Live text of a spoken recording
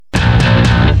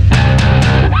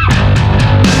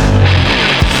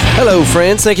Hello,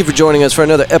 friends. Thank you for joining us for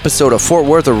another episode of Fort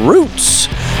Worth Roots.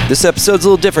 This episode's a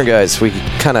little different, guys. We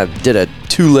kind of did a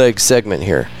two-leg segment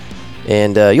here,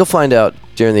 and you'll find out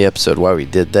during the episode why we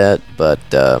did that. But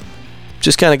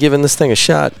just kind of giving this thing a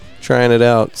shot, trying it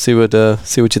out, see what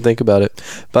you think about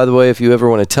it. By the way, if you ever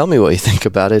want to tell me what you think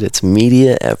about it, it's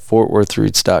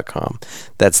media@fortworthroots.com.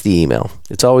 That's the email.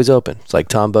 It's always open. It's like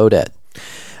Tom Bodett.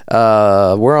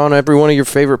 We're on every one of your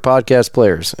favorite podcast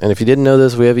players, and if you didn't know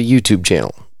this, we have a YouTube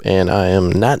channel. And I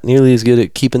am not nearly as good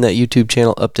at keeping that YouTube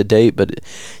channel up to date, but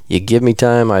you give me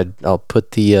time, I'll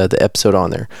put the episode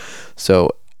on there.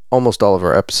 So almost all of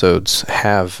our episodes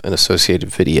have an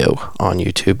associated video on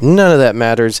YouTube. None of that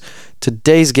matters.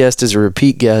 Today's guest is a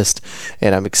repeat guest,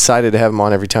 and I'm excited to have him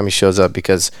on every time he shows up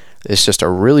because it's just a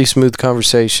really smooth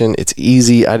conversation. It's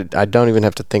easy. I don't even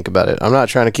have to think about it. I'm not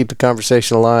trying to keep the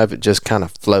conversation alive. It just kind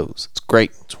of flows. It's great.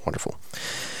 It's wonderful.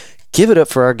 Give it up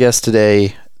for our guest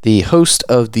today, the host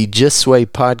of the Just Sway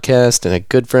podcast and a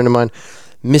good friend of mine,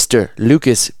 Mr.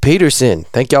 Lucas Peterson.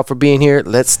 Thank y'all for being here.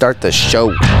 Let's start the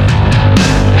show.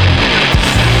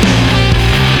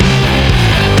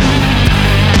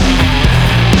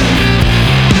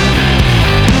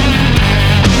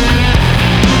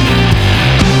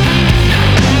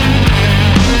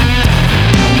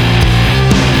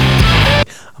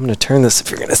 I'm going to turn this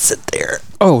if you're going to sit there.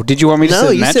 Oh, did you want me to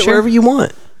sit in that chair? No, you sit wherever you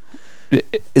want.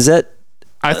 Is that...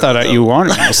 I thought you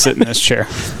wanted me to sit in this chair.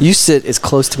 You sit as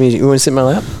close to me. You want to sit in my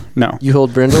lap? No. You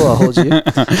hold Brindle, I'll hold you.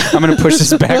 I'm going to push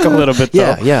this back a little bit,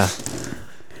 though. Yeah.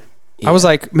 I was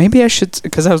like, maybe I should,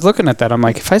 because I was looking at that. I'm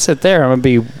like, if I sit there,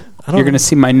 you're going to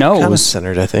see my nose. Kind of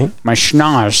centered, I think. My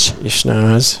schnoz. Your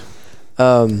schnoz.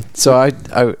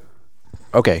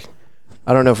 Okay.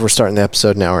 I don't know if we're starting the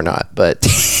episode now or not, but...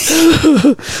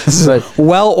 This is a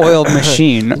well-oiled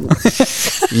machine.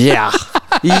 Yeah.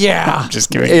 I'm just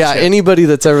kidding. Yeah, anybody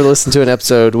that's ever listened to an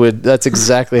episode that's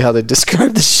exactly how they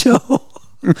describe the show.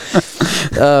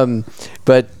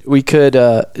 But we could,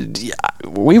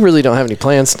 we really don't have any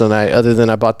plans tonight other than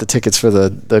I bought the tickets for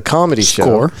the comedy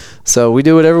show. So we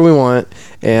do whatever we want,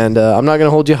 and I'm not going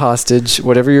to hold you hostage,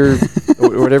 whatever you're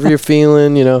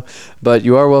feeling, but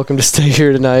you are welcome to stay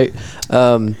here tonight.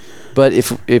 But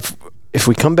if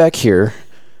we come back here,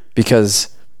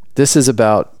 because this is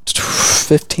about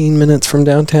 15 minutes from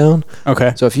downtown.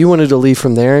 Okay. So if you wanted to leave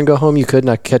from there and go home, you could,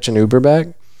 not catch an Uber back,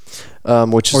 which is totally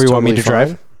fine. Or you want me to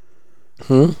drive?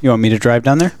 You want me to drive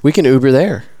down there? We can Uber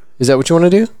there. Is that what you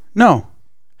want to do? No.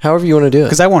 However you want to do it.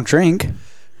 Because I won't drink.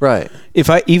 Right.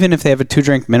 Even if they have a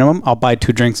 2-drink minimum, I'll buy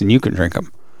 2 drinks and you can drink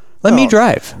them. Let me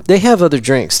drive. They have other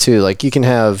drinks too. Like you can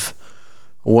have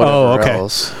whatever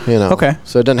else. Okay.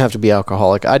 So it doesn't have to be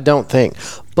alcoholic, I don't think.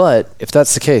 But if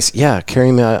that's the case, yeah,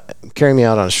 carry me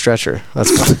out on a stretcher.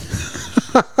 That's fine.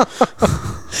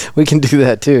 We can do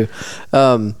that too.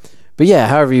 But yeah,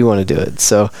 however you want to do it.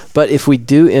 So, but if we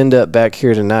do end up back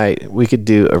here tonight, we could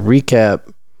do a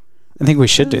recap. I think we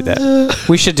should do that.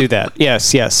 We should do that.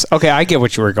 Yes. Okay, I get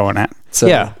what you were going at. So,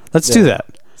 yeah, let's do that.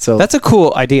 So that's a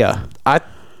cool idea.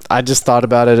 I just thought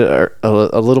about it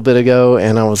a little bit ago,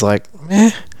 and I was like,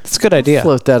 it's a good idea.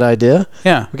 Float that idea.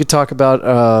 Yeah. We could talk about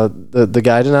the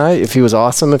guy tonight, if he was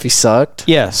awesome, if he sucked.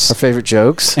 Yes. Our favorite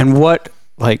jokes. And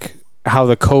how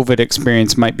the COVID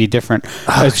experience might be different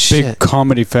as big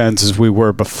comedy fans as we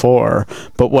were before,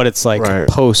 but what it's like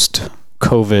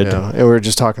post-COVID. Yeah. And we were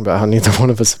just talking about how neither one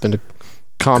of us have been to a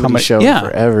comedy show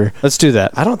forever. Let's do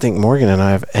that. I don't think Morgan and I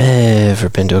have ever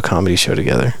been to a comedy show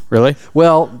together. Really?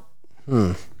 Well,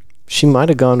 she might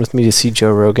have gone with me to see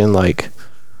Joe Rogan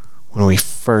when we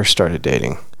first started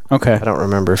dating. Okay. I don't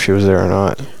remember if she was there or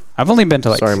not. I've only been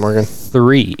to Sorry, Morgan.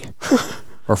 3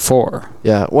 or 4.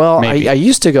 Yeah. Well, I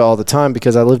used to go all the time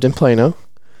because I lived in Plano.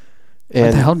 And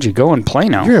where the hell did you go in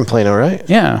Plano? You're in Plano, right?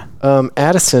 Yeah.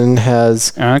 Addison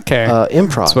has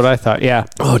improv. That's what I thought, yeah.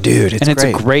 Oh, dude, it's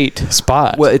a great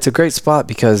spot. Well, it's a great spot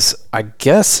because I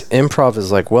guess improv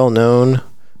is well known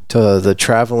to the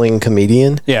traveling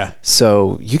comedian. Yeah.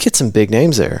 So you get some big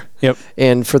names there. Yep.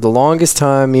 And for the longest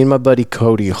time, me and my buddy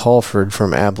Cody Halford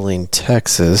from Abilene,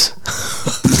 Texas.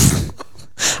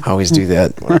 I always do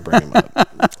that when I bring him up.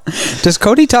 Does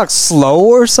Cody talk slow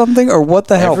or something, or what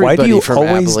the hell? Everybody Why do you from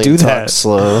always Abilene do that?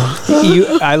 Slow.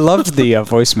 I loved the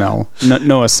voicemail.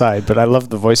 No aside, but I loved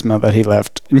the voicemail that he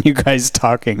left. You guys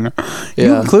talking.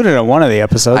 You included it in one of the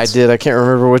episodes. I did. I can't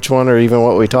remember which one or even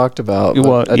what we talked about.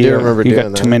 Well, I do remember doing that. You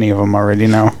got too many of them already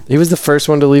now. He was the first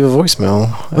one to leave a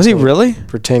voicemail. Was he really?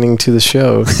 Pertaining to the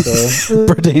show. So.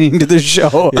 Pertaining to the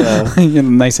show. Yeah.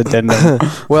 Nice addendum.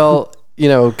 Well,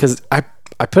 because I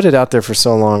put it out there for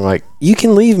so long, you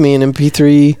can leave me an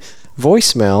MP3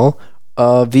 voicemail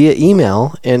via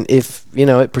email, and if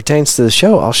it pertains to the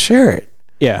show, I'll share it.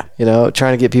 Yeah.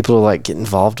 Trying to get people to like get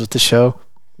involved with the show.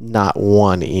 Not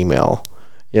one email.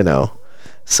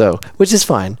 So, which is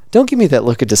fine. Don't give me that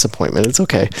look of disappointment. It's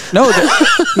okay. No,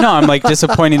 I'm like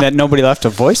disappointing that nobody left a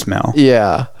voicemail.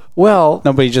 Yeah. Well,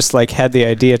 nobody just like had the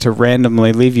idea to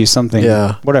randomly leave you something.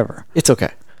 Yeah. Whatever. It's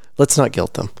okay. Let's not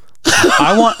guilt them.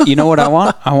 I want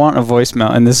a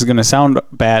voicemail, and this is going to sound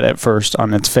bad at first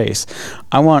on its face.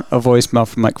 I want a voicemail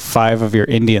from like 5 of your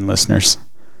Indian listeners.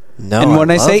 No, and when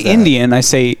I say that. Indian, I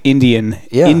say Indian.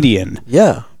 Yeah. Indian.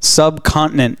 Yeah.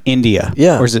 Subcontinent India.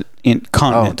 Yeah. Or is it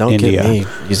continent don't India? Get me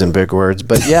using big words.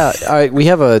 But yeah, I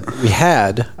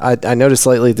noticed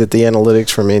lately that the analytics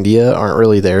from India aren't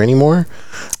really there anymore.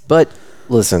 But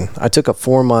listen, I took a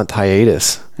 4-month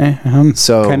hiatus. I'm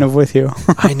kind of with you.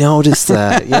 I noticed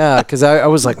that. Yeah, because I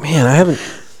was like, man,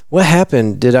 what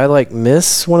happened? Did I like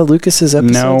miss one of Lucas's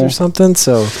episodes or something?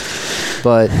 So,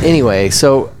 but anyway,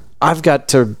 so I've got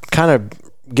to kind of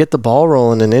get the ball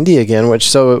rolling in India again,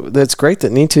 so that's great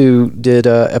that Neetu did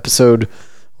episode,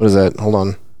 what is that? Hold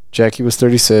on. Jackie was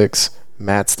 36,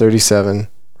 Matt's 37,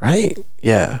 right?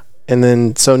 Yeah. And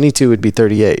then, so Neetu would be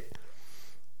 38.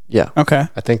 Yeah. Okay.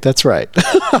 I think that's right.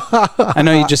 I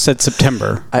know you just said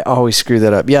September. I always screw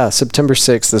that up. Yeah, September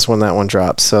 6th is when that one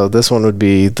drops. So this one would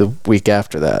be the week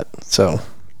after that. So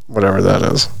whatever that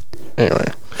is. Anyway.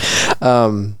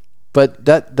 But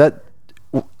that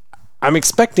I'm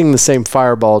expecting the same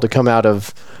fireball to come out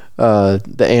of the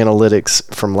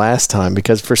analytics from last time,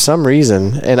 because for some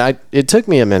reason, and it took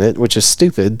me a minute, which is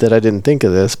stupid that I didn't think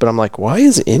of this, but I'm like, why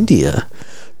is India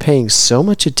paying so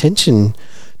much attention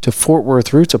to Fort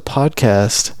Worth Roots, a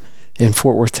podcast in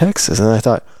Fort Worth, Texas? And I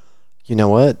thought, you know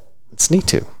what? It's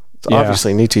Neetu. It's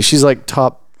obviously Neetu. She's like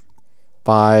top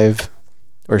 5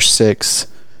 or 6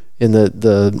 in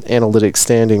the analytics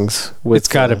standings. It's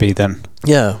got to be then.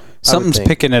 Yeah. Something's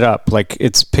picking it up, like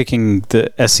it's picking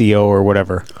the SEO or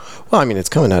whatever. Well, I mean, it's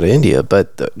coming out of India,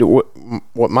 but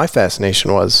what my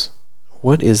fascination was,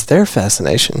 what is their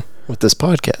fascination with this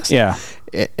podcast? Yeah.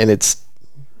 And it's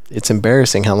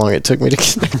embarrassing how long it took me to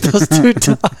connect those 2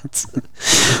 dots.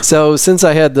 So since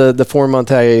I had the 4-month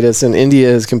hiatus, and India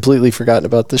has completely forgotten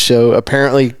about the show,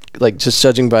 apparently, like just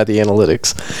judging by the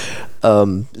analytics,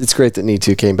 it's great that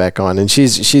Neetu came back on, and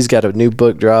she's got a new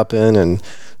book dropping, and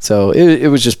so it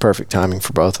was just perfect timing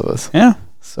for both of us. Yeah.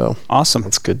 So awesome.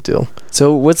 That's a good deal.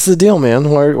 So what's the deal, man?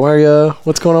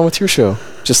 What's going on with your show?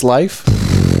 Just life?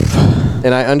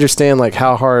 And I understand like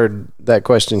how hard that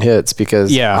question hits,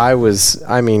 because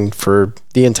for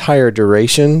the entire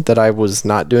duration that I was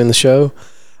not doing the show,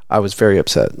 I was very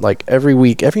upset. Like every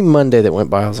Monday that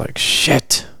went by, I was like,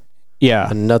 shit. Yeah.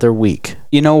 Another week.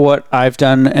 You know what I've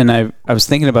done, and I was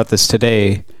thinking about this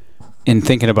today, in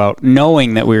thinking about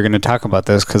knowing that we were going to talk about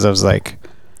this, because I was like,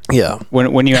 yeah.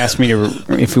 When you asked me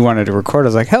if we wanted to record, I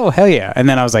was like, hell yeah. And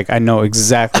then I was like, I know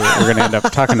exactly what we're going to end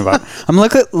up talking about. I'm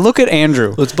look at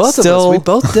Andrew. Well, it's both of us. We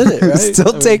both did it,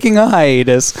 right? Taking a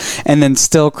hiatus, and then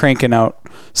still cranking out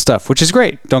stuff, which is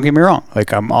great. Don't get me wrong.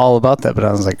 Like, I'm all about that. But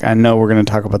I was like, I know we're going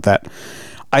to talk about that.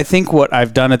 I think what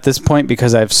I've done at this point,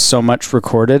 because I have so much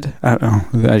recorded, I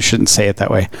don't know, I shouldn't say it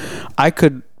that way. I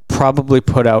could probably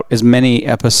put out as many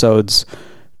episodes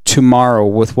tomorrow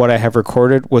with what I have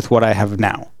recorded with what I have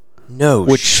now.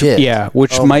 Shit. Yeah,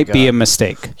 which might be a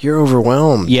mistake. You're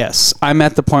overwhelmed. Yes. I'm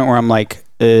at the point where I'm like,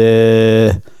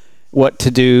 what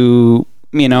to do,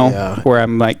 where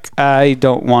I'm like, I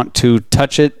don't want to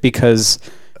touch it because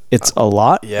it's a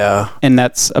lot. Yeah. And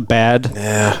that's a bad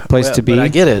place to be. But I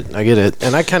get it.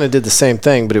 And I kind of did the same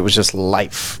thing, but it was just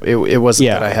life. It wasn't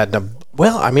that I had no...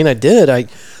 Well, I mean, I did. And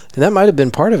that might have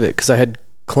been part of it, because I had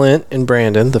Clint and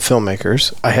Brandon, the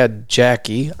filmmakers. I had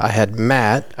Jackie. I had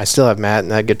Matt. I still have Matt,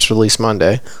 and that gets released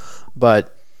Monday.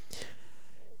 But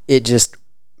it just...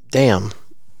 Damn.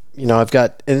 I've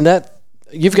got... And that...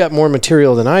 You've got more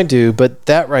material than I do, but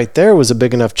that right there was a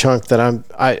big enough chunk that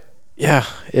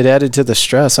it added to the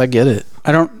stress. I get it.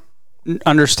 I don't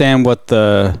understand what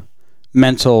the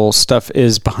mental stuff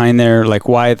is behind there, like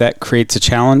why that creates a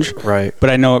challenge. Right. But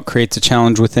I know it creates a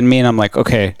challenge within me, and I'm like,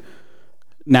 okay,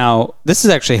 now this is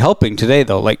actually helping today,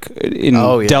 though, like in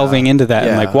delving into that.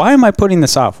 And like, why am I putting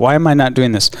this off? Why am I not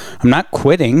doing this? I'm not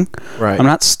quitting. Right. I'm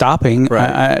not stopping.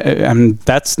 Right. I'm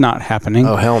that's not happening.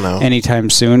 Oh, hell no. Anytime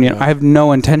soon. I have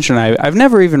no intention. I've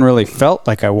never even really felt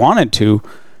like I wanted to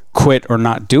quit or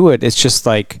not do it. It's just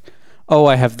like, oh,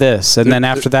 I have this, and then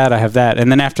after that I have that, and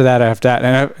then after that I have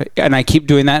that, and I keep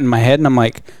doing that in my head, and I'm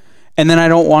like, and then I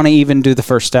don't want to even do the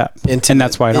first step, and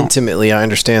that's why I don't. Intimately, I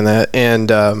understand that, and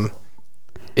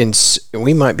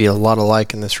we might be a lot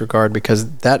alike in this regard because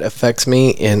that affects me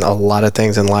in a lot of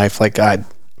things in life, like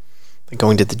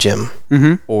going to the gym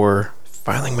or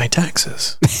filing my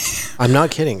taxes. I'm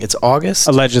not kidding. It's August.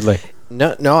 Allegedly.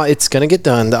 No, it's gonna get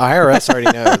done. The IRS already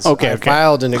knows. Okay. I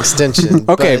filed an extension.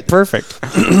 Okay, perfect.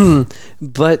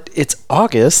 But it's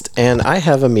August, and I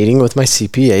have a meeting with my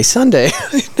CPA Sunday.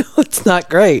 I know it's not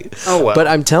great. Oh, well. But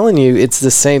I'm telling you, it's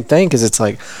the same thing because it's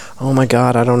like, oh my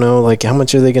God, I don't know, like how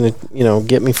much are they gonna,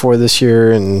 get me for this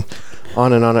year, and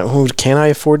on and on. Oh, can I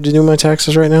afford to do my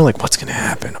taxes right now? Like, what's gonna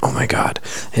happen? Oh my God!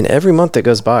 And every month that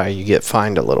goes by, you get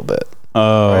fined a little bit.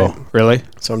 Oh, Right. really?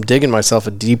 So I'm digging myself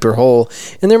a deeper hole,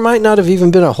 and there might not have even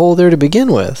been a hole there to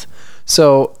begin with.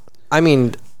 So, I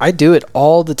mean, I do it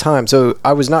all the time. So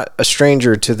I was not a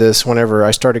stranger to this whenever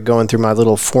I started going through my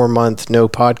little 4-month no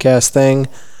podcast thing.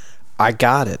 I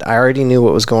got it. I already knew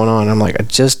what was going on. I'm like, I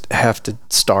just have to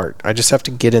start. I just have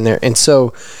to get in there. And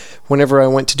so whenever I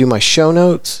went to do my show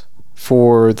notes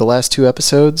for the last 2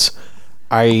 episodes,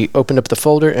 I opened up the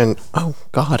folder and, oh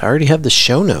God, I already have the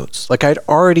show notes. Like I'd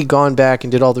already gone back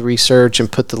and did all the research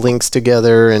and put the links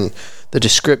together and the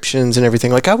descriptions and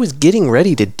everything. Like I was getting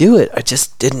ready to do it. I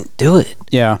just didn't do it.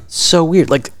 Yeah. So weird.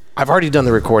 Like I've already done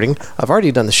the recording. I've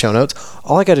already done the show notes.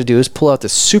 All I got to do is pull out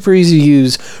this super easy to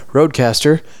use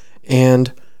Rodecaster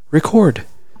and record.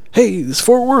 Hey, this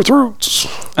Fort Worth Roots.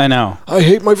 I know. I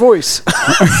hate my voice.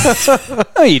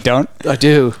 No, you don't. I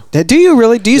do. Do you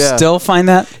really? Do you Yeah. still find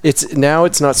that? It's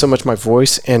not so much my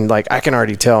voice, and like I can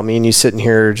already tell. Me and you sitting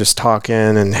here just talking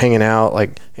and hanging out,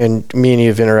 like, and me and you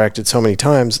have interacted so many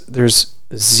times. There's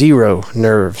zero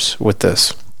nerves with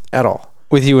this at all.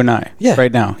 With you and I? Yeah.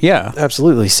 Right now? Yeah.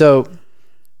 Absolutely. So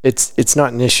it's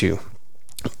not an issue,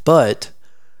 but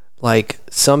like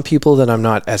some people that I'm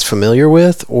not as familiar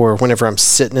with, or whenever I'm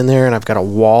sitting in there and I've got a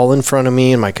wall in front of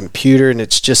me and my computer and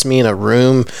it's just me in a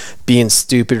room being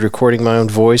stupid, recording my own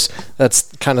voice, that's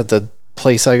kind of the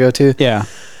place I go to. Yeah.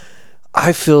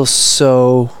 I feel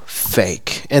so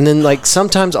fake. And then like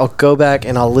sometimes I'll go back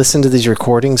and I'll listen to these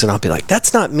recordings and I'll be like,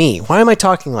 that's not me. Why am I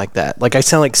talking like that? Like I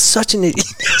sound like such an idiot.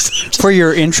 For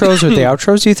your intros or the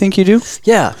outros, you think you do?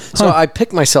 Yeah. So I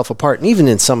pick myself apart, and even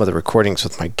in some of the recordings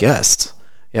with my guests,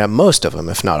 yeah, most of them,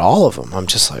 if not all of them, I'm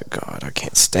just like, God, I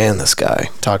can't stand this guy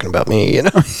talking about me,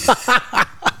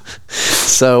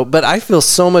 So, but I feel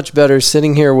so much better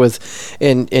sitting here with,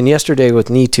 and yesterday with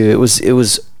Nitu, it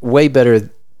was way better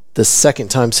the second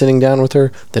time sitting down with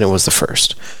her than it was the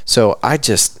first. So I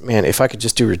just, man, if I could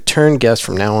just do return guests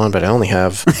from now on, but I only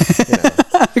have,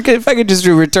 If I could just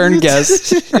do return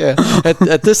guests. yeah,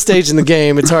 at this stage in the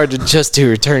game, it's hard to just do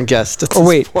return guests. At Oh, this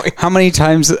wait. point. How many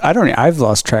times? I've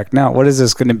lost track now. What is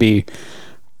this going to be?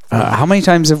 How many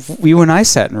times have you and I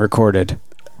sat and recorded?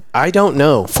 I don't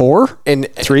know. 4? And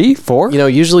 3? 4?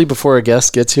 usually before a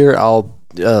guest gets here, I'll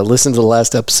listen to the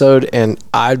last episode, and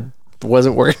I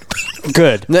wasn't worried about it.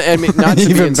 Good. No, I mean, not to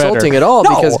be Even insulting better. at all,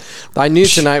 No. because I knew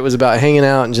tonight was about hanging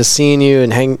out and just seeing you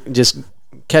and just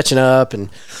catching up and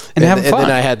having and fun.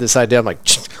 then I had this idea. I'm like,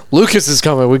 Lucas is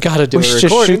coming. We got to do We a should just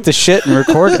recording. shoot the shit and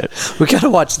record it. We got to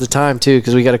watch the time too,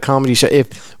 because we got a comedy show.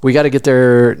 If we got to get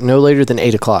there no later than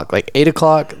 8:00, like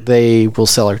 8:00, they will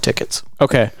sell our tickets.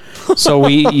 Okay. So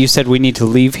you said we need to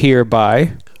leave here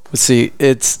by. Let's see,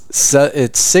 it's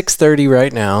 6:30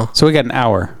 right now. So we got an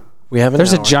hour. We have an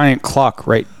There's hour. a giant clock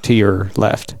right to your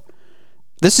left.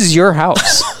 This is your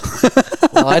house.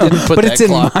 Well, I didn't put but that it's in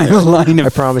clock my there. line of I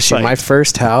promise you, sight. my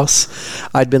first house,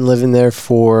 I'd been living there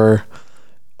for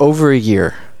over a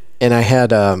year. And I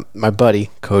had my buddy,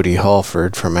 Cody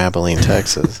Halford from Abilene,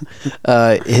 Texas,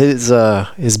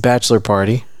 his bachelor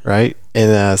party, right?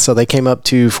 And so they came up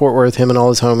to Fort Worth, him and all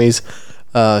his homies.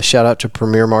 Shout out to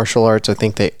Premier Martial Arts. I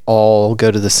think they all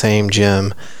go to the same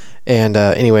gym. And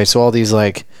anyway, so all these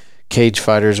like cage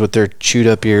fighters with their chewed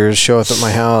up ears show up at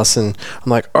my house, and I'm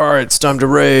like, all right, it's time to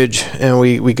rage. And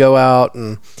we go out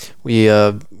and we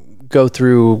go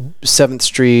through 7th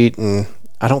Street, and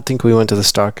I don't think we went to the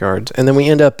Stockyards. And then we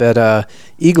end up at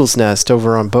Eagle's Nest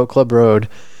over on Boat Club Road.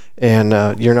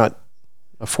 And you're not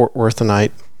a Fort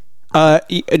Worthite,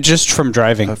 Just from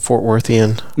driving. a Fort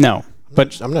Worthian. No.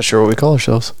 But I'm not sure what we call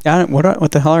ourselves.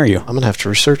 what the hell are you? I'm gonna have to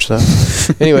research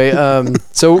that. Anyway,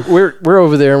 so we're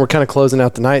over there and we're kind of closing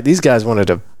out the night. These guys wanted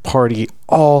to party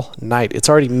all night. It's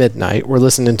already midnight. We're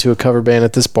listening to a cover band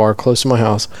at this bar close to my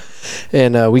house,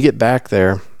 and we get back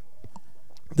there.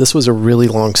 This was a really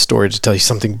long story to tell you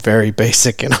something very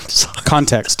basic, and I'm sorry.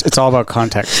 Context. It's all about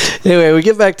context. Anyway, we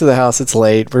get back to the house. It's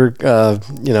late. We're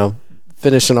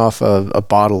finishing off a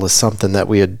bottle of something that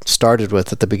we had started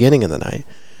with at the beginning of the night.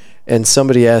 And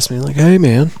somebody asked me, like, hey,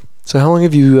 man, so how long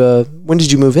have you, when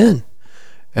did you move in?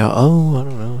 I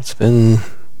don't know. It's been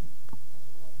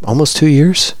almost 2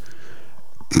 years.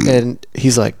 And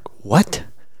he's like, what?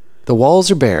 The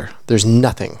walls are bare. There's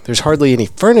nothing. There's hardly any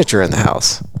furniture in the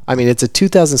house. I mean, it's a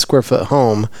 2,000 square foot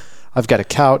home. I've got a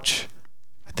couch.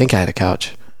 I think I had a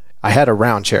couch. I had a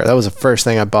round chair. That was the first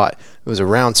thing I bought. It was a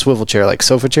round swivel chair, like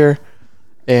sofa chair.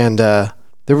 And there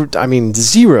were,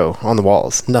 zero on the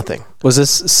walls. Nothing. Was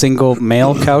this single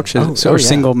male couch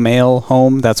single male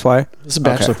home? That's why? It's a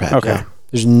bachelor pad. Okay. Yeah.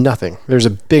 There's nothing. There's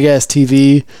a big ass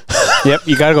TV. Yep,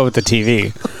 you got to go with the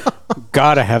TV.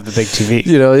 Gotta have the big TV.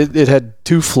 You know, it had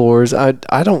 2 floors. I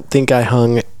don't think I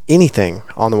hung anything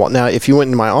on the wall. Now, if you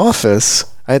went in my office,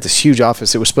 I had this huge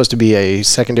office. It was supposed to be a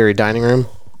secondary dining room.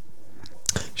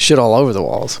 Shit all over the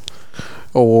walls.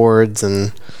 Awards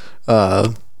and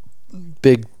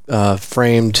big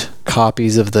framed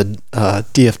copies of the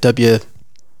DFW.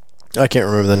 I can't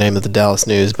remember the name of the Dallas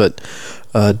News, but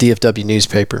DFW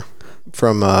newspaper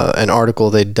from an article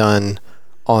they'd done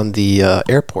on the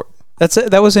airport. That's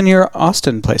it. That was in your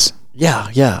Austin place.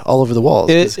 Yeah, all over the walls.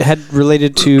 It had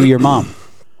related to your mom.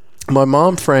 My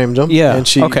mom framed them. Yeah, and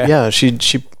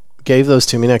she gave those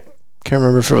to me. And I can't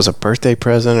remember if it was a birthday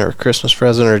present or a Christmas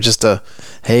present or just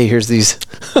hey, here's these.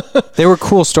 They were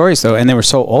cool stories though, and they were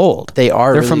so old. They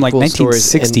are. They're really from like cool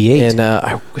 1968. stories. And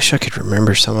I wish I could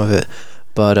remember some of it,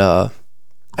 but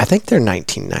I think they're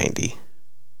 1990.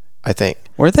 I think.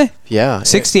 Were they? Yeah.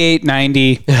 68,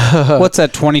 90. What's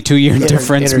that 22-year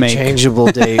difference make? Interchangeable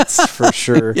dates for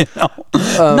sure. You know,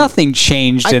 nothing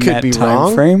changed in that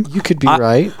time frame. You could be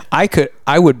right.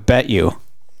 I would bet you.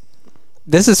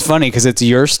 This is funny because it's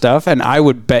your stuff, and I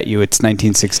would bet you it's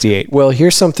 1968. Well,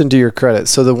 here's something to your credit.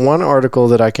 So the one article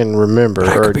that I can remember,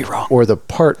 or the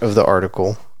part of the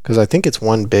article, because I think it's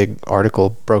one big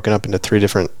article broken up into 3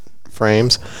 different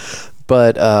frames,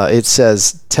 but it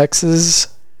says Texas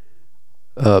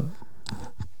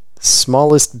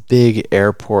smallest big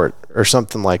airport or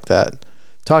something like that,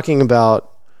 talking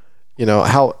about, you know,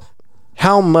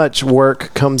 how much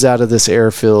work comes out of this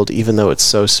airfield even though it's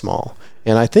so small.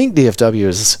 And I think DFW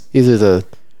is either the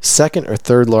 2nd or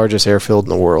 3rd largest airfield in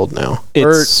the world now,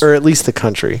 or at least the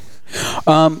country.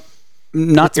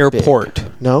 Not airport.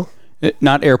 Big. No,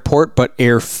 not airport, but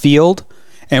airfield.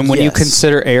 And when you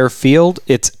consider airfield,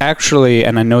 it's actually,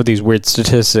 and I know these weird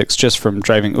statistics just from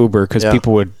driving Uber because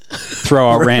people would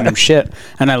throw out random shit,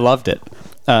 and I loved it.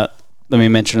 Let me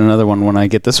mention another one when I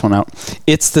get this one out.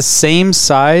 It's the same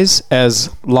size as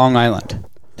Long Island.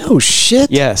 No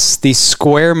shit. Yes, the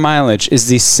square mileage is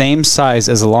the same size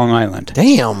as Long Island.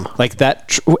 Damn. Like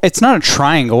that. It's not a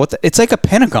triangle. It's like a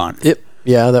pentagon.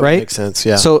 Yeah, that right? would make sense.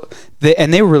 Yeah. So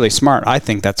they were really smart. I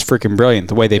think that's freaking brilliant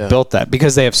the way they built that,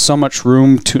 because they have so much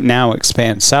room to now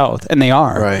expand south, and they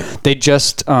are. Right. They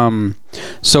just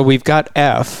so we've got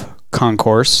F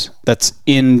concourse that's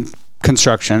in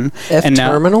construction. F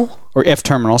terminal or F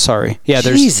terminal. Sorry. Yeah.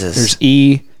 There's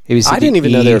E. I didn't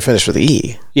even know they were finished with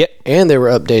E. Yeah. And they were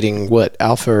updating what,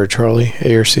 Alpha or Charlie,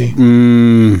 A or C?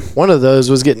 One of those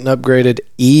was getting upgraded.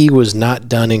 E was not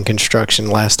done in construction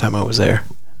last time I was there.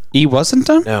 E wasn't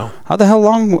done? No. How the hell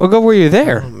long ago were you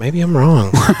there? Maybe I'm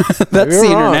wrong. That's the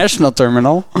international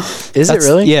terminal. Is it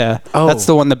really? Yeah. Oh, that's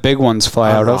the one the big ones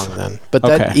fly out of. Then. But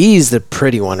that E's the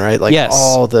pretty one, right? Like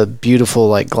all the beautiful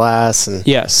like glass and.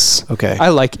 Yes. Okay. I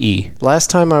like E. Last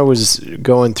time I was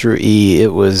going through E,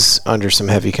 it was under some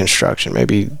heavy construction.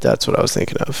 Maybe that's what I was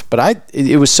thinking of. But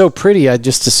it was so pretty, I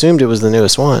just assumed it was the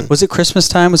newest one. Was it Christmas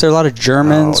time? Was there a lot of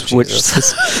Germans?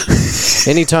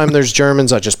 Anytime there's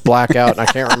Germans, I just black out and I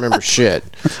can't remember shit.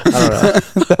 I don't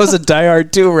know. That was a Die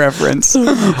Hard 2 reference.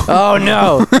 Oh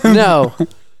no.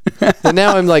 And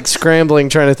now I'm like scrambling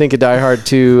trying to think of Die Hard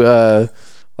 2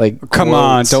 come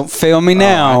on, don't fail me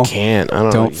now. I can't.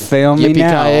 I don't fail me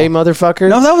now. Yippee-ki-yay, motherfucker.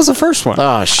 No, that was the first one.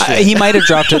 Oh shit. He might have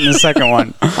dropped it in the second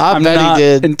one. I'm bet not he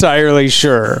did. Entirely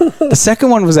sure. The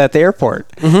second one was at the airport.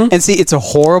 Mm-hmm. And see, it's a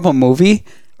horrible movie.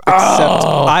 Except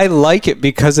I like it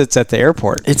because it's at the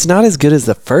airport. It's not as good as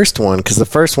the first one because the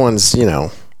first one's, you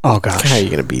know. Oh gosh. How are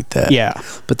you going to beat that? Yeah.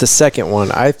 But the second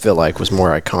one I feel like was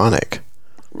more iconic.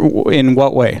 In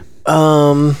what way?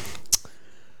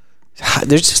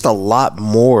 There's just a lot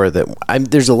more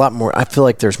there's a lot more. I feel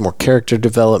like there's more character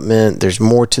development. There's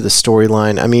more to the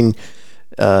storyline. I mean,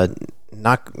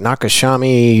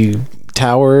 Nakashima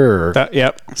Tower or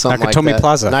Yep. something Nakatomi like that.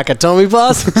 Plaza. Nakatomi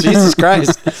Plaza. Jesus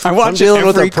Christ. I watch I'm it dealing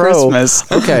with every a pro.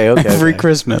 Christmas. Okay. Every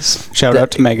Christmas. Shout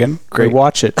out to Megan. Great. We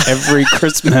watch it every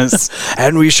Christmas.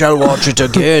 And we shall watch it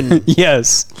again.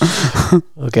 Yes.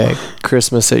 Okay.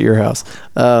 Christmas at your house.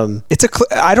 It's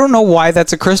I don't know why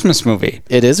that's a Christmas movie.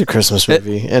 It is a Christmas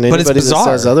movie, and but it's anybody that bizarre.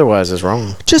 says otherwise is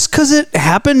wrong. Just because it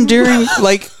happened during,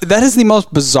 like, that is the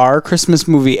most bizarre Christmas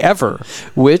movie ever.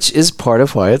 Which is part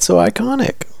of why it's so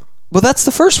iconic. Well, that's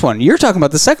the first one. You're talking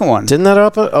about the second one. Didn't that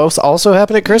also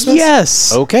happen at Christmas?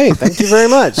 Yes. Okay, thank you very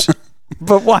much.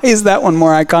 But why is that one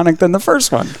more iconic than the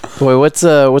first one? Boy, what's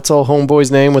old homeboy's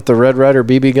name with the Red Ryder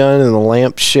BB gun and the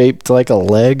lamp shaped like a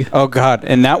leg? Oh, God.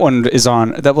 And that one is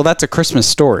on... Well, that's A Christmas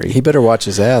Story. He better watch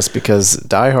his ass because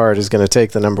Die Hard is going to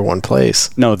take the #1 place.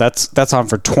 No, that's on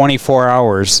for 24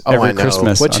 hours I every know.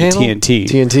 Christmas What on channel? TNT.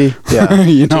 TNT? Yeah.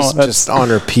 You know, just on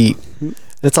repeat.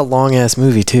 It's a long-ass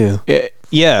movie, too.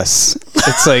 Yes.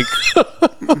 It's like...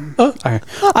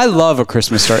 I love A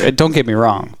Christmas Story. Don't get me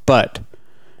wrong, but...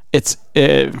 It's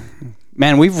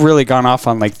man, we've really gone off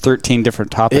on like 13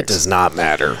 different topics. It does not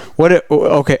matter.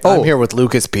 Okay. I'm here with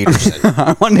Lucas Peterson.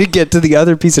 I wanted to get to the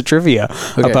other piece of trivia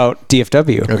about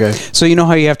DFW. Okay. So you know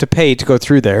how you have to pay to go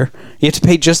through there? You have to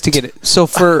pay just to get it. So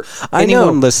for I anyone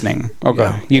know. listening,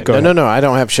 you go. No, I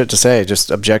don't have shit to say.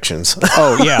 Just objections.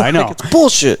 Oh yeah, I know. It's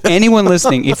bullshit. Anyone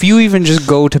listening, if you even just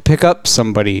go to pick up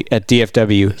somebody at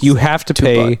DFW, you have to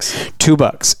pay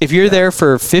 $2. If you're there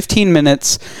for 15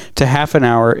 minutes to half an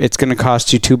hour, it's going to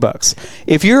cost you $2.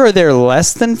 If you're there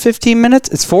less than 15 minutes,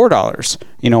 it's $4.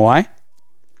 You know why?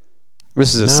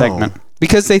 This is a segment.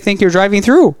 Because they think you're driving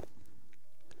through.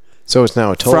 So it's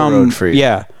now a toll road for you.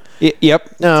 Yeah.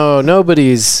 Yep. No,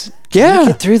 nobody's... Yeah. Can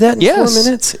you get through that in 4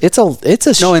 minutes? It's a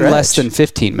stretch. No, in less than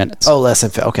 15 minutes. Oh, less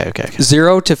than... Okay.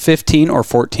 0 to 15 or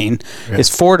 14 is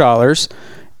 $4.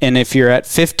 And if you're at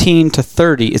 15 to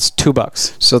 30, it's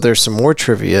 $2. So there's some more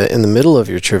trivia. In the middle of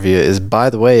your trivia is, by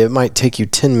the way, it might take you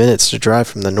 10 minutes to drive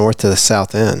from the north to the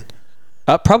south end.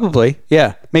 Probably.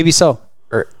 Yeah. Maybe so.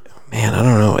 Or, man, I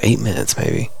don't know, 8 minutes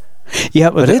maybe. Yeah,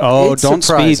 but it's don't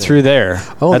surprising. speed through there.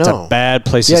 Oh, That's no. a bad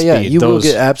place to speed. Yeah, you will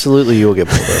get pulled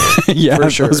over. Yeah, for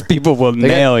sure. those people will They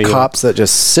nail got you. cops that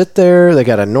just sit there. They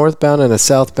got a northbound and a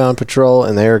southbound patrol,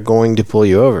 and they are going to pull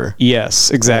you over.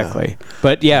 Yes, exactly. Yeah.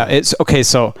 But yeah, it's okay.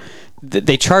 So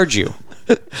they charge you.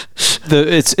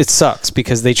 It sucks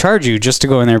because they charge you just to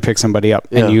go in there and pick somebody up,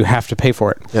 and you have to pay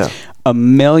for it. Yeah. $1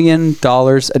 million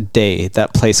a day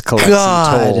that place collects in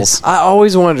tolls. I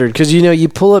always wondered because you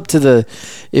pull up to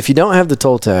if you don't have the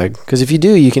toll tag, because if you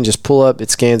do, you can just pull up, it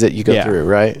scans it, you go through,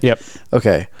 right? Yep.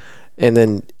 Okay. And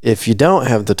then if you don't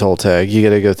have the toll tag, you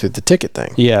got to go through the ticket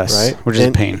thing. Yes. Right. Which is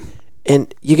a pain.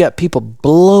 And you got people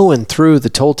blowing through the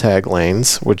toll tag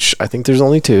lanes, which I think there's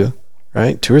only 2.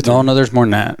 Right? 2 or 3? No, there's more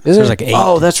than that. Is there's there? like 8.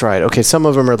 Oh, that's right. Okay, some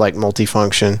of them are like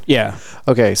multifunction. Yeah.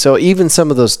 Okay, so even some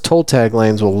of those toll tag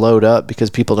lanes will load up because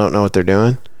people don't know what they're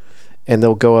doing. And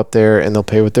they'll go up there and they'll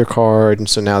pay with their card. And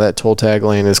so now that toll tag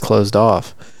lane is closed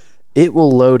off. It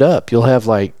will load up. You'll have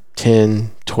like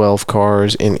 10, 12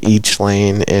 cars in each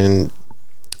lane. And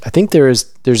I think there's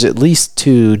at least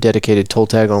 2 dedicated toll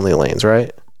tag only lanes,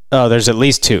 right? Oh, there's at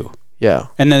least 2. Yeah.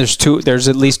 And then there's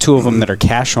at least 2 of them that are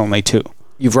cash only too.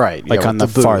 You're right. Like on the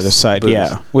farthest side,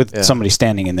 with somebody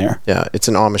standing in there. Yeah, it's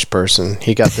an Amish person.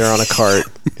 He got there on a cart,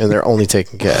 and they're only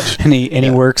taking cash. And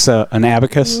he works an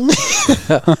abacus.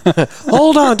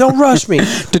 Hold on, don't rush me.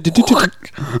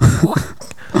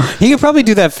 He could probably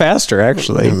do that faster,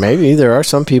 actually. Maybe there are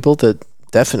some people that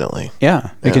definitely. Yeah,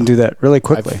 they can do that really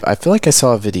quickly. I feel like I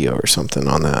saw a video or something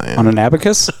on that. Yeah. On an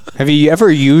abacus? Have you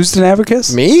ever used an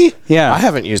abacus? Me? Yeah. I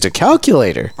haven't used a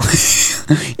calculator.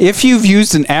 If you've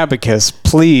used an abacus,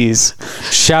 please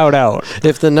shout out.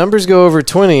 If the numbers go over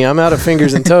 20, I'm out of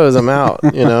fingers and toes. I'm out,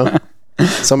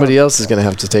 Somebody else is going to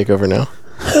have to take over now.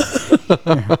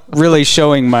 Really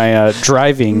showing my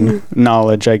driving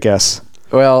knowledge, I guess.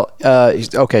 Well,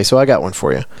 okay, so I got one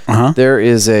for you. Uh-huh. There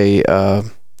is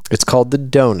it's called the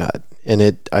Donut, and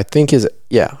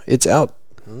it's out.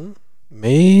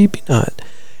 Maybe not.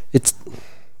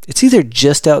 It's either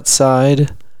just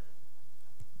outside.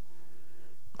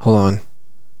 Hold on.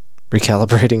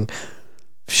 Recalibrating.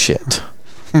 Shit.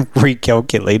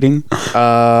 Recalculating.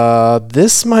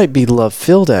 This might be Love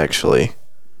Field, actually.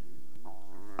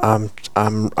 I'm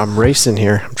racing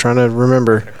here. I'm trying to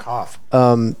remember. Cough.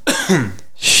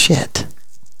 Shit.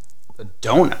 The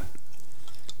donut.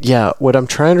 Yeah, what I'm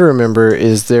trying to remember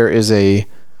is there is I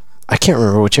can't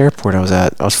remember which airport I was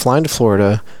at. I was flying to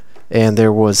Florida, and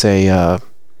there was a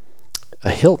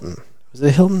Hilton. Was it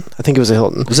a Hilton? I think it was a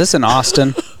Hilton. Was this in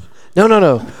Austin?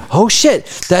 No. Oh shit!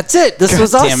 That's it. This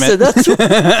was us. damn it. That's all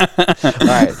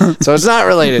right. So it's not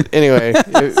related. Anyway,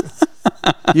 you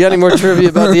got any more trivia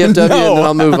about the FW, and then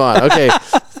I'll move on. Okay.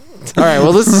 All right.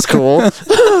 Well, this is cool.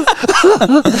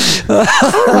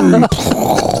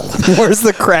 Where's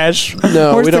the crash?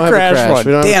 No, Where's we don't the have a crash. one?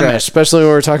 We don't have a Damn crash, it. especially when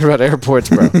we're talking about airports,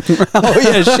 bro. Oh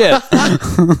yeah,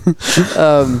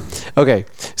 shit. Okay,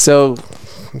 so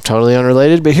totally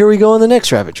unrelated, but here we go on the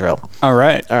next rabbit trail. All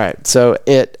right. All right, so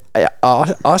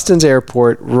Austin's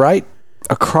airport, right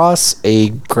across a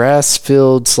grass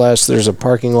field / there's a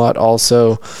parking lot.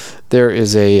 Also,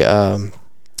 there's a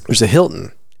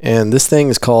Hilton, and this thing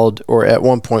is called, or at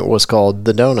one point was called,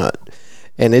 the Donut,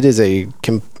 and it is a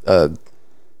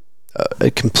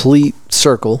complete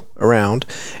circle around,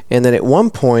 and then at one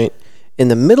point in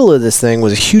the middle of this thing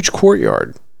was a huge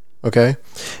courtyard. Okay,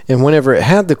 and whenever it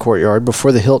had the courtyard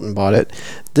before the Hilton bought it,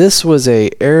 this was a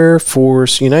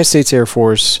United States Air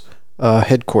Force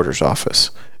headquarters office,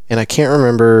 and I can't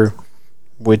remember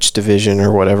which division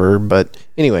or whatever, but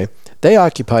anyway, they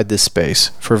occupied this space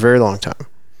for a very long time,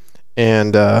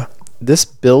 and this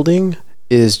building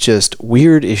is just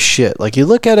weird as shit. Like, you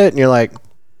look at it and you're like,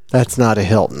 that's not a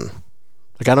Hilton.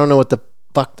 Like, I don't know what the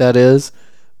fuck that is,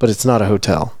 but it's not a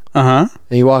hotel. Uh-huh.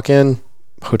 And you walk in,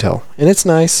 hotel, and it's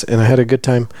nice, and I had a good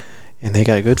time, and they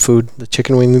got good food. The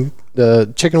chicken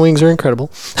wings are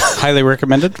incredible. Highly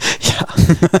recommended. Yeah.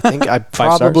 I think I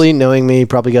probably, knowing me,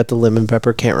 probably got the lemon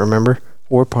pepper, can't remember,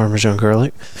 or Parmesan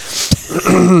garlic.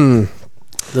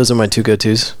 Those are my two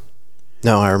go-tos.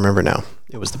 No, I remember now.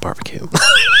 It was the barbecue.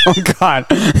 Oh God,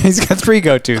 he's got 3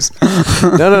 go-tos.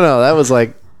 No. That was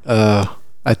like,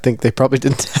 I think they probably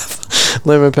didn't have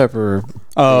lemon pepper.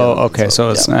 Oh, okay.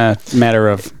 So it's a matter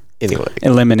of Anyway,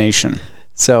 elimination.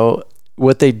 so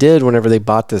what they did whenever they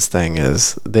bought this thing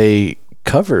is they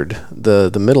covered the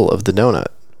middle of the donut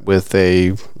with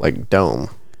a like dome.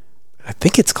 I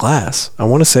think it's glass. I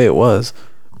want to say it was,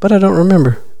 but I don't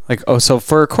remember. Like, so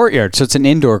for a courtyard, so it's an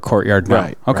indoor courtyard now.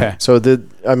 Right. Okay. Right. So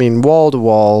wall to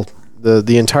wall,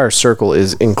 the entire circle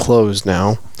is enclosed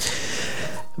now.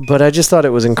 But I just thought it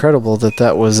was incredible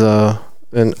that was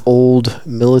an old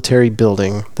military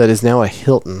building that is now a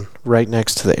Hilton right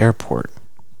next to the airport.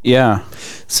 Yeah.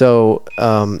 So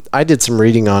I did some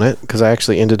reading on it because I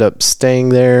actually ended up staying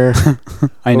there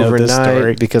I know this story.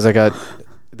 overnight because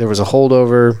there was a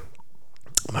holdover.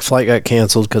 My flight got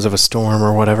canceled because of a storm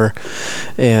or whatever.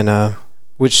 And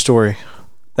which story?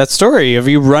 That story of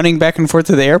you running back and forth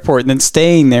to the airport and then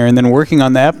staying there and then working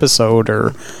on the episode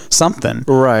or something.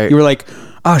 Right. You were like,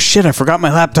 oh shit, I forgot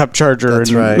my laptop charger.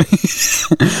 That's right.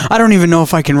 I don't even know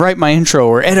if I can write my intro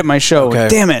or edit my show. Okay.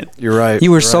 Damn it. You're right. You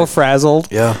were You're so right. frazzled.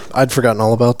 Yeah, I'd forgotten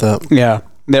all about that. Yeah.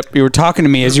 Yep. You were talking to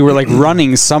me as you were like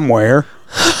running somewhere.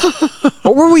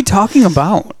 What were we talking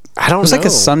about? I don't know. It was like a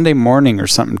Sunday morning or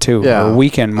something too. Yeah. Or a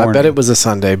weekend morning. I bet it was a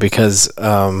Sunday because,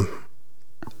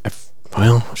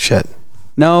 shit.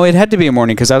 No, it had to be a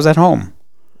morning because I was at home.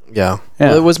 Yeah.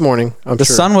 Yeah. Well, it was morning. I'm The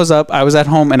sure. sun was up. I was at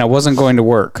home and I wasn't going to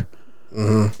work.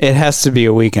 Mm-hmm. It has to be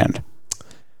a weekend.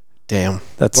 Damn.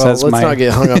 That's Let's not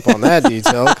get hung up on that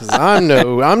detail because I'm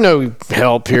no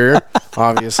help here,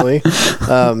 obviously.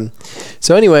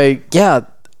 So anyway, yeah,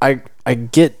 I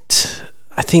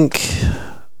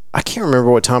can't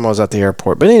remember what time I was at the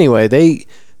airport, but anyway, they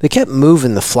kept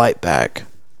moving the flight back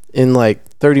in like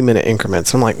 30-minute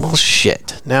increments. I'm like, well,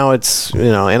 shit. Now it's,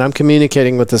 and I'm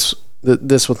communicating with this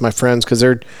with my friends because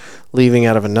they're leaving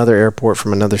out of another airport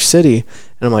from another city,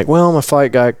 and I'm like, well, my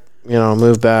flight got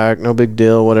moved back, no big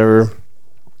deal, whatever.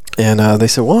 And they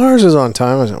said, well, ours is on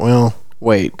time. I said, well,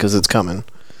 wait, because it's coming.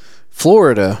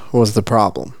 Florida was the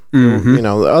problem. Mm-hmm.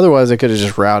 Otherwise they could have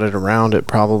just routed around it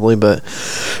probably, but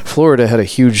Florida had a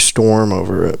huge storm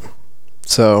over it.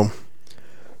 So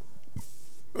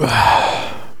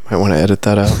might want to edit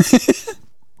that out.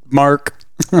 Mark.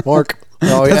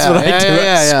 Oh, That's what I do.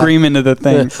 Yeah. Scream into the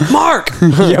thing. Mark.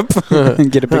 Yep.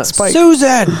 Get a big spike.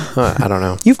 Susan. I don't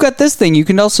know. You've got this thing. You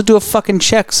can also do a fucking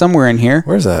check somewhere in here.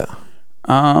 Where's that?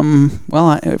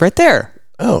 Right there.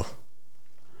 Oh.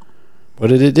 What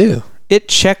did it do? It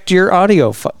checked your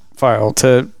audio file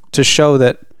to show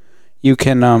that you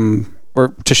can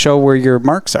or to show where your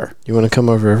marks are. You want to come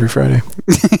over every Friday?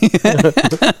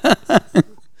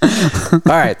 All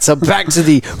right, so back to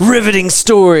the riveting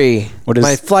story. What is-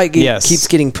 my flight yes. keeps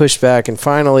getting pushed back, and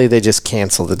finally they just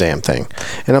cancel the damn thing.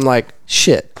 And I'm like,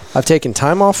 shit, I've taken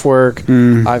time off work.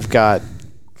 I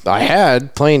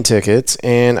had plane tickets,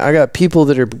 and I got people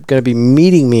that are going to be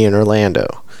meeting me in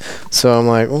Orlando. So I'm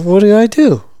like, well, what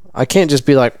do? I can't just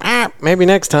be like, maybe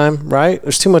next time, right?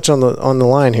 There's too much on the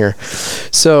line here.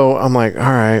 So I'm like, all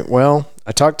right, well,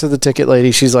 I talked to the ticket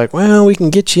lady. She's like, well, we can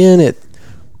get you in at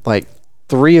like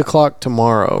 3 o'clock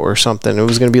tomorrow or something. It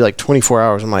was going to be like 24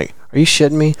 hours. I'm like, are you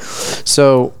shitting me?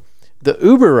 So the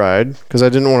Uber ride, because I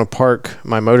didn't want to park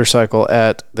my motorcycle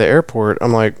at the airport,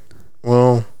 I'm like,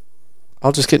 well,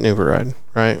 I'll just get an Uber ride,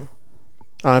 right?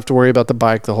 I don't have to worry about the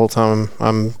bike the whole time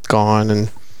I'm gone and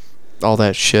all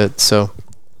that shit. So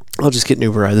I'll just get an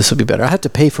Uber ride. This will be better. I have to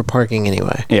pay for parking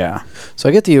anyway. Yeah. So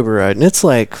I get the Uber ride, and it's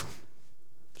like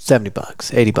 $70,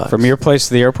 $80. From your place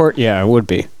to the airport? Yeah, it would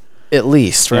be. At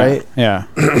least, right? Yeah.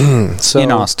 So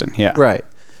In Austin, yeah. Right.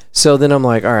 So then I'm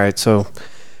like, all right, so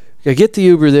I get the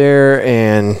Uber there,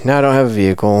 and now I don't have a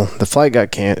vehicle. The flight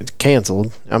got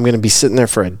canceled. I'm going to be sitting there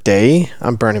for a day.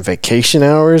 I'm burning vacation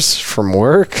hours from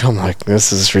work. I'm like,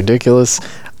 this is ridiculous.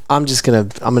 I'm going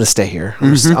to stay here. I'm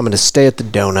going to stay at the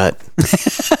donut.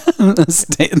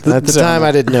 At the time,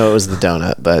 I didn't know it was the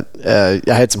donut, but I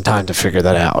had some time to figure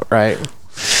that out, right?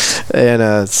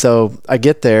 And so I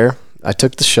get there. I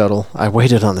took the shuttle. I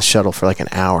waited on the shuttle for like an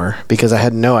hour because I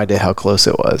had no idea how close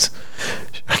it was.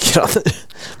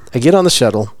 I get on the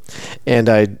shuttle, and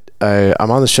I'm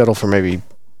on the shuttle for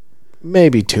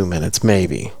maybe 2 minutes,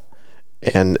 maybe.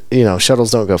 And,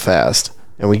 shuttles don't go fast.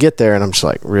 And we get there, and I'm just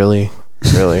like, really?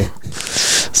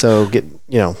 So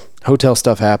hotel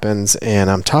stuff happens, and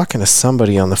I'm talking to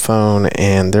somebody on the phone,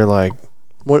 and they're like,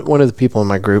 one of the people in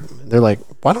my group, they're like,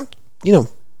 why don't,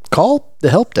 call the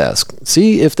help desk.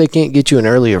 See if they can't get you an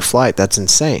earlier flight. That's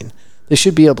insane. They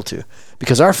should be able to,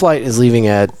 because our flight is leaving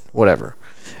at whatever.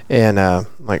 And I'm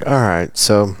like, all right.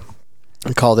 So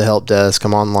I call the help desk.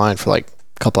 I'm online for like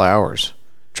a couple of hours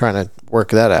trying to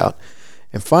work that out.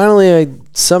 And finally, I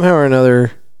somehow or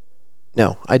another,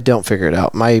 no, I don't figure it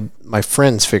out. My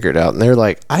friends figure it out. And they're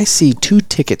like, I see 2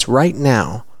 tickets right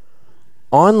now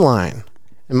online.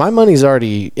 And my money's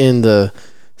already in the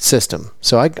system,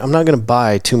 so I'm not going to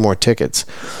buy 2 more tickets.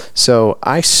 So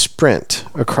I sprint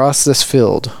across this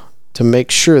field to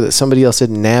make sure that somebody else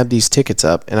didn't nab these tickets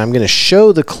up, and I'm going to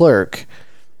show the clerk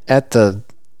at the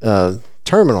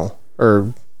terminal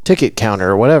or ticket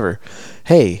counter or whatever,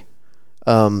 hey,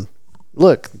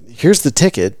 look, here's the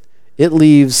ticket. It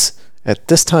leaves at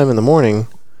this time in the morning.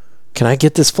 Can I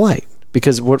get this flight?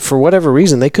 Because for whatever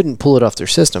reason, they couldn't pull it off their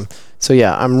system. So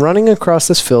yeah, I'm running across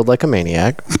this field like a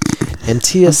maniac, and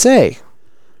TSA.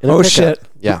 Shit.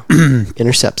 Yeah,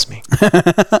 intercepts me.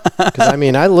 Because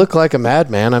I look like a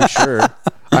madman. I'm sure.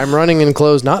 I'm running in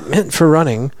clothes not meant for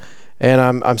running, and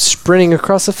I'm sprinting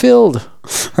across the field.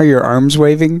 Are your arms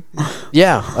waving?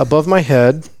 Yeah, above my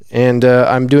head, and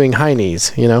I'm doing high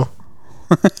knees. No,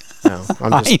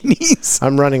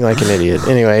 I'm running like an idiot.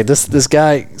 Anyway, this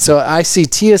guy. So I see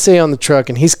TSA on the truck,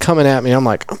 and he's coming at me. I'm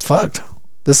like, I'm fucked.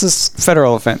 This is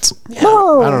federal offense. Yeah,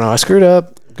 I don't know. I screwed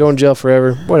up. Go in jail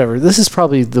forever. Whatever. This is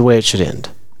probably the way it should end.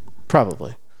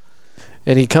 Probably.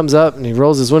 And he comes up and he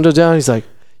rolls his window down. He's like,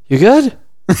 "You good?"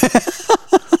 I'm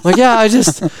like, yeah, I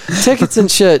just tickets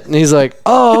and shit. And he's like,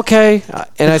 "Oh, okay."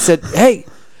 And I said, "Hey,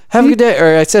 have a good day."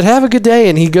 Or I said, "Have a good day."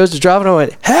 And he goes to drive, and I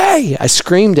went, "Hey!" I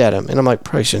screamed at him, and I'm like,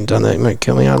 probably shouldn't have done that. He might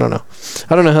kill me. I don't know.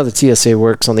 I don't know how the TSA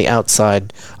works on the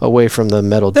outside, away from the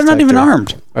metal detector. They're not even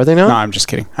armed. Are they not? No, I'm just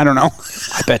kidding. I don't know.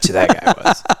 I bet you that guy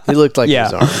was. He looked like he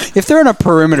was armed. If they're on a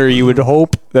perimeter, you would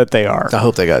hope that they are. I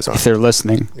hope that guy's armed. If they're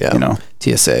listening,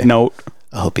 TSA. Note.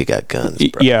 I hope you got guns,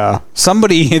 bro. Yeah.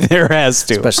 Somebody there has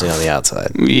to. Especially on the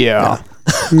outside. Yeah.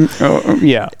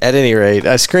 At any rate,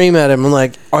 I scream at him. I'm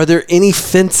like, "Are there any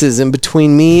fences in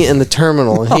between me and the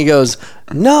terminal?" And he goes,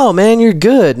 "No, man, you're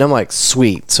good." And I'm like,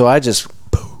 "Sweet." So I just...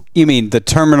 You mean the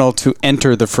terminal to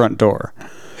enter the front door?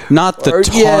 Not the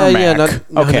tarmac.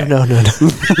 Okay. No.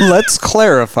 Let's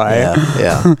clarify.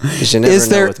 Yeah. Is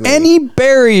there any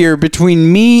barrier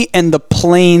between me and the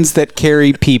planes that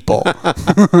carry people?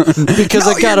 Because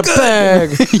I got a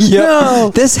bag. Yep.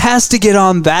 No. This has to get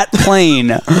on that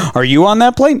plane. Are you on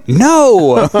that plane?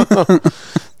 No.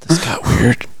 This got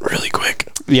weird really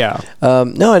quick. Yeah.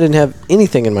 No, I didn't have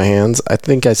anything in my hands. I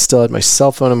think I still had my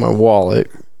cell phone and my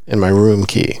wallet and my room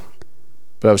key.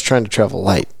 But I was trying to travel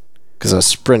light, because I was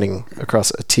sprinting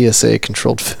across a TSA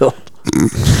controlled field.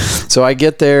 So I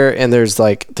get there, and there's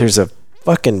a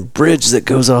fucking bridge that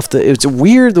goes off it's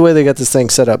weird the way they got this thing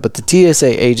set up, but the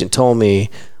TSA agent told me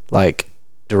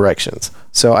directions.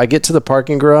 So I get to the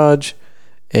parking garage,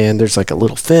 and there's a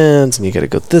little fence, and you got to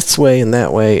go this way and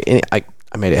that way. And I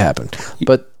made it happen.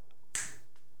 But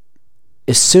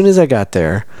as soon as I got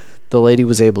there, the lady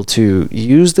was able to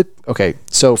use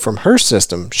so from her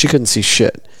system, she couldn't see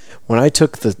shit. When I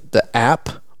took the app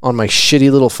on my shitty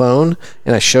little phone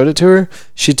and I showed it to her,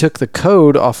 she took the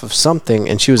code off of something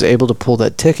and she was able to pull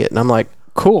that ticket. And I'm like,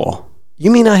 cool. You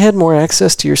mean I had more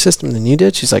access to your system than you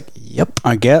did? She's like, yep.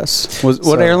 I guess. What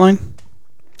So- airline?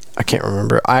 I can't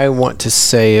remember. I want to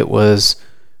say it was,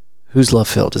 who's Love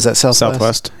Field? Is that Southwest?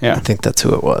 Southwest. I Yeah. think that's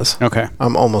who it was. Okay.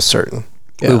 I'm almost certain.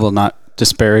 We will not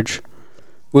disparage.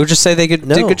 We'll just say they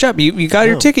did a good job. You got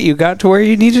your ticket. You got to where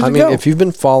you needed to go. If you've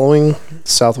been following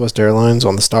Southwest Airlines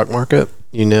on the stock market,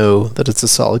 you know that it's a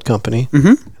solid company.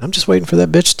 Mm-hmm. I'm just waiting for that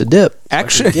bitch to dip. So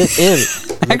Actually- I can get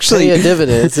in. Actually- Pay a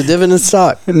dividend. It's a dividend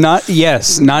stock. Not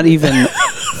even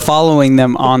following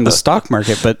them on the stock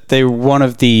market, but they're one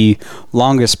of the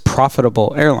longest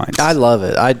profitable airlines. I love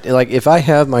it. If I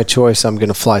have my choice, I'm going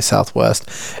to fly Southwest,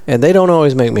 and they don't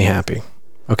always make me happy.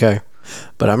 Okay,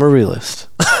 but I'm a realist.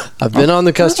 I've been on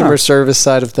the customer service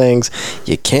side of things.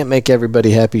 You can't make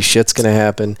everybody happy. Shit's going to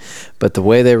happen, but the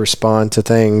way they respond to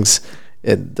things,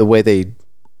 the way they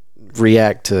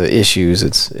react to issues,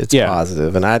 it's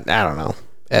positive. And I don't know.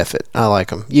 F it. I like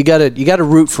them. You gotta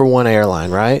root for one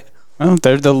airline, right? Well,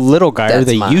 they're the little guy, or That's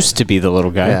they mine. used to be the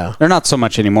little guy. Yeah. They're not so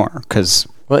much anymore because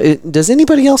Well, does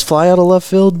anybody else fly out of Love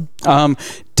Field?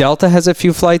 Delta has a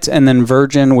few flights, and then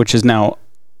Virgin, which is now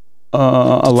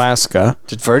Alaska.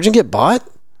 Did Virgin get bought?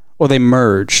 Well, they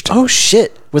merged. Oh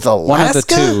shit! With Alaska? One of the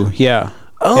two. Yeah.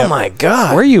 Oh Yep. my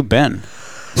god! Where you been?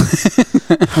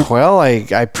 Well,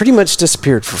 I pretty much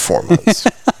disappeared for 4 months.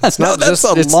 It's not that's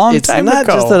just a it's, long it's time not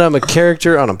ago. just that I'm a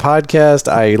character on a podcast.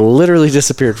 I literally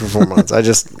disappeared for 4 months.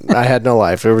 I had no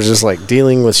life. It was just like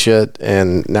dealing with shit,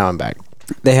 and now I'm back.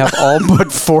 They have all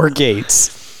but 4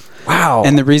 gates. Wow.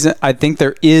 And the reason, I think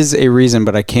there is a reason,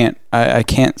 but I can't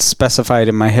specify it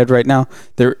in my head right now.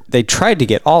 They tried to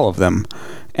get all of them,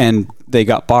 and they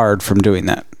got barred from doing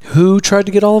that. Who tried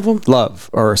to get all of them? Love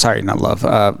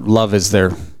is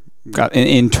their got an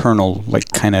internal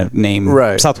kind of name.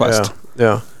 Right. Southwest.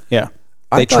 Yeah. Yeah.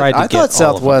 I tried to I get thought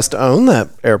Southwest owned that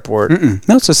airport.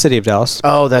 No, it's the city of Dallas.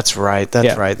 Oh, that's right. That's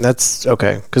Yeah. right. That's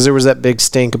okay. Because there was that big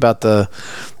stink about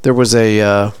there was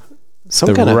a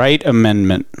The Wright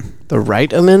Amendment. The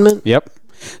Wright Amendment. Yep.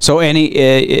 So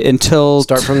until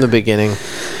Start from the beginning.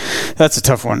 that's a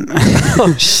tough one.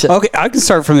 Oh shit. Okay, I can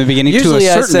start from the beginning. Usually to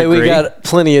a I certain say degree. we got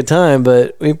plenty of time,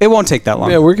 but It won't take that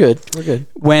long. yeah, we're good. We're good.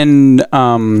 When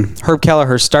Herb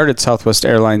Kelleher started Southwest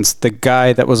Airlines, the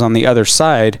guy that was on the other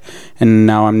side, and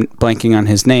now I'm blanking on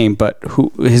his name, but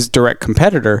who his direct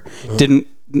competitor didn't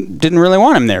really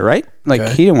want him there, right? Like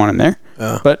Okay. he didn't want him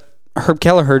there. But Herb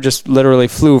Kelleher just literally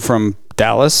flew from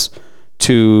Dallas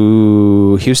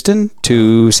to Houston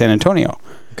to San Antonio.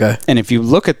 Okay. And if you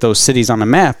look at those cities on a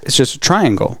map, it's just a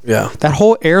triangle. Yeah. That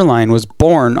whole airline was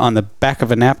born on the back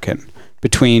of a napkin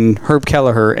between Herb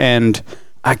Kelleher and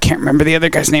I can't remember the other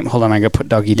guy's name. Hold on, I gotta put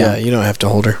Dougie Yeah, down. you don't have to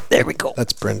hold her. There we go.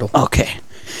 That's Brindle. Okay.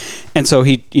 And so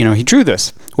he drew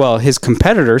this. Well, his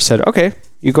competitor said, "Okay,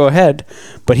 you go ahead,"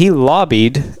 but he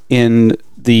lobbied in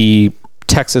the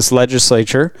Texas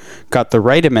legislature, got the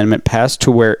Wright Amendment passed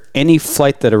to where any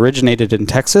flight that originated in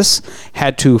Texas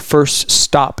had to first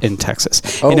stop in Texas.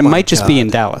 Oh and it my might just be God. in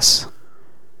Dallas.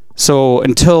 So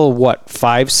until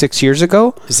 5-6 years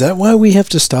ago, Is that why we have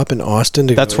to stop in Austin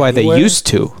to that's go why anywhere? they used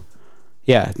to.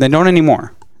 Yeah, they don't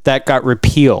anymore. That got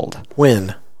repealed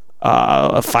When?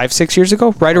 5-6 years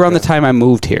ago, right around the time I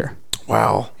moved here.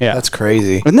 Wow. Yeah. That's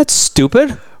crazy. Isn't that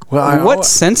stupid? Well, What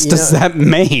sense does that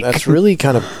make? That's really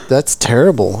that's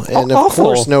terrible. And of Awful.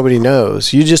 course nobody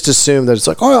knows. You just assume that it's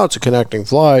like, oh, it's a connecting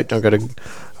flight. Don't gotta.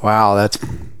 Wow, that's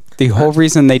The whole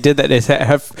reason they did that is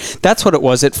that's what it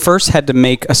was. It first had to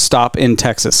make a stop in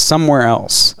Texas, somewhere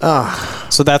else.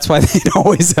 So that's why they'd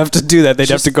always have to do that. They'd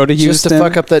have to go to Houston. just to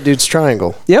fuck up that dude's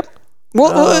triangle. Yep.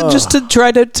 Well, just to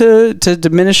try to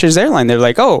diminish his airline. They're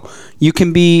like, oh, you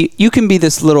can be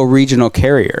this little regional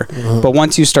carrier, but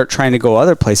once you start trying to go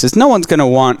other places, no one's gonna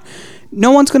want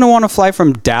to fly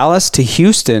from Dallas to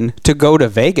Houston to go to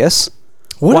Vegas.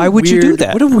 Why would you do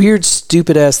that? What a weird,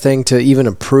 stupid ass thing to even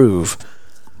approve.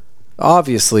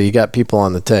 Obviously, you got people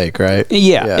on the take, right?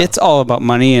 Yeah, it's all about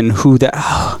money and who that.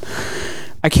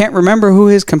 I can't remember who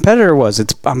his competitor was.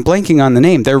 I'm blanking on the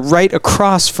name. They're right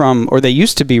across from, or they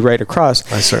used to be right across.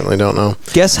 I certainly don't know.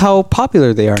 Guess how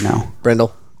popular they are now.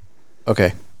 Brindle.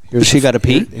 Okay. She got a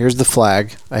pee? Here's the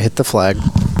flag. I hit the flag.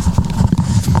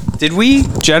 Did we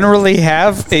generally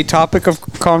have a topic of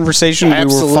conversation we were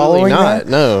following? not. that?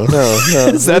 No.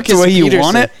 Is that the way you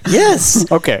want it? Yes.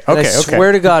 Okay. And I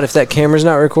swear to God, if that camera's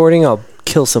not recording, I'll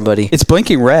kill somebody. It's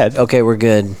blinking red. Okay, we're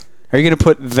good. Are you going to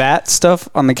put that stuff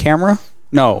on the camera?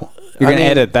 No. You're going to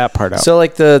edit that part out. So,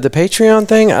 like the Patreon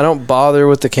thing, I don't bother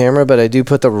with the camera, but I do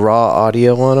put the raw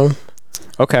audio on them.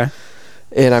 Okay.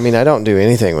 And I mean, I don't do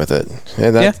anything with it.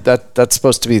 And that's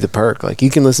supposed to be the perk. Like, you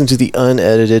can listen to the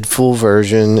unedited full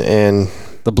version and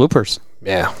The bloopers.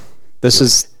 yeah. This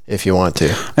is. if you want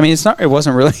to. I mean, it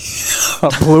wasn't really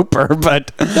a blooper,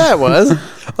 but Yeah, it was.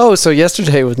 Oh, so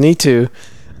yesterday with Nitu,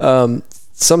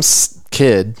 some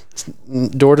kid,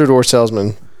 door-to-door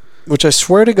salesman, which I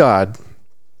swear to God,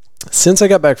 since I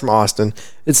got back from Austin,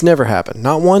 it's never happened.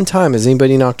 Not one time has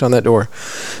anybody knocked on that door.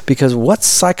 Because what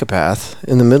psychopath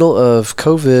in the middle of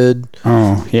COVID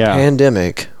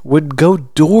pandemic would go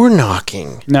door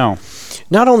knocking? No.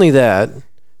 Not only that,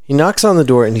 he knocks on the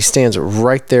door and he stands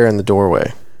right there in the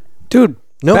doorway. Dude,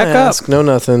 No back mask, up. no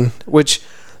nothing. Which,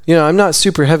 I'm not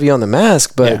super heavy on the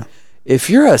mask, but if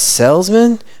you're a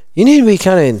salesman, you need to be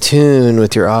kind of in tune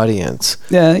with your audience.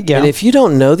 Yeah. And if you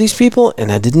don't know these people,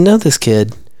 and I didn't know this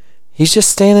kid, he's just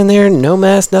standing there, no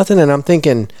mask, nothing. And I'm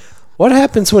thinking, what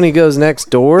happens when he goes next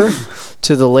door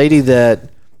to the lady that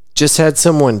just had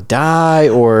someone die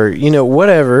or,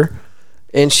 whatever,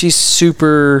 and she's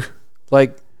super,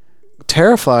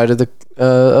 terrified of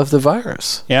the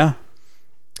virus. Yeah.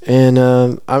 And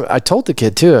I told the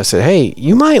kid, too, I said, hey,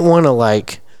 you might want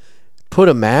to, put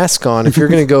a mask on if you're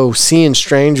going to go seeing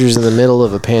strangers in the middle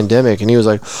of a pandemic. And he was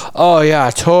like, oh, yeah, I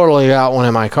totally got one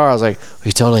in my car. I was like,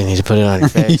 you totally need to put it on your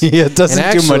face. Yeah, it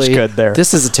doesn't do much good there.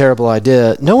 This is a terrible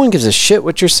idea. No one gives a shit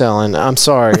what you're selling. I'm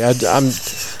sorry. What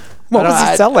was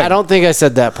he selling? I don't think I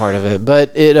said that part of it.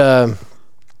 But the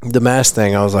mask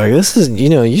thing, I was like, this is,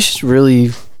 you should really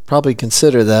probably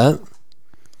consider that.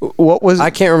 What was?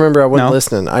 I can't remember. I wasn't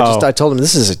listening. I told him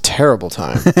this is a terrible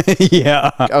time.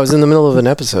 Yeah. I was in the middle of an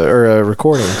episode or a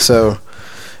recording. So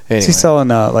anyway. Is he selling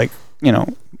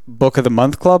book of the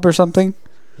month club or something?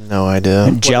 No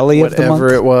idea. Jelly of the month?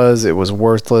 Whatever it was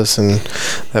worthless, and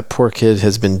that poor kid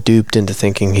has been duped into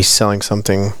thinking he's selling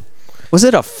something. Was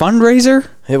it a fundraiser?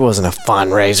 It wasn't a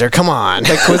fundraiser. Come on.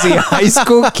 Was he a high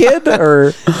school kid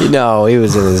or? No, he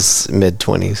was in his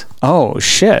mid-20s. Oh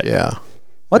shit! Yeah.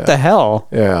 What the hell?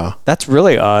 Yeah. That's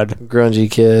really odd.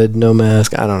 Grungy kid, no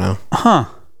mask. I don't know. Huh.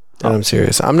 And I'm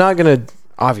serious. I'm not going to...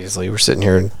 Obviously, we're sitting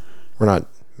here and we're not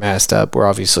masked up. We're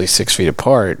obviously 6 feet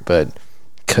apart, but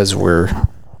because we're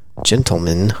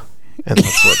gentlemen, and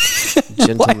that's what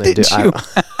gentlemen do.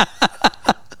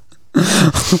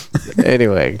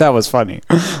 Anyway. That was funny.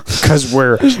 Because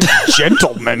we're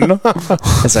gentlemen.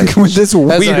 As I, With this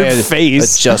weird I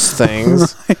face. adjust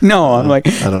things. No, I'm like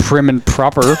prim and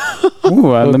proper.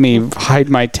 Ooh, let me hide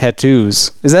my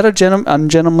tattoos. Is that a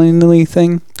ungentlemanly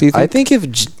thing, do you think? I think if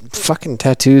fucking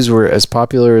tattoos were as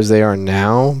popular as they are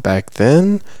now, back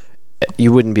then,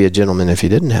 you wouldn't be a gentleman if you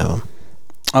didn't have them.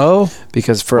 Oh.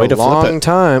 Because for Way a to flip long it.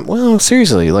 time, well,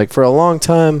 seriously, for a long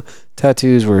time,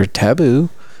 tattoos were taboo,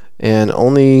 and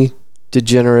only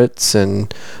degenerates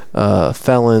and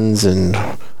felons and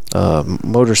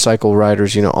motorcycle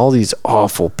riders, all these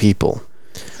awful people.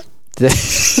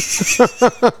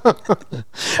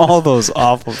 All those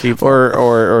awful people.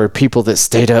 Or people that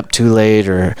stayed up too late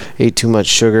or ate too much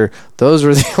sugar. Those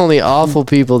were the only awful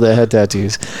people that had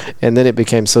tattoos. And then it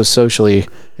became so socially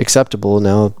acceptable.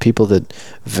 Now people that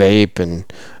vape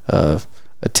and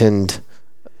attend...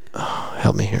 Oh,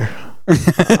 help me here.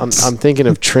 I'm thinking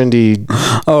of trendy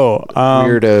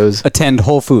weirdos. Attend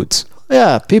Whole Foods.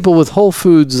 Yeah, people with Whole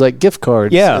Foods gift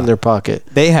cards in their pocket.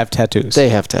 They have tattoos. They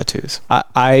have tattoos.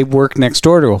 I work next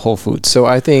door to a Whole Foods. So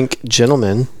I think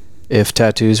gentlemen, if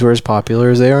tattoos were as popular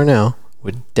as they are now,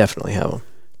 would definitely have them.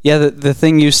 Yeah, the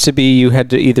thing used to be you had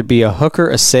to either be a hooker,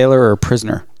 a sailor, or a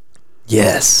prisoner.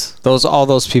 Yes. All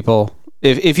those people.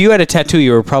 If you had a tattoo,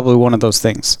 you were probably one of those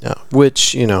things. Yeah.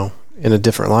 Which, in a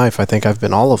different life, I think I've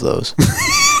been all of those.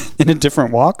 In a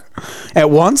different walk?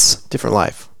 At once? Different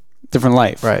life. Different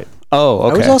life. Right. Oh,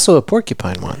 okay. I was also a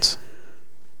porcupine once.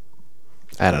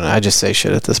 I don't know. I just say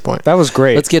shit at this point. That was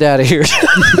great. Let's get out of here.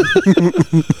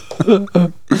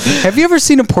 Have you ever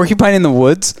seen a porcupine in the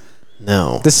woods?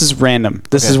 No. This is random.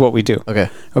 This is what we do. Okay.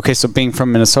 Okay, so being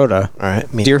from Minnesota, All right.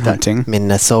 deer hunting,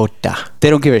 Minnesota.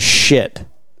 they don't give a shit.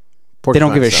 They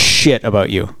don't give a shit about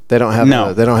you. They don't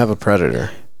have a predator.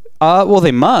 Well,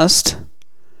 they must.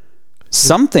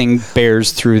 Something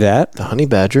bears through that. The honey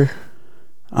badger.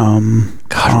 God,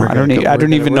 I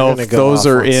don't even know if those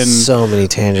are in so many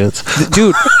tangents.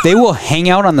 Dude, they will hang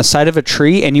out on the side of a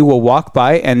tree and you will walk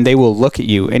by and they will look at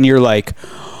you and you're like,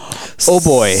 oh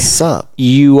boy, Sup?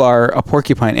 you are a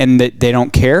porcupine, and they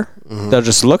don't care. Mm-hmm. They'll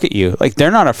just look at you.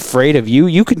 They're not afraid of you.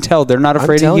 You can tell they're not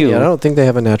afraid of you. I don't think they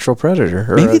have a natural predator.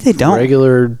 Or maybe they don't.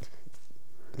 Regular.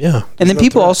 Yeah. And then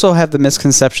people also have the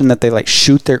misconception that they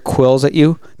shoot their quills at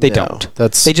you. They don't.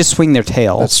 They just swing their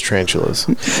tail. That's tarantulas.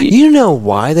 You know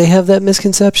why they have that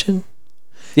misconception?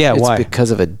 Yeah, it's why?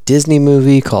 Because of a Disney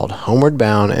movie called Homeward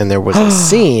Bound, and there was a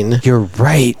scene. You're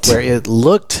right. Where it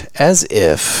looked as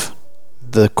if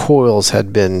the coils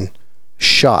had been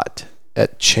shot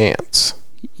at Chance.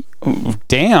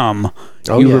 Damn.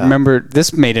 Oh, you yeah. remember,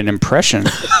 this made an impression.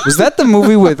 Was that the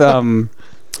movie with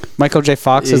Michael J.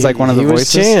 Fox as like one of the He was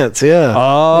voices? Chance, yeah.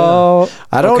 Oh.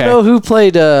 I don't okay. know who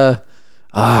played Shadow.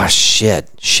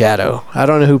 I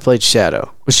don't know who played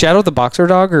Shadow. Was Shadow the boxer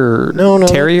dog or No,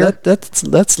 terrier? That's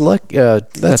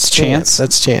Chance.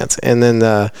 That's Chance. And then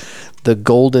the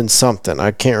golden something. I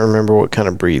can't remember what kind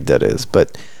of breed that is,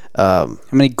 but How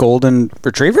many golden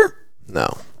retriever?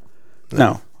 no,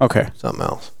 No. Okay. something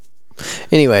else.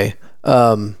 Anyway,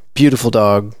 beautiful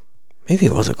dog. Maybe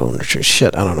it was a golden retriever.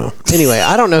 Shit, I don't know. Anyway,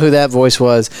 I don't know who that voice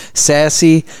was.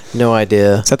 Sassy, no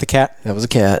idea. Is that the cat? That was a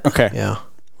cat. Okay. Yeah.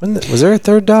 Was there a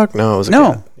third dog? No, it was a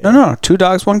cat. No. 2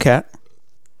 dogs, 1 cat.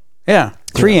 Yeah.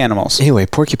 3 animals. Anyway,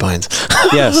 porcupines.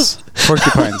 Yes.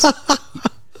 Porcupines.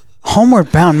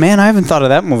 Homeward Bound. Man, I haven't thought of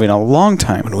that movie in a long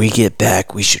time. When we get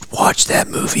back, we should watch that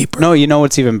movie, bro. No, you know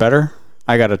what's even better?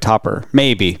 I got a topper.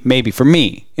 Maybe for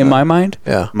me, in my mind.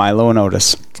 Yeah. Milo and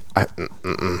Otis.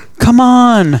 Come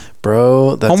on.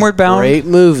 Bro, that's Homeward a Bound? great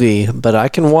movie, but I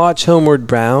can watch Homeward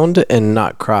Bound and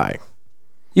not cry.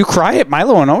 You cry at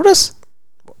Milo and Otis?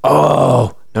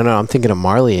 Oh. No, I'm thinking of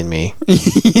Marley and Me.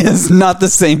 Yes, not the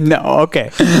same. No,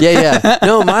 okay. Yeah.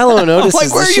 No, Milo and Otis Like,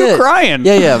 is where the are shit. you crying?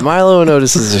 Yeah, Milo and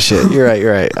Otis is the shit. You're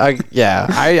right.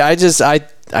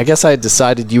 I guess I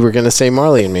decided you were going to say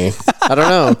Marley and Me. I don't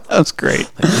know. That was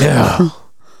great. Yeah.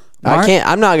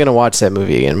 I'm not going to watch that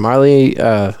movie again. Marley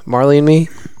and Me?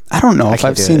 I don't know if can't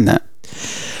I've do seen it. that.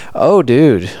 Oh,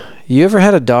 dude. You ever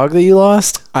had a dog that you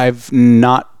lost? I've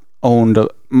not owned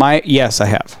yes, I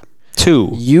have.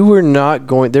 2. You were not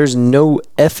going. There's no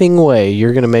effing way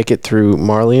you're going to make it through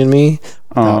Marley and Me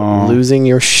without losing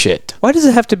your shit. Why does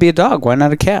it have to be a dog? Why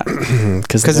not a cat?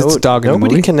 Because it's a dog in the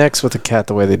Nobody movie? connects with a cat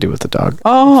the way they do with a dog.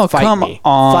 Oh, Fight come me.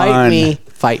 on.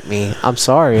 Fight me. I'm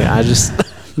sorry. I just.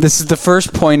 This is the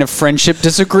first point of friendship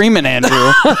disagreement,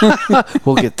 Andrew.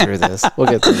 We'll get through this.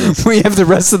 We have the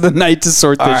rest of the night to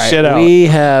sort this All right, shit out. we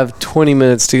have 20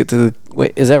 minutes to get to the.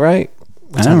 Wait, is that right?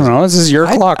 I don't know. This is your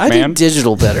clock, I man. do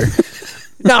digital better.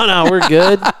 No, we're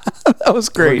good. That was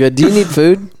We're great. good. Do you need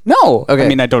food? No. Okay. I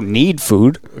mean, I don't need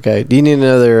food. Okay. Do you need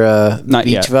another Not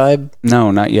beach yet. vibe?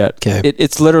 No, not yet. 'Kay.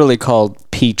 It's literally called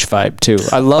Peach Vibe, too.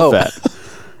 I love that.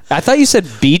 I thought you said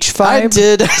Beach I Vibe,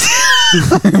 did.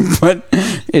 but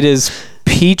it is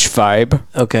Peach Vibe.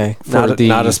 Okay. For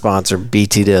Not a sponsor.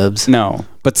 BT Dubs. No.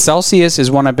 But Celsius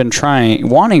is one I've been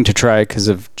wanting to try because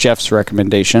of Jeff's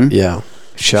recommendation. Yeah.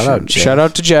 Shout out, Jeff. Shout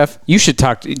out to Jeff. You should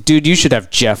dude, you should have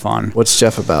Jeff on. What's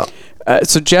Jeff about?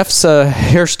 So Jeff's a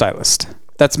hairstylist.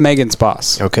 That's Megan's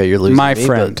boss. Okay, you're losing My me,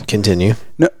 friend. but continue.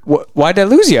 No, why'd I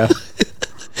lose you?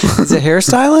 Is it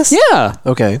hairstylist? Yeah.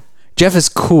 Okay. Jeff is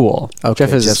cool. Okay,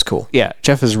 Jeff's cool. Yeah,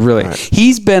 Jeff is really. Right.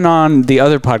 He's been on the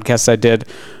other podcast I did.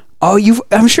 Oh,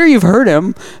 I'm sure you've heard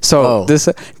him. So this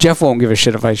Jeff won't give a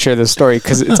shit if I share this story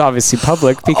because it's obviously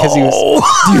public. Because he was.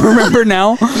 Do you remember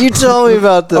now? You told me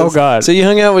about this. Oh, God. So you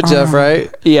hung out with Jeff,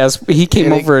 right? Yes, he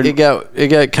came over and it got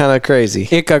kind of crazy.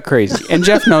 it got crazy, and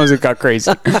Jeff knows it got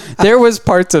crazy. There was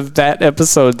parts of that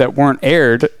episode that weren't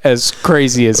aired as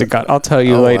crazy as it got. I'll tell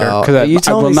you later Wow. because You I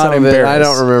told will me not some of it. embarrass. I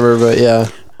don't remember, but yeah.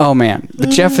 Oh man, but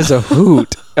Jeff is a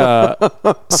hoot.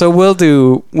 So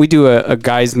we do a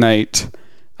guys' night.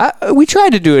 We try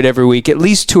to do it every week, at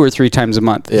least 2 or 3 times a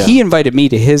month. Yeah. He invited me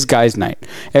to his guys' night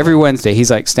every Wednesday. He's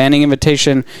like standing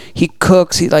invitation. He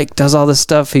cooks. He like does all this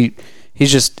stuff.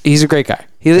 He's a great guy.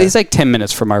 He's like 10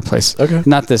 minutes from our place. Okay.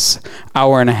 Not this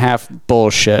hour and a half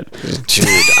bullshit. Dude,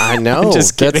 I know.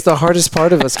 Just kidding. That's the hardest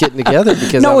part of us getting together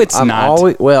because No, I'm it's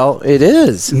not. Well, it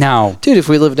is. Now, Dude, if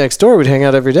we lived next door, we'd hang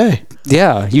out every day.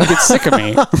 yeah, you get sick of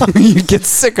me. You get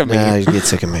sick of me. Nah, you'd get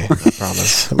sick of me. I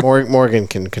promise. Morgan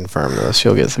can confirm this.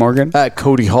 She'll get sick. Morgan?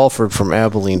 Cody Halford from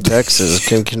Abilene, Texas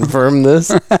can confirm this.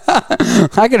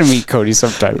 I gotta meet Cody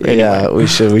sometime. Anyway. Yeah, we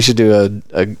should do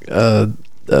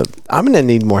I'm gonna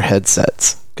need more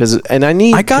headsets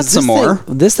I got some more.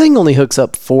 This thing only hooks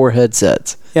up 4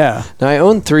 headsets. Yeah. Now I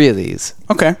own 3 of these.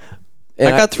 Okay. And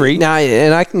I got 3. Now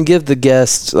I can give the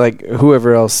guests, like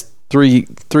whoever else, three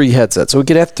headsets. So we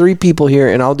could have 3 people here,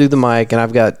 and I'll do the mic, and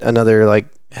I've got another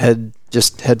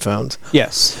just headphones.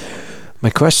 Yes. My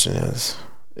question is,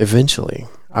 eventually,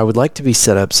 I would like to be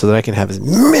set up so that I can have as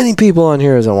many people on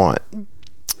here as I want.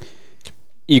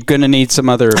 You're gonna need some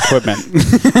other equipment.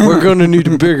 We're going to need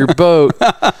a bigger boat.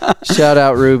 Shout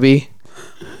out Ruby.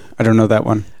 I don't know that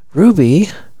one. Ruby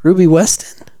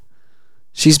Weston.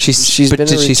 She's but been a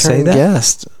did she say returning that?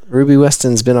 guest. Ruby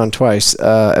Weston's been on twice.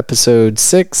 Episode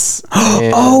 6.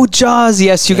 Oh, Jaws.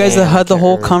 Yes, you guys had the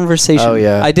whole conversation. Oh,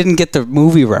 yeah. I didn't get the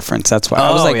movie reference. That's why.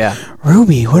 I was like, yeah.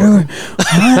 Ruby, what?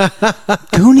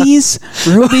 Goonies?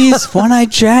 Ruby's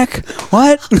One-Eyed Jack?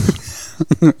 What?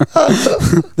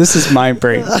 This is my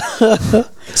brain.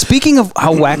 Speaking of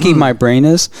how wacky my brain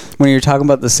is, when you're talking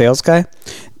about the sales guy,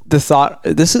 the thought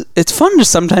it's fun to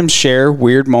sometimes share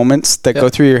weird moments that go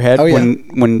through your head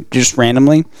when just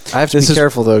randomly. I have to be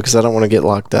careful though because I don't want to get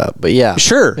locked up. But yeah,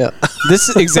 sure. Yeah. This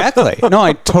is exactly. No,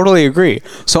 I totally agree.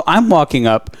 So I'm walking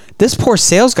up. This poor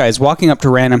sales guy is walking up to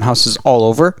random houses all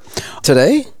over.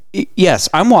 Today? Yes,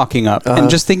 I'm walking up and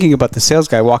just thinking about the sales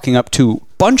guy walking up to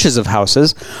bunches of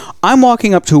houses. I'm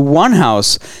walking up to one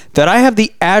house that I have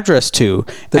the address to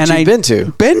That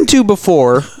you've been to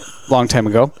before, long time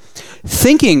ago,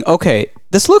 thinking, okay,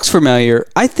 this looks familiar.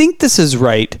 I think this is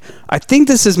right. I think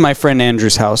this is my friend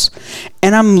Andrew's house.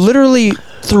 And I'm literally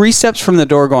 3 steps from the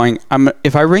door going,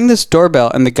 if I ring this doorbell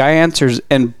and the guy answers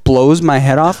and blows my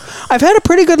head off, I've had a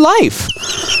pretty good life.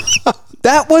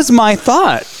 That was my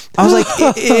thought. I was like,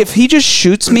 if he just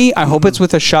shoots me, I hope it's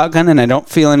with a shotgun and I don't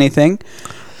feel anything.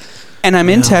 And I'm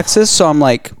in Texas, so I'm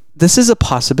like, this is a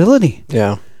possibility.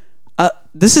 Yeah.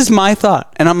 This is my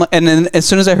thought. And then as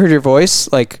soon as I heard your voice,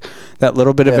 like that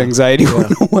little bit of anxiety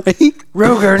went away.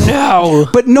 Ruger, no.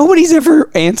 But nobody's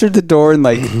ever answered the door and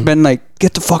like been like,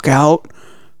 get the fuck out.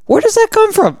 Where does that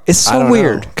come from? It's so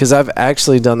weird. Because I've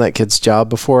actually done that kid's job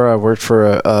before. I worked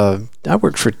for I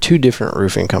worked for 2 different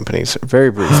roofing companies,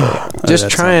 very briefly, just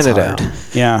trying it out.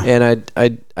 Yeah. And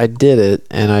I did it,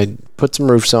 and I put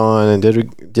some roofs on and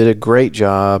did a great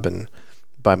job, and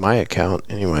by my account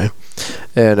anyway.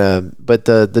 And but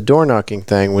the door knocking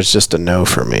thing was just a no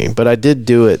for me. But I did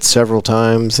do it several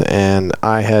times, and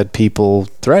I had people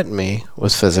threaten me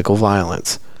with physical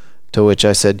violence, to which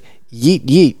I said, "Yeet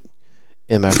yeet,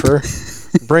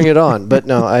 MFer, bring it on." But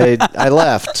no, I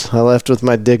left. I left with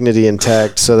my dignity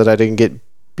intact so that I didn't get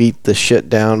beat the shit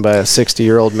down by a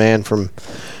 60-year-old man from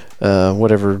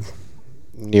whatever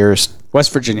nearest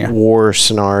West Virginia war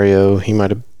scenario he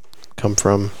might have come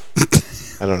from.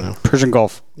 I don't know. Persian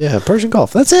Gulf. Yeah, Persian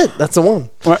Gulf. That's it. That's the one.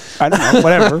 What? I don't know.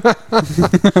 Whatever.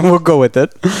 We'll go with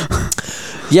it.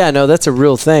 Yeah, no, that's a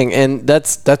real thing. And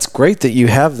that's great that you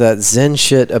have that Zen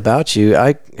shit about you.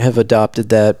 I have adopted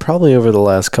that probably over the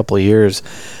last couple of years.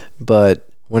 But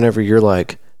whenever you're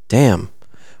like, damn,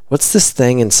 what's this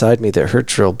thing inside me that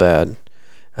hurts real bad?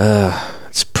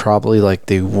 It's probably like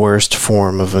the worst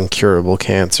form of incurable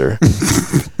cancer.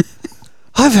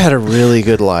 I've had a really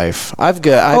good life. I've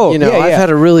had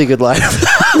a really good life.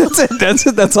 That's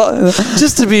it. That's all.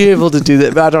 Just to be able to do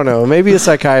that. I don't know. Maybe a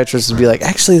psychiatrist would be like,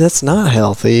 actually, that's not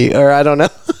healthy. Or I don't know.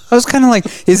 I was kind of like,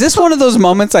 is this one of those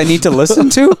moments I need to listen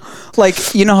to?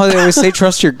 Like, you know how they always say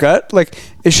trust your gut? Like,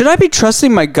 should I be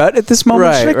trusting my gut at this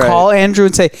moment? Should I call Andrew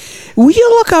and say, will you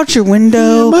look out your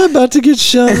window? Am I about to get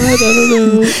shot? I don't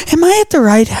know. Am I at the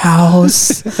right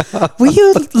house? Will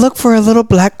you look for a little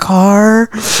black car?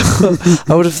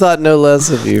 I would have thought no less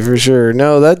of you, for sure.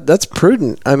 No, that's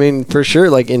prudent. I mean, for sure,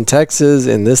 like in Texas,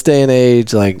 in this day and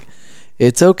age, like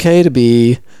it's okay to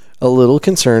be a little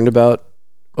concerned about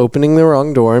opening the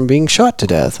wrong door and being shot to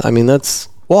death. I mean, that's...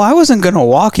 Well, I wasn't going to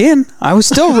walk in. I was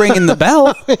still ringing the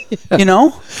bell, you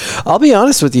know? I'll be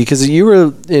honest with you, because you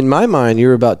were, in my mind, you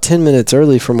were about 10 minutes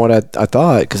early from what I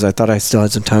thought, because I thought I still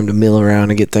had some time to mill around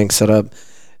and get things set up.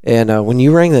 And when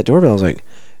you rang that doorbell, I was like,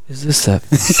 is this that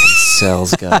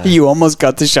sales guy? You almost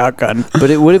got the shotgun. But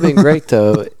it would have been great,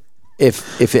 though,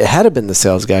 if it had been the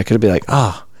sales guy. I could have been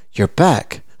like, you're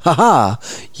back. Haha,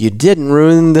 you didn't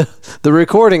ruin the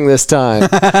recording this time.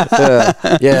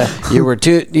 Yeah, you were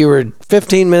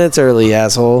 15 minutes early,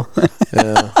 asshole.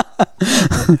 Yeah.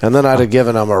 And then I'd have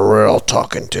given him a real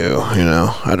talking to, you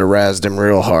know. I'd have razzed him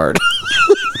real hard.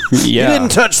 Yeah. You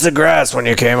didn't touch the grass when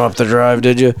you came up the drive,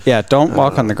 did you? Yeah, don't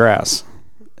walk on the grass.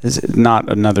 Is it not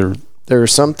another... There are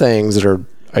some things that are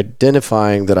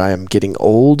identifying that I am getting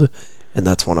old, and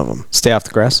that's one of them. Stay off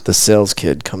the grass? The sales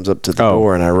kid comes up to the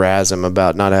door, and I razz him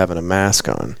about not having a mask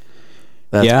on.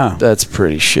 That's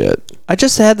pretty shit. I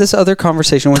just had this other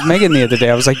conversation with Megan the other day.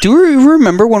 I was like, do you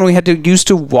remember when we used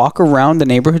to walk around the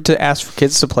neighborhood to ask for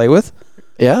kids to play with?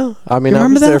 Yeah. I mean, I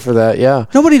was there for that, yeah.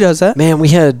 Nobody does that. Man, we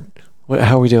had...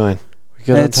 how are we doing? We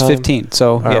good it's 15,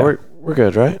 so yeah. We're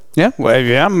good, right? Yeah. Well,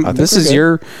 yeah. This is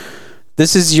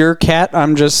your cat.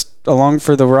 I'm just along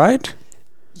for the ride.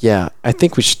 Yeah, I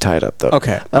think we should tie it up though.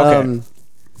 Okay.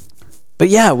 But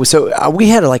yeah, so we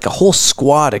had like a whole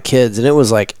squad of kids, and it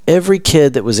was like every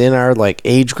kid that was in our like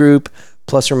age group,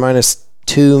 plus or minus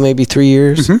 2, maybe 3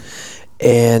 years,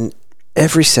 and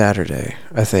every Saturday,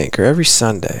 I think, or every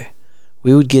Sunday,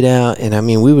 we would get out, and I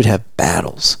mean, we would have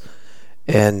battles.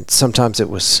 And sometimes it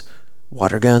was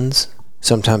water guns.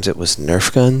 Sometimes it was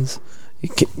Nerf guns.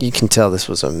 You can tell this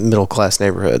was a middle-class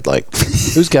neighborhood. Like,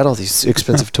 who's got all these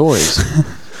expensive toys?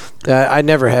 I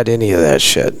never had any of that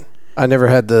shit. I never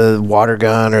had the water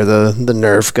gun or the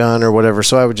Nerf gun or whatever,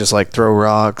 so I would just, like, throw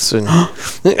rocks and...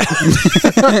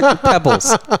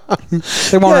 Pebbles.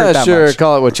 They won't hurt that sure, much.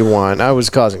 call it what you want. I was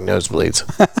causing nosebleeds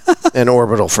and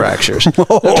orbital fractures.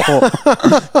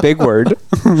 Big word.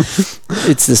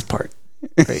 It's this part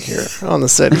right here on the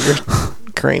side of your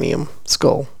cranium,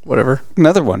 skull, whatever.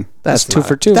 Another one. That's two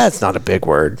for two. That's not a big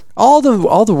word. All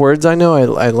the words I know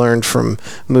I learned from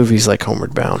movies like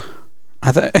Homeward Bound.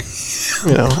 I thought,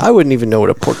 I wouldn't even know what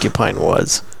a porcupine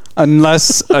was.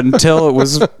 until it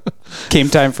was came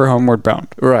time for Homeward Bound.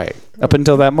 Right. Up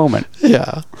until that moment.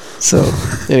 Yeah. So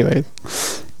anyway,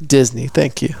 Disney.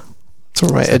 Thank you. That's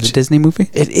where my Is it a Disney movie?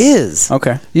 It is.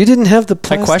 Okay. You didn't have the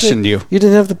plastic. I questioned you. You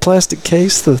didn't have the plastic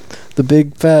case, the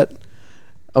big fat.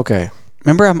 Okay.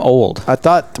 Remember, I'm old. I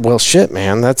thought, well, shit,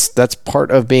 man. That's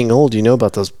part of being old. You know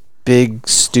about those big,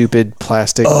 stupid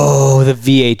plastic. Oh, the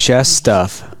VHS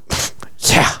stuff.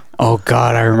 Yeah. Oh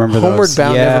God, I remember those. Homeward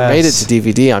Bound never made it to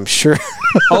DVD, I'm sure.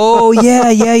 Oh yeah.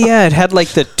 It had like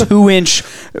the 2-inch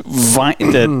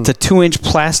the 2-inch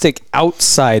plastic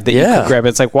outside that you could grab.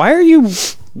 It's like, why are you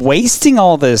wasting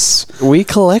all this? We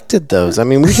collected those. I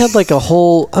mean, we had like a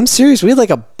whole. I'm serious. We had like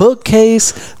a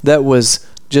bookcase that was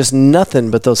just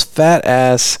nothing but those fat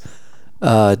ass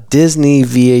Disney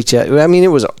VHS. I mean, it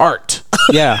was art.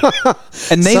 Yeah,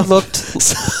 and they looked.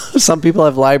 Some people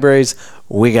have libraries.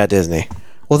 We got Disney.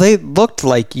 Well, they looked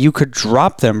like you could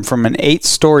drop them from an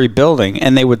 8-story building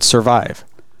and they would survive.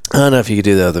 I don't know if you could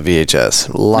do that with the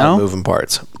VHS. A lot of moving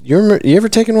parts. You ever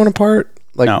taken one apart?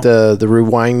 Like the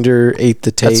rewinder ate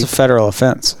the tape? That's a federal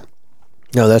offense.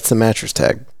 No, that's the mattress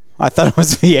tag. I thought it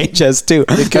was VHS too.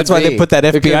 That's why they put that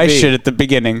FBI shit at the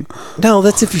beginning. No,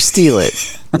 that's if you steal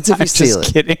it. That's if you steal it.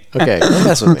 Just kidding. Okay, don't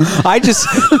mess with me. I just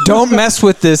don't mess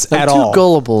with this at all. Too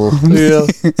gullible. Yeah.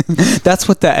 That's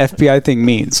what that FBI thing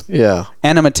means. Yeah.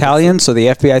 And I'm Italian, so the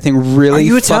FBI thing really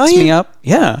fucks Italian? me up.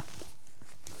 Yeah.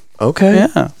 Okay.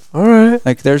 Yeah. All right.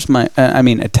 Like there's my,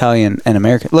 Italian and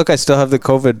American. Look, I still have the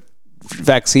COVID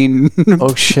vaccine.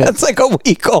 Oh shit. That's like a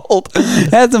week old. It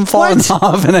hasn't fallen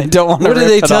off, and I don't want to. What did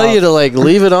they tell you to like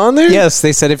leave it on there? Yes,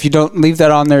 they said if you don't leave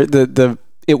that on there,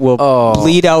 it will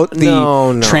bleed out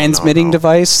the transmitting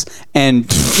device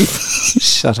and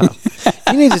shut up.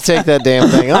 You need to take that damn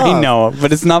thing off. I know,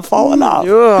 but it's not falling off.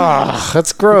 Ugh,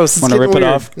 that's gross. Want to rip it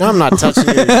off? No, I'm not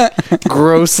touching your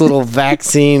gross little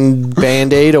vaccine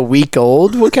Band-Aid a week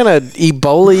old. What kind of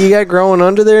Ebola you got growing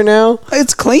under there now?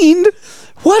 It's cleaned.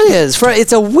 What is?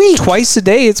 It's a week. Twice a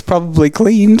day, it's probably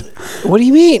cleaned. What do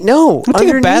you mean? No. I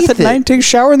take a bath at night, take a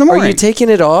shower in the morning. Are you taking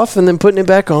it off and then putting it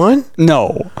back on?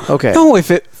 No. Okay. No, I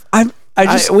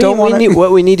just don't want to.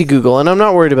 What we need to Google, and I'm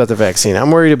not worried about the vaccine.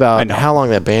 I'm worried about how long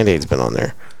that Band-Aid's been on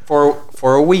there.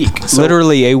 For a week.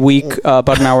 Literally a week,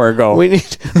 about an hour ago. We need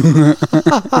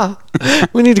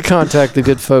to contact the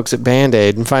good folks at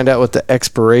Band-Aid and find out what the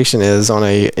expiration is on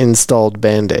a installed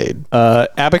Band-Aid.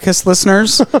 Abacus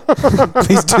listeners,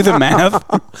 please do the math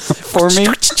for me.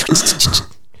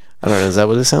 I don't know. Is that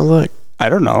what it sounds like? I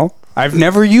don't know. I've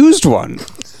never used one.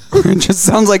 It just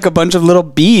sounds like a bunch of little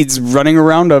beads running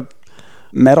around a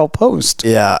metal post.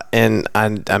 Yeah, and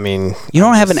I mean... You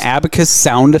don't have an abacus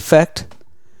sound effect,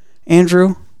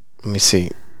 Andrew? Let me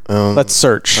see. Let's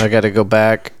search. I got to go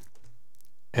back,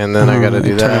 and then I got to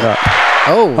do turn it that. up.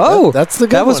 Oh, that's the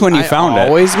good that was one. when you found it. I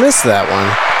always miss that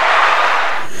one.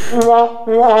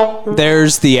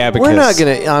 There's the abacus. We're not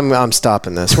gonna. I'm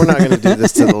stopping this. We're not gonna do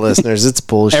this to the listeners. It's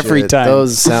bullshit. Every time.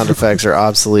 Those sound effects are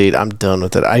obsolete. I'm done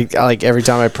with it. I like every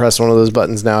time I press one of those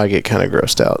buttons now, I get kind of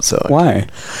grossed out. So why?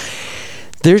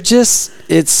 They're just.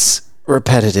 It's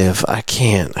repetitive. I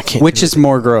can't. Which is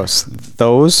more gross?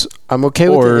 Those? I'm okay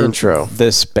with the intro.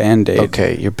 This Band-Aid.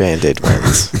 Okay, your Band-Aid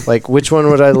wins. Like, which one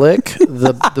would I lick?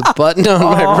 The button on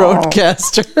my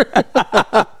Roadcaster.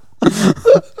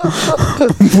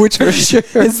 Which for sure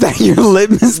is that your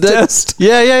litmus test?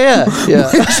 Yeah.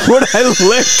 Which would I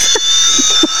lick?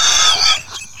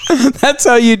 That's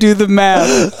how you do the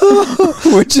math.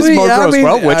 Which is more gross?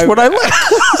 Which would I lick?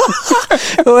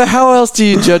 Well, how else do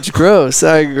you judge gross?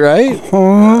 Right? I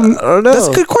don't know. That's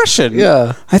a good question.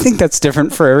 Yeah, I think that's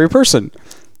different for every person.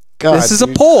 God, this is a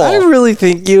poll. I really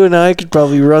think you and I could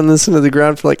probably run this into the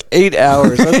ground for like 8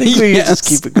 hours. I think we could just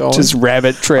keep it going. Just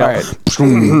rabbit trail. All right.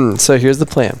 So here's the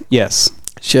plan. Yes.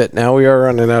 Shit, now we are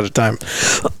running out of time.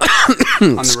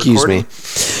 Excuse me.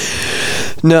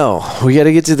 No, we got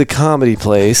to get to the comedy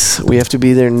place. We have to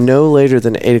be there no later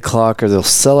than 8 o'clock or they'll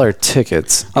sell our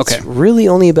tickets. Okay. It's really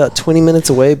only about 20 minutes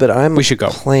away, but I'm We should go. a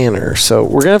planner. So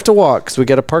we're going to have to walk because we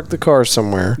got to park the car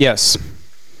somewhere. Yes.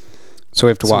 So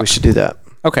we have to So walk. we should do that.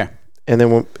 Okay. And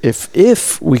then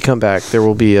if we come back, there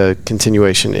will be a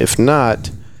continuation. If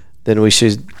not, then we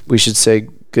should say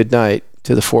good night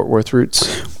to the Fort Worth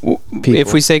Roots people.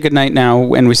 If we say goodnight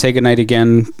now and we say goodnight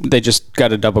again, they just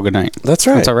got a double goodnight. That's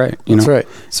right. That's all right. That's right.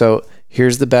 So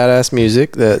here's the badass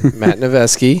music that Matt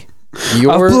Noveski,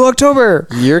 Blue October.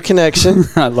 your connection.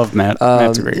 I love Matt.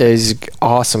 Matt's a great guy. He's an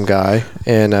awesome guy,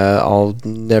 and I'll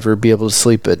never be able to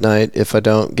sleep at night if I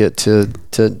don't get to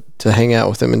hang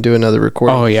out with him and do another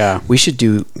recording. Oh, yeah. We should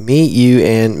do me, you,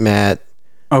 and Matt,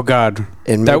 Oh, God.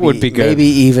 and That would be good. Maybe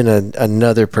even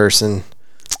another person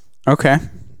Okay.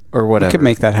 or whatever. We could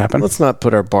make that happen. Let's not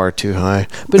put our bar too high.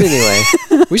 But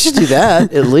anyway, we should do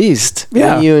that at least.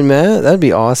 Yeah. Me, you, and Matt. That'd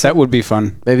be awesome. That would be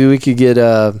fun. Maybe we could get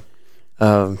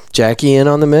Jackie in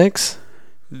on the mix.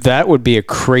 That would be a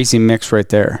crazy mix right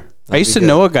there. I used to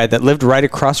know a guy that lived right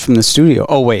across from the studio.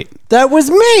 Oh, wait. That was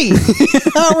me.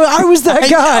 I was that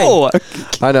guy.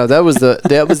 I know that was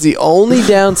the only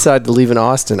downside to leaving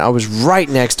Austin. I was right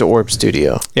next to Orb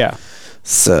Studio, Yeah.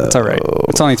 so It's all right.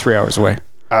 It's only 3 hours away.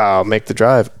 I'll make the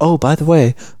drive. Oh, by the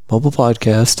way, mobile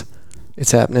podcast,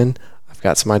 it's happening. I've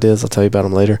got some ideas. I'll tell you about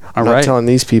them later. I'm All not right. telling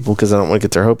these people because I don't want to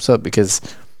get their hopes up because,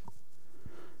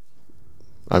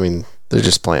 I mean, they're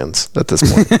just plans at this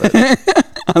point. But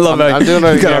I love how I'm doing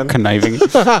it you got all again. conniving.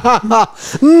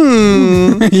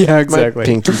 Hmm. Yeah, My exactly.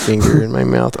 pinky finger in my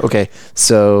mouth. Okay,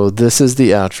 so this is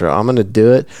the outro. I'm going to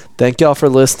do it. Thank y'all for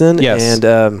listening. Yes.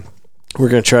 And we're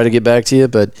going to try to get back to you,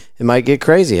 but it might get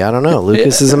crazy. I don't know.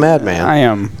 Lucas is a madman. I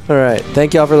am. All right.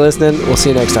 Thank y'all for listening. We'll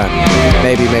see you next time.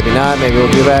 Maybe, maybe not. Maybe we'll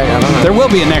be back. I don't know. There will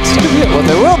be a next time. Well,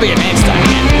 there will be a next time.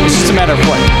 It's just a matter of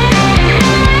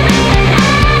when.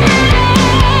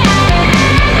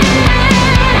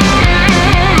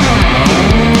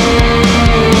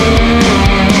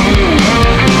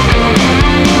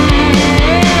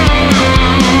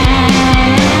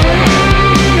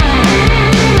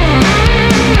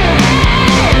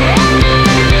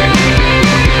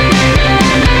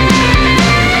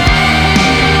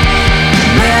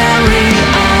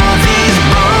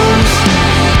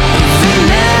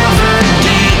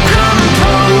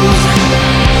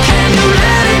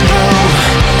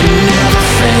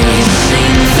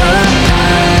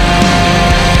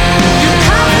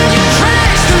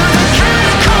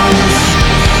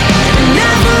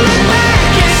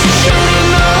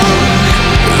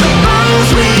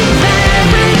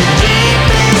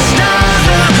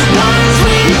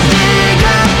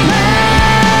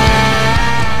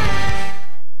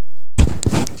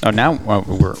 Oh, now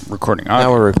we're recording audio.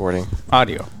 Now we're recording.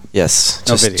 Audio. Yes,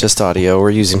 No video. just audio.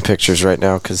 We're using pictures right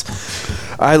now because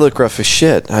I look rough as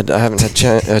shit. I haven't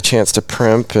had a chance to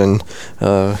primp and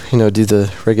do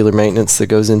the regular maintenance that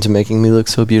goes into making me look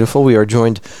so beautiful. We are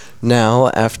joined now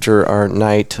after our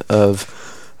night of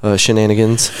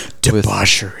shenanigans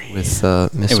Debauchery. with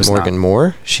It Miss was Morgan not.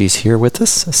 Moore. She's here with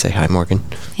us. Say hi, Morgan.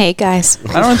 Hey guys.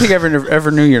 I don't think I ever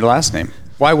knew your last name.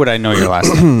 Why would I know your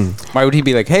last name? Why would he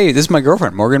be like, hey, this is my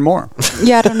girlfriend, Morgan Moore?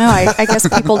 Yeah, I don't know. I guess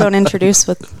people don't introduce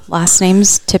with last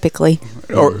names typically.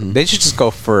 Or they should just go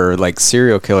for like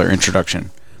serial killer introduction.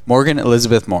 Morgan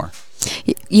Elizabeth Moore.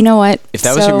 You know what? If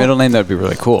that was your middle name, that would be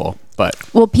really cool. But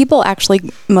Well, people actually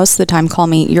most of the time call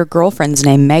me your girlfriend's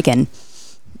name Megan.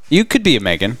 you could be a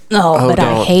Megan. No, Oh, but I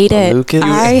don't. hate it. Lucas?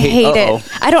 I hate Uh-oh. it.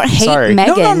 I don't hate Sorry.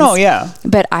 Megan. No, yeah.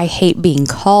 But I hate being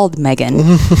called Megan.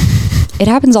 It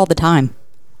happens all the time.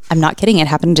 I'm not kidding. It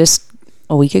happened just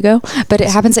a week ago, but it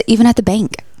happens even at the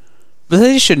bank. But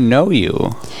they should know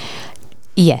you.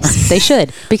 Yes, they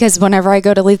should. Because whenever I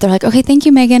go to leave, they're like, okay, thank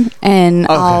you, Megan. And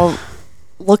I'll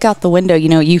look out the window,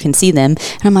 you can see them.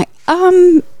 And I'm like,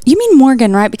 you mean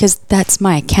Morgan, right? Because that's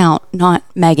my account, not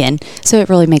Megan. So it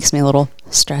really makes me a little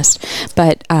stressed.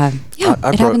 But yeah,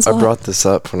 it happens a lot. I brought this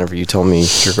up whenever you told me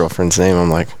your girlfriend's name. I'm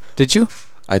like, Did you?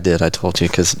 I did. I told you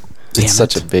because Damn it's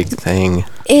such it. a big thing.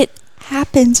 It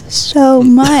happens so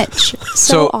much,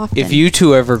 so often. if you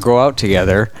two ever go out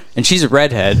together, and she's a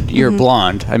redhead, you're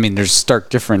blonde. I mean, there's a stark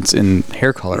difference in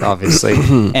hair color, obviously,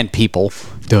 and people.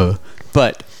 Duh.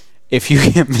 But if you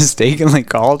get mistakenly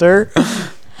called her,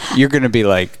 you're gonna be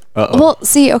like, uh-oh. Well,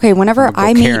 see, okay, whenever I'm gonna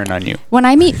I go meet Karen on you. when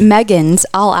I meet Megans,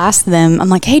 I'll ask them. I'm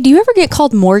like, hey, do you ever get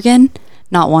called Morgan?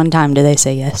 Not one time do they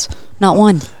say yes. Not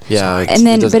one. Yeah, And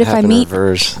then, but if I meet,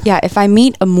 if I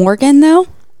meet a Morgan though,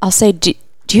 I'll say, do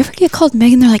you ever get called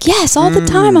Megan? They're like, yes, all the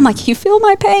time. I'm like, you feel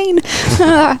my pain.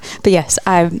 But yes,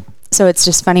 So it's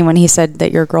just funny when he said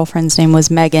that your girlfriend's name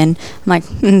was Megan. I'm like,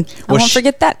 I won't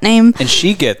forget that name. And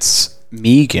she gets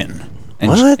Megan. And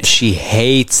What? She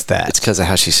hates that. It's because of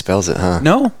how she spells it, huh?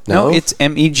 No, it's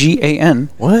Megan.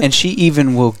 What? And she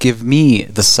even will give me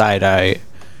the side eye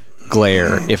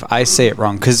glare if I say it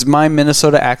wrong. Because my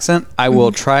Minnesota accent, I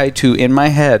will try to, in my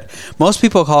head, most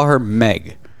people call her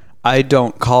Meg. I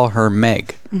don't call her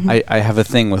Meg. I have a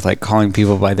thing with like calling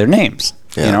people by their names.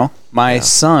 Yeah. You know, my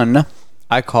son,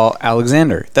 I call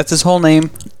Alexander. That's his whole name.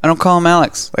 I don't call him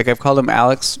Alex. Like I've called him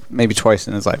Alex maybe twice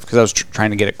in his life because I was trying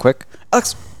to get it quick.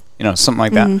 Alex, you know, something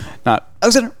like that. Not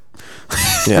Alexander.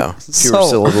 Yeah. Fewer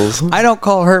syllables. I don't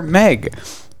call her Meg,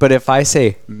 but if I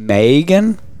say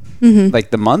Megan, like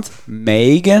the month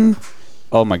Megan,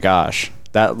 oh my gosh,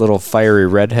 that little fiery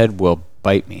redhead will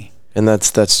bite me. And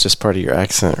that's just part of your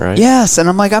accent, right? Yes, and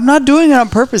I'm like, I'm not doing it on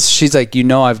purpose. She's like, you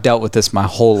know, I've dealt with this my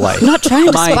whole life. I'm not trying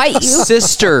to My spite you.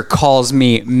 sister calls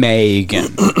me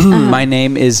Megan. My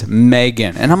name is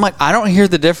Megan, and I'm like, I don't hear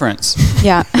the difference.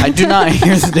 Yeah. I do not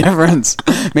hear the difference.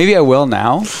 Maybe I will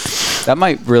now. That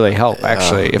might really help,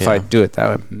 actually, if I do it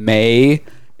that way. May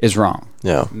is wrong.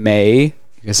 Yeah. May, you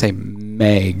can say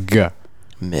Meg.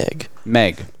 Meg.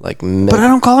 Meg. Like Meg. But I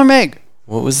don't call her Meg.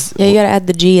 What was... Yeah, you got to add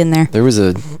the G in there. There was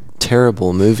a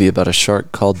terrible movie about a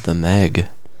shark called The Meg.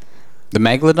 The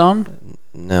Megalodon?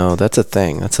 No, that's a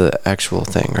thing. That's an actual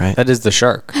thing, right? That is the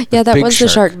shark. Yeah, that Big was the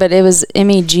shark, but it was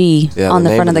MEG on the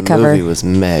name front of the the cover. movie was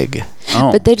Meg.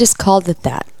 Oh. But they just called it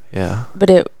that. Yeah. But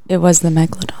it was the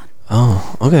Megalodon.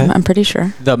 Oh, okay. I'm pretty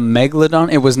sure. The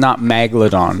Megalodon? It was not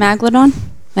Maglodon. Maglodon?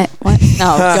 What?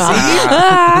 Oh,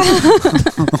 God.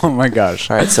 Oh my gosh.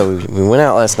 All right, so we went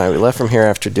out last night. We left from here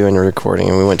after doing a recording,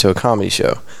 and we went to a comedy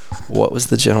show. What was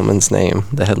the gentleman's name,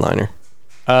 the headliner?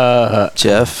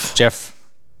 Jeff. Jeff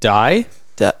Dye?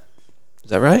 Is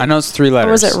that right? I know it's 3 letters.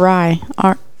 Or was it Rye?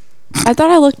 I thought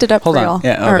I looked it up Hold for on. y'all.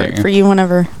 Yeah, or okay. for you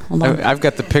whenever. Hold on. I've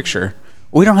got the picture.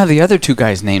 We don't have the other 2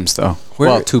 guys' names though.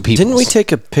 Well, 2 people. Didn't we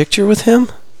take a picture with him?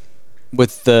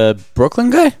 with the Brooklyn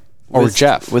guy or with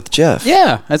Jeff? With Jeff.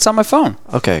 Yeah, it's on my phone.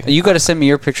 Okay. You got to send me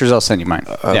your pictures. I'll send you mine.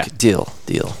 Okay. Yeah. Deal.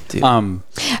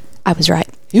 I was right.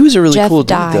 He was a really Jeff cool dude,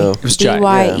 Dye. though. was Jai,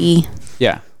 D-Y-E.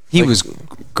 Yeah. He was.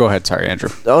 Go ahead. Sorry, Andrew.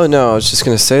 Oh no, I was just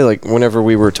gonna say, like, whenever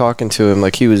we were talking to him,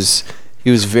 like he was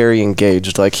very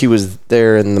engaged. Like he was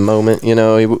there in the moment. You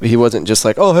know, he wasn't just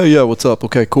like, oh hey, yeah, what's up?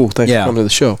 Okay, cool. Thanks for coming to the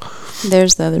show.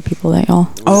 There's the other people that y'all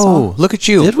Oh, saw. look at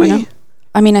you. Did we? No.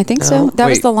 I mean, I think so. No. That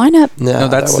was Wait. the lineup. No,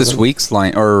 that's that this wasn't. week's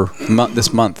line or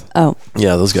this month. Oh,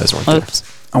 Yeah, those guys weren't there. oops.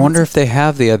 I wonder if they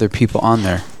have the other people on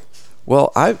there.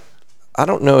 Well, I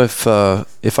don't know if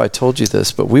I told you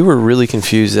this, but we were really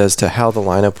confused as to how the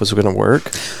lineup was going to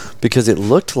work, because it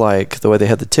looked like the way they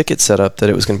had the ticket set up that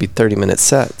it was going to be 30-minute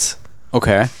sets,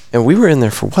 Okay. and we were in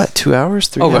there for what, 2 hours,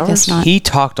 3 but hours? guess not. he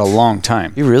talked a long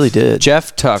time. He really did.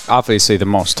 Jeff took obviously the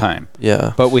most time.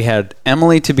 Yeah. But we had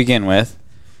Emily to begin with,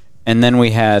 and then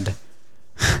we had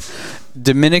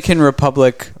Dominican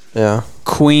Republic, Yeah.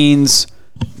 Queens,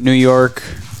 New York,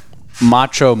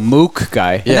 macho mook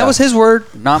guy. And Yeah. that was his word,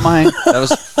 not mine. That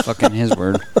was fucking his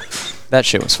word. That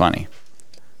shit was funny.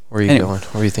 Where are you Anyway. going?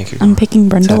 Where do you think you're I'm going? picking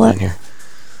What's Brindle up. happening here?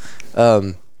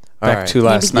 Back all right. to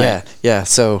last night. Yeah.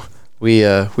 So we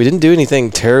didn't do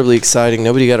anything terribly exciting.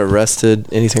 Nobody got arrested,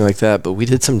 anything like that. But we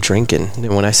did some drinking.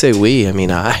 And when I say we, I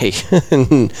mean I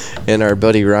and our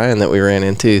buddy Ryan that we ran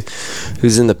into,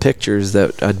 who's in the pictures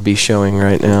that I'd be showing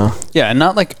right now. Yeah, and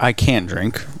not like I can't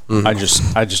drink. I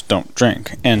just don't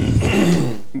drink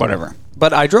and whatever.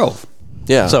 But I drove.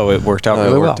 Yeah. So it worked out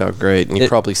really it worked well. out great, and you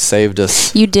probably saved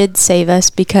us. You did save us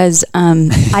because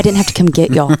I didn't have to come get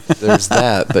y'all. There's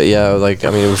that. But yeah, like, I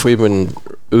mean, if we'd been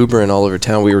Ubering all over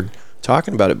town, we were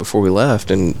talking about it before we left,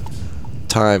 and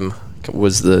time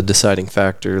was the deciding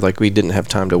factor. Like, we didn't have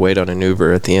time to wait on an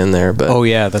Uber at the end there, but Oh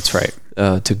yeah, that's right.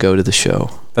 to go to the show.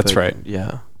 That's But, right.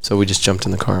 Yeah. So we just jumped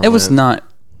in the car. and It was went. not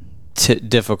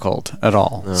difficult at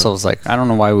all. So I was like, I don't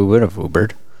know why we would have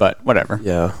Ubered, but whatever.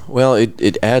 Yeah. Well,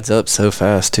 it adds up so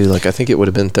fast too. Like, I think it would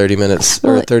have been 30 minutes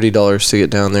or Well, $30 to get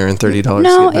down there and $30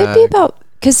 No, to get it'd be back. about,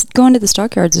 because going to the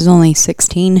stockyards is only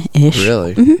 16-ish.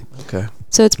 Really? Mm-hmm. Okay.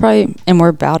 So it's probably, and we're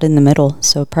about in the middle,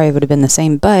 so it probably would have been the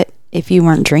same. But if you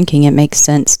weren't drinking, it makes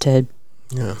sense to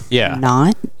Yeah. Yeah.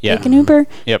 not Yeah. take an Uber.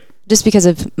 Yep. Just because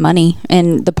of money,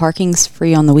 and the parking's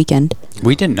free on the weekend.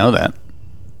 We didn't know that.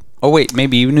 Oh wait,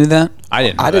 maybe you knew that? I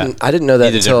didn't know that. I didn't know that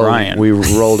Neither did until Ryan. we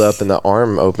rolled up and the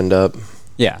arm opened up.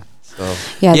 Yeah. So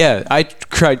Yeah. Yeah, I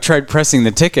tried pressing the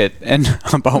ticket and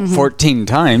about 14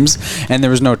 times, and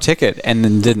there was no ticket, and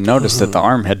then didn't notice that the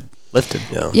arm had lifted.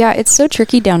 yeah. Yeah, it's so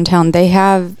tricky downtown. They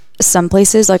have some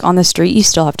places, like on the street, you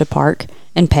still have to park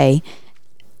and pay.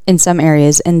 in some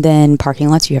areas, and then parking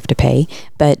lots you have to pay.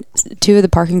 But 2 of the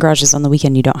parking garages on the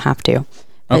weekend you don't have to.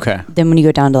 But Okay. then when you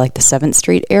go down to like the 7th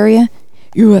Street area,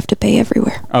 you have to pay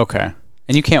everywhere. Okay.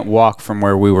 And you can't walk from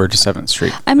where we were to 7th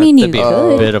Street. I mean, you That'd be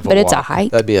a bit could, of a but it's a walk.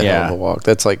 hike. That'd be a hell Yeah. of a walk.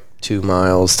 That's like 2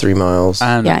 miles, 3 miles.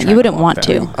 I'm not Yeah, trying you wouldn't walk want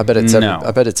that. to. I bet it's No.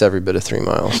 I bet it's every bit of 3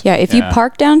 miles. Yeah, if you Yeah.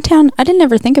 park downtown, I didn't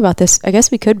ever think about this. I guess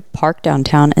we could park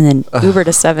downtown and then Uber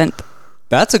to 7th,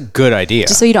 That's a good idea.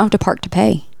 just so you don't have to park to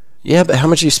pay. Yeah, but how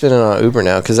much are you spending on Uber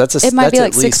now? Because that's It might that's be at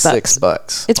like least $6.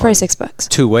 $6. It's probably $6.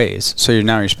 2 ways. So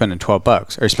you're spending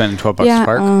 $12. Are you spending $12 to Yeah,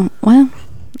 park? well,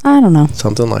 I don't know.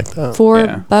 Something like that.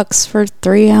 $4 for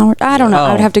 3 hours. I don't know.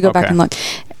 I would Oh, have to go back okay. and look.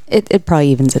 It probably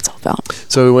evens itself out.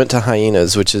 So we went to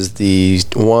Hyenas, which is the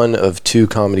one of 2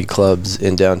 comedy clubs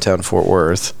in downtown Fort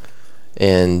Worth,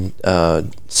 and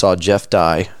saw Jeff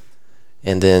Dye.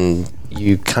 And then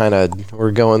you kind of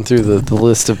were going through the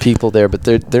list of people there, but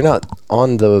they're not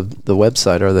on the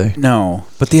website, are they? No.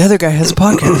 But the other guy has a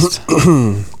podcast.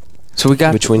 So we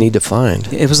got... Which we need to find.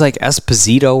 It was like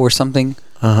Esposito or something.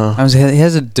 Uh-huh. He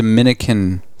has a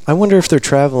Dominican... I wonder if they're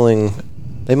traveling.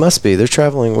 They must be. They're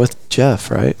traveling with Jeff,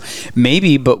 right?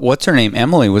 Maybe, but what's her name?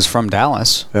 Emily was from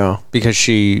Dallas. Yeah. Because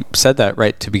she said that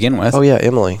right to begin with. Oh, yeah,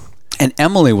 Emily. And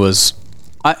Emily was...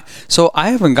 So I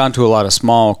haven't gone to a lot of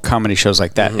small comedy shows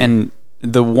like that. And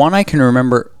the one I can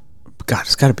remember... God,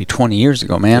 it's got to be 20 years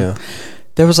ago, man. Yeah.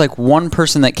 There was like one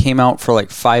person that came out for like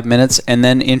 5 minutes and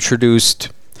then introduced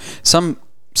some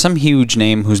huge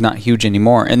name who's not huge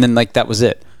anymore. And then like that was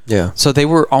it. Yeah. So they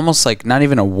were almost like not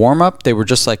even a warm-up. They were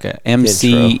just like a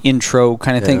MC intro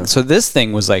kind of Yeah. thing. So this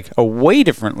thing was like a way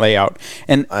different layout.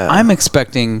 And I'm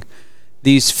expecting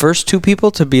these first 2 people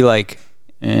to be like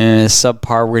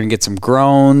subpar. We're going to get some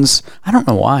groans. I don't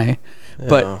know why.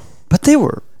 But they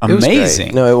were It was great.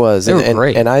 amazing. No, it was. They were and,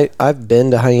 great. And I've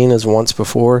been to Hyenas once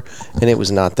before, and it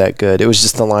was not that good. It was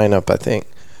just the lineup, I think.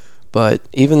 But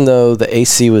even though the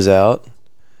AC was out,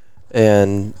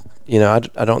 and, you know,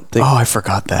 I don't think... Oh, I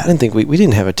forgot I that. didn't think we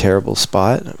didn't have a terrible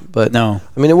spot. But, No.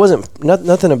 I mean, it wasn't...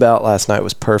 nothing about last night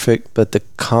was perfect, but the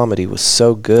comedy was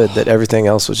so good that everything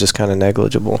else was just kind of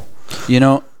negligible. You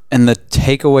know, and the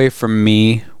takeaway from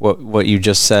me, what you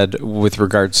just said with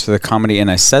regards to the comedy, and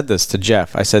I said this to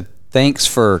Jeff. I said, thanks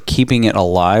for keeping it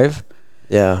alive.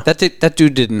 Yeah. That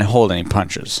dude didn't hold any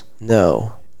punches. No.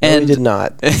 No, And- he did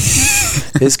not.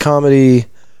 His comedy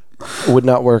would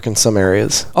not work in some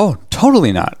areas. Oh,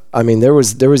 totally not. I mean, there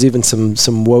was even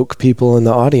some woke people in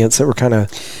the audience that were kind of...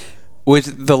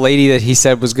 With the lady that he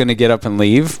said was going to get up and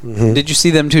leave. Did you see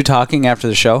them 2 talking after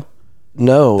the show?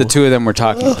 No. The 2 of them were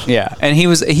talking. Yeah. And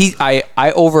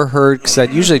I overheard, because I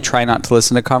usually try not to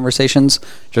listen to conversations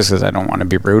just because I don't want to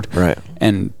be rude. Right.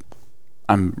 And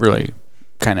I'm really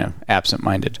kind of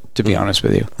absent-minded, to be honest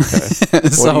with you.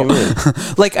 What do you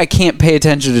mean? Like, I can't pay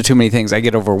attention to too many things. I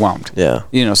get overwhelmed. Yeah.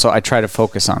 You know, so I try to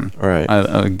focus on. Right.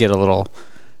 Get a little.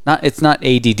 It's not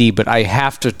ADD, but I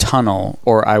have to tunnel,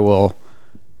 or I will.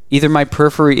 Either my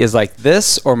periphery is like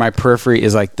this, or my periphery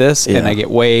is like this, and Yeah. I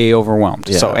get way overwhelmed.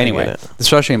 Yeah, So I anyway, get it.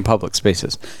 especially in public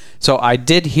spaces. So I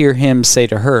did hear him say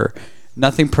to her,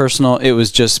 nothing personal. It was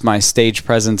just my stage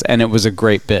presence, and it was a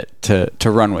great bit to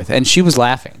run with. And she was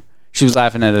laughing. She was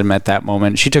laughing at him at that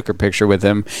moment. She took her picture with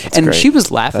him, and great. she was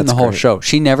laughing That's the whole great. show.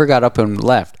 She never got up and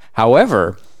left.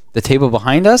 However, the table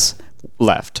behind us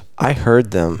left. I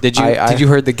heard them. Did you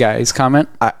heard the guy's comment?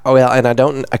 Oh yeah, and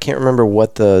I can't remember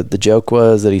what the joke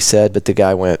was that he said, but the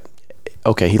guy went,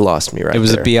 "Okay, he lost me right." It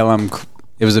was there. a BLM.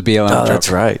 It was a BLM. Oh, joke. that's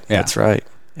right. Yeah. That's right.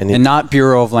 And not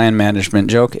Bureau of Land Management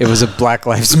joke. It was a Black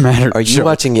Lives Matter. Are you joke.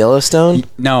 watching Yellowstone?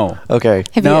 No. Okay.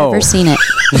 Have No. you ever seen it?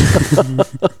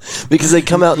 Because they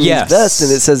come out in Yes. these vests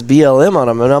and it says BLM on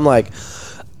them, and I'm like.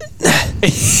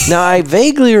 Now I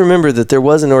vaguely remember that there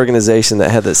was an organization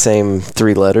that had the same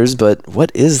 3 letters, but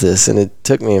what is this? And it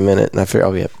took me a minute, and I figured,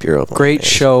 oh yeah, Bureau of Land Great Management.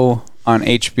 show on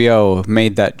HBO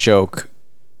made that joke,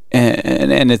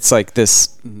 and it's like this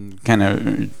kind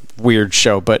of weird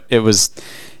show, but it was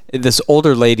this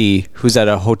older lady who's at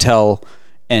a hotel,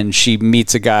 and she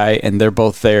meets a guy, and they're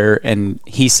both there, and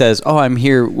he says, "Oh, I'm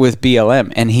here with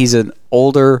BLM," and he's an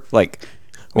older, like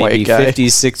maybe White guy.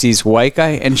 50s, 60s white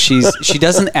guy, and she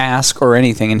doesn't ask or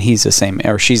anything, and he's the same,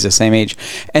 or she's the same age.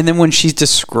 And then when she's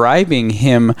describing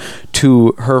him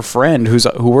to her friend who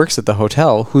works at the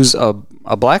hotel, who's a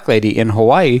black lady in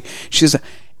Hawaii, she's,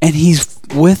 and he's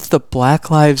with the Black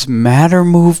Lives Matter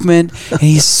movement, and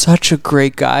he's such a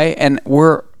great guy. And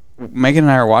Megan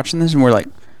and I are watching this, and we're like,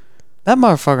 that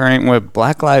motherfucker ain't with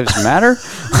Black Lives Matter.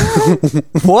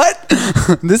 What?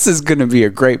 This is going to be a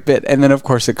great bit. And then, of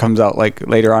course, it comes out like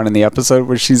later on in the episode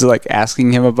where she's like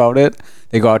asking him about it.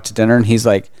 They go out to dinner, and he's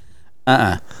like,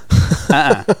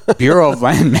 Bureau of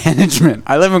Land Management.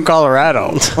 I live in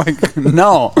Colorado. Like,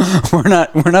 no, we're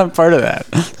not part of that.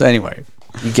 So anyway,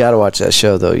 You got to watch that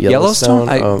show though. Yellowstone.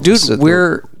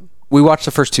 We watched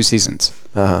the first 2 seasons.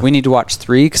 We need to watch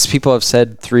 3 because people have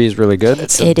said 3 is really good.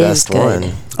 It's the It is best good.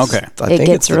 one. Okay. I It think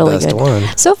gets it's the really best good. one.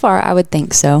 So far, I would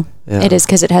think so. Yeah. It is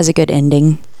because it has a good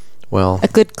ending, Well, a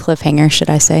good cliffhanger, should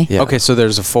I say? yeah. Okay, so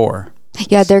there's a 4.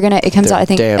 Yeah, it comes There out, I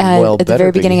think, damn well at the better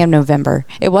very be. beginning of November.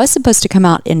 It was supposed to come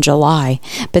out in July,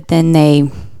 but then they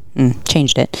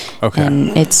changed it. Okay. And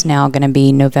it's now going to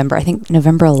be November, I think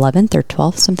November 11th or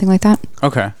 12th, something like that.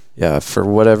 Okay. Yeah, for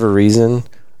whatever reason,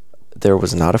 there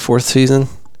was not a 4th season.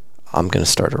 I'm going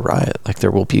to start a riot. Like,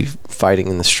 there will be fighting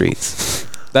in the streets.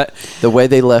 That The way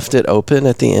they left it open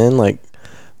at the end, like,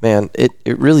 man, it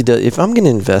really does. If I'm going to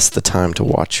invest the time to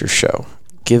watch your show,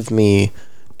 give me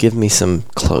some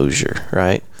closure,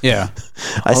 right? yeah.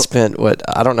 I spent,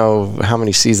 I don't know how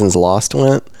many seasons Lost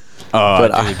went. Oh,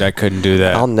 But dude, I couldn't do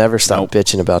that. I'll never stop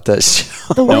bitching about that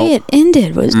show. The way it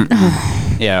ended was.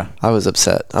 Yeah. I was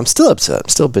upset. I'm still upset. I'm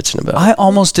still bitching about it. I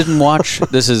almost didn't watch.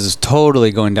 This is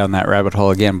totally going down that rabbit hole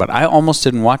again, but I almost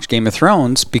didn't watch Game of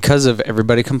Thrones because of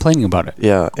everybody complaining about it.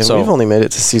 Yeah, and So- we've only made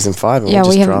it to season 5, and Yeah, we just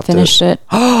we haven't dropped finished it.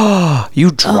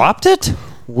 You dropped it?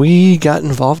 We got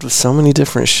involved with so many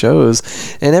different shows,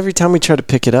 and every time we try to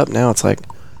pick it up now, it's like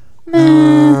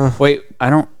Wait, I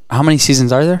don't. How many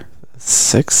seasons are there?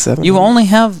 6, 7. You only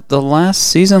have the last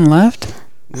season left?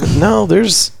 No,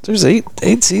 there's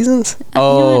 8 seasons.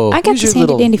 Oh, I got Use this your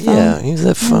handy dandy phone. Yeah, use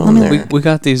that phone let me there. we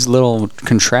got these little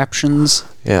contraptions.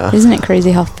 Yeah. Isn't it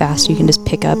crazy how fast you can just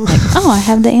pick up, like, oh, I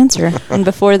have the answer. And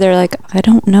before they're like, I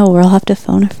don't know, we'll have to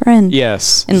phone a friend.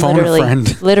 Yes, And phone literally, a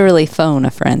friend. literally phone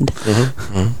a friend.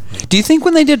 Do you think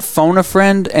when they did phone a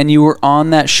friend and you were on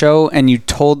that show and you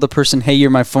told the person, "Hey, you're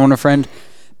my phone a friend,"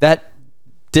 that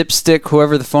dipstick,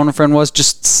 whoever the phone a friend was,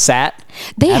 just sat?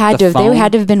 They at had the to. They phone?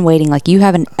 had to have been waiting. Like, you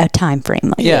have a time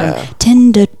frame. Like, Yeah.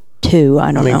 10 to 2.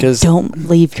 I don't mean, know. 'cause Don't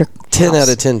leave your 10 house. out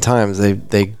of 10 times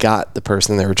they got the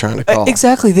person they were trying to call.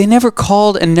 Exactly. They never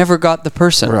called and never got the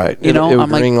person. Right. You know, it would I'm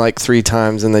like, ring like 3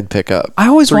 times and they'd pick up. I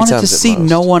always 3 wanted to times at see most.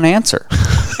 no one answer.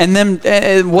 And then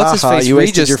what's his Haha, face? you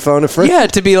wasted Regis, your phone a friend? Yeah,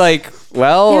 to be like,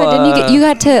 well, Yeah, didn't you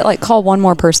got to like call one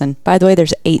more person. By the way,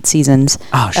 there's 8 seasons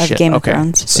of Game of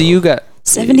Thrones. So you got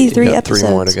 73 You got episodes. 3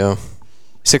 more to go.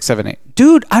 6, 7, 8.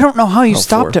 Dude, I don't know how you Oh,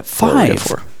 stopped 4. at 4, we got 5.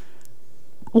 4.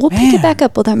 We'll pick Man. it back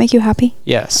up. Will that make you happy?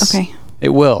 Yes. Okay. It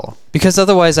will. Because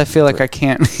otherwise I feel like I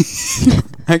can't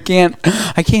I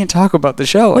can't talk about the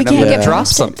show. We and I'm can't gonna get drop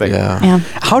past it. something. Yeah. Yeah.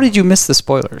 How did you miss the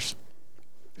spoilers?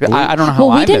 I don't know how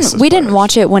Well, I missed the we didn't spoilers.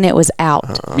 watch it when it was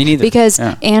out. Me neither. Because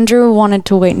Yeah. Andrew wanted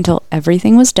to wait until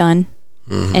everything was done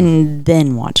Mm-hmm. and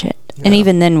then watch it. And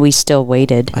even then, we still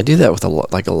waited. I do that with a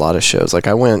lot of shows. Like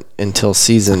I went until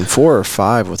season 4 or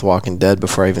 5 with Walking Dead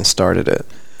before I even started it.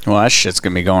 Well, that shit's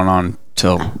gonna be going on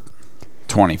till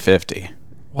 2050.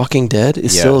 Walking Dead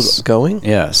is Yes. still going?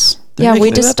 Yes. They're Yeah, we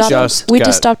making just new stopped. episodes. We Just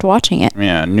just got- stopped watching it.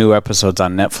 Yeah, new episodes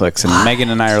on Netflix, and Megan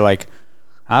and I are like,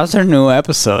 "How's there new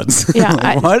episodes?"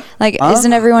 Yeah, what? Like, Huh?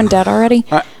 isn't everyone dead already?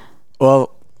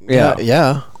 Well, yeah.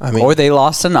 Yeah. I mean, Or they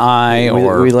lost an eye,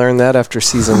 or we learned that after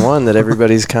season 1 that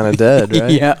everybody's kind of dead,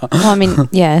 right? yeah. Well, I mean,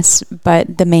 yes,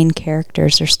 but the main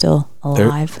characters are still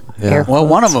alive. Yeah. Air Well,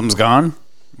 one of quotes. them's gone.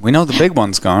 We know the big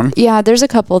one's gone. Yeah, there's a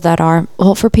couple that are.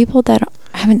 Well, for people that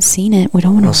haven't seen it, we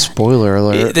don't want Oh, to. spoiler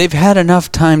alert. They've had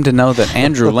enough time to know that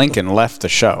Andrew Lincoln left the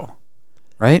show,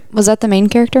 right? Was that the main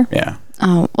character? Yeah.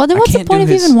 Oh, well, then I what's the can't point do of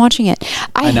his- even watching it?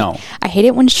 I know. I hate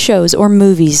it when shows or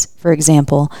movies, for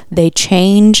example, they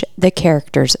change the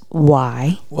characters.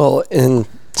 Why? Well,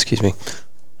 excuse me.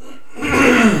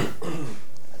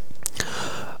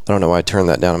 I don't know why I turned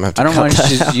that down. I'm going to I have to don't cut want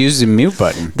that to out. just use the mute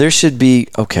button. There should be...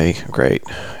 Okay, great.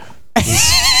 He's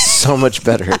so much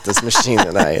better at this machine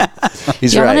than I am.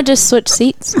 He's You want to right. just switch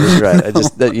seats? He's right. I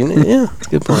just... yeah, that's a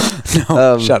good point.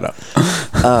 No, shut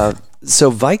up. So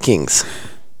Vikings.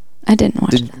 I didn't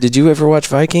watch it. Did you ever watch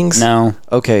Vikings? No.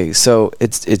 Okay, so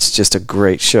it's just a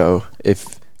great show.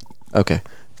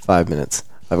 5 minutes.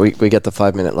 We get the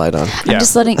 5-minute light on. I'm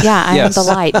just letting. Yeah, I want the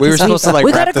light. We were supposed to we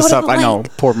wrap gotta go this to up. the I know.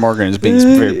 light. Poor Morgan is being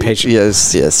very patient.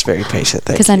 Yes, very patient.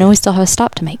 Thank Because you. I know we still have a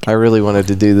stop to make. I really wanted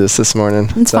to do this morning.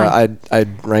 It's so fine. I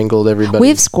wrangled everybody.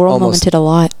 We've squirrel almost, momented a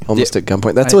lot. almost at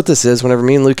gunpoint. That's what this is. Whenever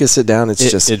me and Lucas sit down,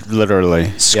 it's just It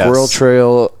literally squirrel yes.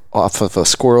 trail off of a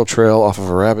squirrel trail, off of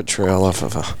a rabbit trail, off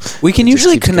of a... We can it just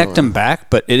usually keeps connect going. them back,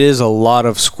 but it is a lot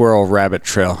of squirrel rabbit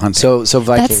trail hunting. So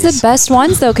Vikings. That's the best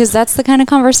ones, though, because that's the kind of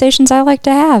conversations I like to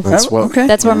have. That's what- okay.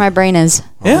 That's where my brain is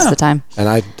most of the time. And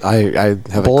I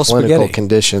have Bowl a of clinical spaghetti.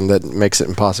 condition that makes it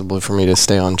impossible for me to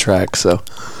stay on track. So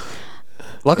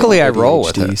Luckily, I roll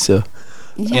with ADHD, it. So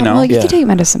Yeah, know? well, you Yeah. could take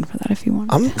medicine for that if you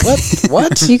want. I'm what?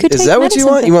 What? You could Is take that what you medicine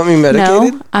want? for- You want me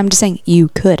medicated? No, I'm just saying you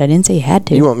could. I didn't say you had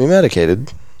to. You want me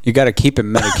medicated? You got to keep it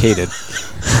medicated.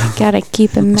 Gotta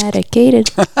keep him medicated.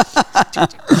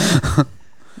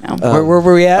 No. Where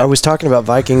were we at? I was talking about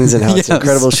Vikings and how it's an Yes.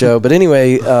 incredible show. But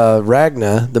anyway,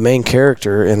 Ragna, the main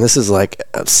character, and this is like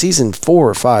season 4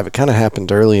 or 5. It kind of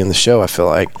happened early in the show. I feel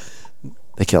like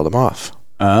they killed him off,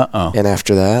 Uh-oh. and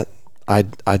after that,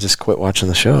 I just quit watching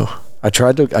the show. I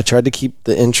tried to keep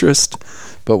the interest,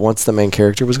 but once the main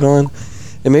character was gone,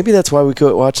 and maybe that's why we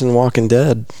quit watching Walking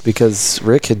Dead, because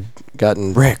Rick had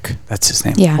gotten Rick. That's his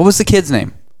name. Yeah. What was the kid's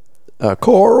name?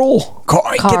 Carl.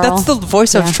 Carl. Carl. That's the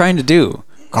voice I was Yeah. trying to do.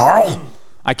 Carl.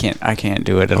 I can't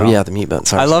do it at Oh all. yeah, the meat bun.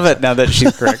 Sorry, I love sorry, it now that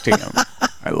she's correcting him.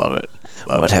 I love it.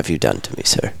 sorry. What have you done to me,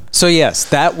 sir? So yes,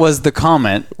 that was the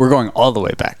comment. We're going all the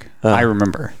way back. I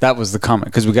remember that was the comment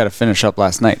because we got to finish up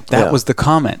last night. That Yeah. was the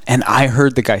comment, and I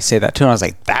heard the guy say that too. And I was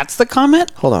like, "That's the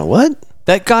comment Hold on, what?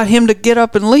 that got him to get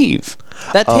up and leave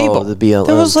that table." Oh, the BLM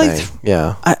There was like, thing.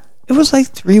 Yeah. it was like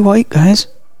 3 white guys.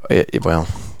 Well,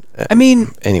 I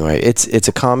mean, anyway, it's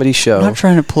a comedy show. I'm not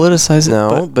trying to politicize it.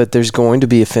 No, but there's going to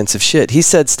be offensive shit. He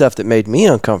said stuff that made me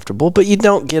uncomfortable, but you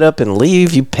don't get up and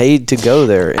leave. You paid to go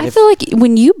there. And I feel like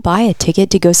when you buy a ticket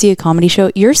to go see a comedy show,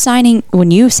 you're signing,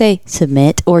 when you say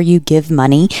submit or you give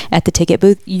money at the ticket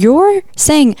booth, you're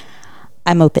saying,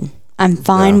 I'm open. I'm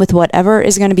fine with whatever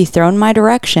is going to be thrown my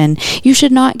direction. You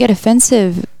should not get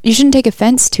offensive. You shouldn't take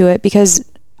offense to it because,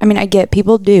 I mean, I get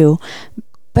people do,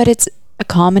 but it's a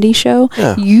comedy show.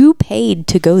 Yeah. You paid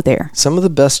to go there. some of the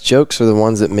best jokes are the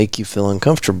ones that make you feel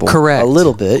uncomfortable. Correct. A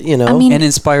little bit, you know. I mean- and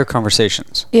inspire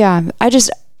conversations. Yeah.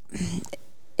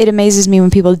 It amazes me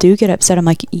when people do get upset. I'm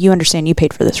like, you understand you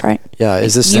paid for this, right? yeah,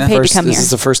 is this You the paid to first? come This here. is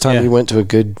the first time Yeah. you went to a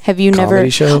good Have you comedy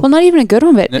never? show? Well, not even a good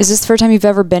one, but is this the first time you've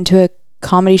ever been to a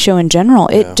comedy show in general?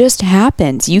 It just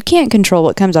happens. You can't control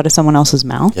what comes out of someone else's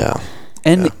mouth. yeah,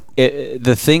 And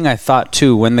the thing I thought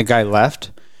too when the guy left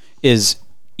is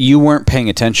you weren't paying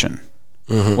attention.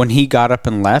 When he got up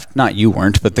and left, not you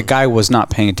weren't, but the guy was not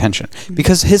paying attention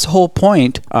because his whole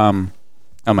point, oh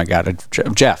my God,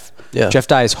 Jeff. Yeah. Jeff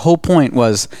Dye's whole point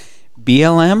was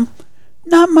BLM,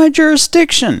 not my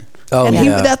jurisdiction. Oh, and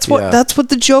yeah, that's yeah. what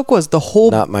the joke was. The whole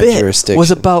Not my bit jurisdiction.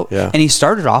 was about, Yeah. and he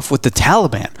started off with the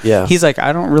Taliban. Yeah. He's like,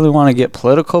 I don't really want to get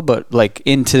political, but like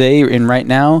in right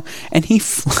now, and he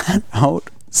flat out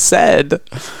said,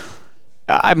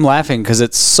 I'm laughing because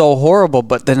it's so horrible,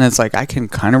 but then it's like I can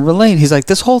kind of relate. He's like,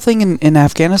 this whole thing in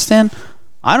Afghanistan,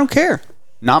 I don't care.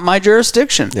 Not my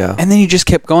jurisdiction. Yeah. And then he just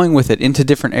kept going with it into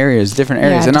different areas. And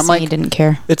I'm he like, didn't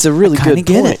care. it's a really kinda good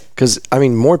get point it. because I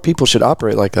mean, more people should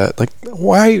operate like that. Like,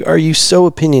 why are you so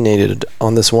opinionated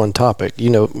on this one topic?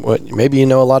 You know what? Maybe you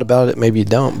know a lot about it, maybe you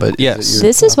don't. But Yes.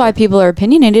 This is why people are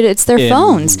opinionated. It's their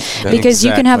phones because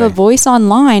you can have a Exactly. voice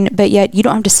online, but yet you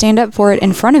don't have to stand up for it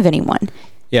in front of anyone.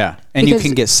 yeah. And you Because-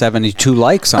 can get 72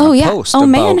 likes on Oh a yeah. post. Oh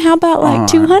man, about- how about like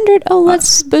 200? Oh,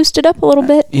 let's boost it up a little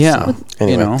bit. Yeah.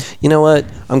 Anyway, you know what?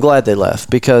 I'm glad they left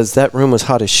because that room was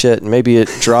hot as shit, and maybe it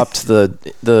dropped the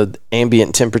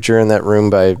ambient temperature in that room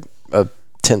by a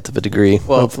tenth of a degree.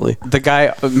 Well, hopefully. the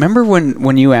guy. Remember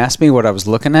when you asked me what I was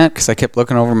looking at because I kept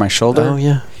looking over my shoulder. Oh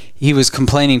yeah. He was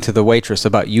complaining to the waitress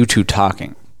about you two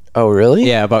talking. Oh really?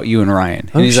 Yeah, about you and Ryan.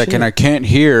 Oh, And he's like, shit. and I can't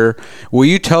hear. Will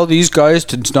you tell these guys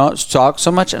to not talk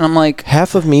so much? And I'm like,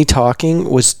 Half of me talking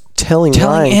was telling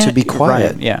Ryan to be quiet.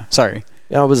 Ryan, yeah, sorry.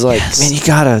 I was like, Yes. man, you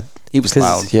gotta. He was 'cause-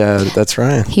 loud. Yeah, that's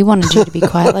Ryan. He wanted you to be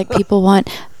quiet, like people want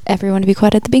everyone to be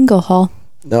quiet at the bingo hall.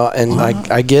 No, and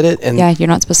I get it. And Yeah, you're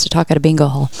not supposed to talk at a bingo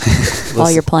hall while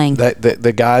listen, you're playing.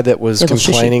 the guy that was Little shushy.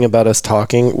 complaining about us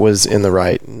talking was in the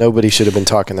right. Nobody should have been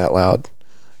talking that loud.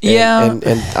 And, Yeah.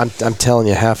 and I'm telling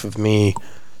you, half of me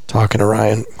talking to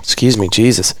Ryan. Excuse me,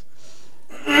 Jesus.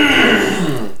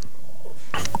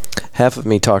 Half of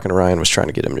me talking to Ryan was trying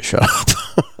to get him to shut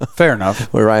up. Fair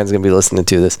enough. Well, Ryan's gonna be listening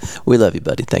to this. We love you,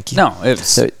 buddy. Thank you. No, it's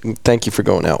So, thank you for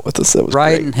going out with us. That was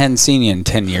Ryan great. hadn't seen you in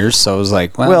 10 years, so I was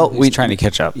like, well, Well, he's trying to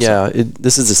catch up. so. Yeah,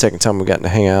 this is the second time we've gotten to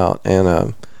hang out,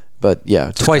 and but yeah,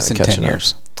 just Twice in kinda 10 catching up.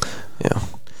 years. Yeah.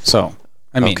 So,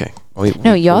 I mean, Okay.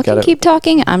 No, y'all can gotta- keep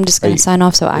talking. I'm just going you- to sign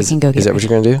off so I can go get Is that what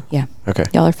ready. you're gonna do? Yeah. Okay.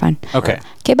 Y'all are fine. okay.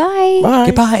 Okay, bye. Bye.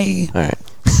 Goodbye. All right.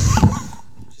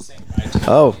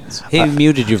 Oh, He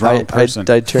muted you, wrong person.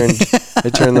 I turned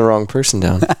the wrong person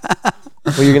down.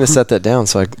 Well, you're gonna set that down,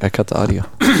 so I cut the audio.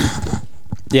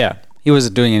 Yeah, he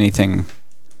wasn't doing anything.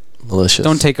 Malicious.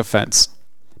 Don't take offense.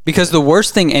 Because the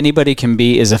worst thing anybody can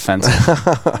be is offensive.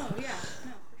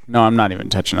 No, I'm not even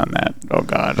touching on that. Oh,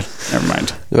 God. Never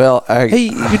mind. Well, Hey,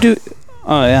 you do...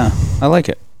 Oh, yeah. I like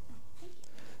it.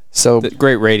 so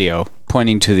Great radio.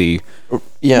 pointing to the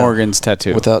Morgan's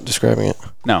tattoo. Without describing it.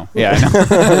 No. Yeah,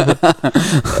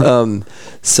 I know.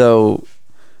 So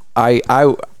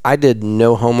I did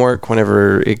no homework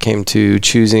whenever it came to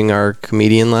choosing our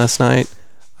comedian last night.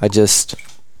 I just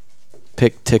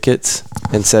picked tickets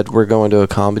and said we're going to a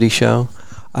comedy show.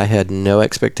 I had no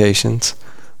expectations,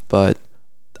 but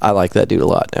I like that dude a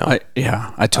lot now.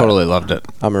 I totally loved it.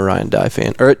 I'm a Ryan Dye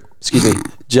fan. Or, excuse me,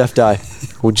 Jeff Dye.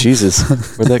 Oh, Jesus.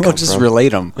 Where'd that come just from? relate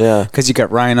them. Yeah. Because you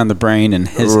got Ryan on the brain and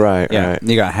his. Right.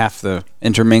 You got half the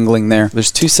intermingling there.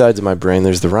 There's two sides of my brain.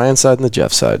 There's the Ryan side and the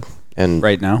Jeff side. And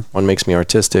right now? one makes me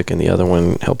artistic and the other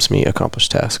one helps me accomplish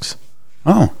tasks.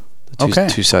 Oh, okay.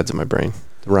 Two sides of my brain.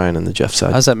 The Ryan and the Jeff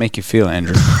side. How does that make you feel,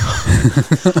 Andrew?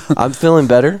 I'm feeling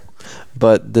better.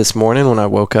 But this morning when I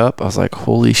woke up, I was like,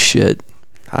 holy shit,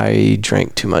 I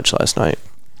drank too much last night.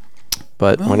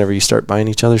 But whenever you start buying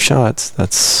each other shots,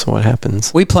 that's what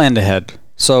happens. We planned ahead.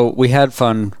 So we had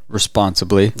fun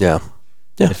responsibly. Yeah.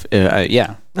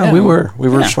 Yeah. No, we were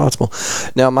responsible.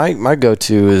 Now, my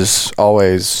go-to is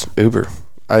always Uber.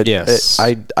 I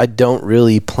don't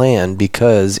really plan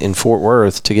because in Fort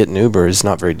Worth, to get an Uber is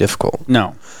not very difficult.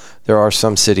 No. There are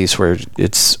some cities where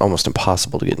it's almost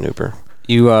impossible to get an Uber.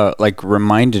 You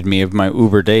reminded me of my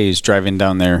Uber days driving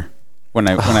down there. When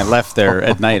I left there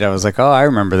at night, I was like, oh, I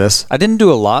remember this. I didn't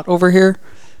do a lot over here,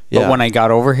 but when I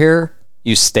got over here,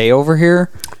 you stay over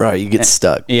here. Right, you get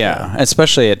stuck. Yeah,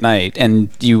 especially at night, and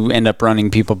you end up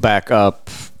running people back up,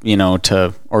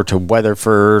 to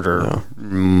Weatherford or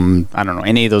I don't know,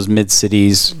 any of those mid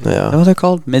cities. Yeah, what are they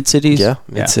called? Mid cities. Yeah,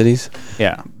 mid cities.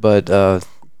 Yeah, but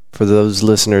for those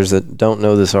listeners that don't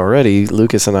know this already,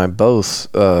 Lucas and I both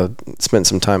spent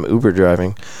some time Uber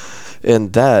driving.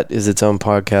 And that is its own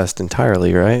podcast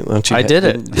entirely, right? Don't you? I did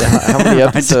it. How many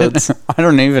episodes? I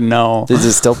don't even know. Is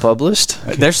it still published?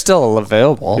 They're still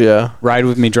available. Yeah. Ride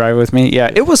with me, drive with me.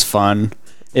 Yeah, it was fun.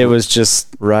 It was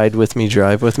just ride with me,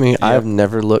 drive with me. Yep. I've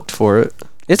never looked for it.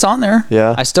 It's on there.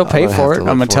 Yeah. I still pay for it. I'm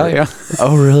gonna tell you.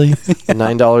 Oh, really?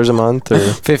 $9 a month or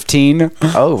 $15?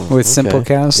 Oh, with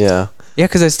Simplecast. Yeah. Yeah,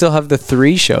 because I still have the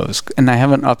 3 shows, and I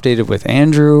haven't updated with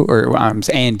Andrew or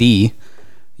Andy.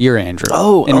 You're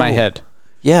Andrew. In my head.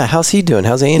 Yeah, how's he doing?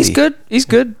 How's Andy? He's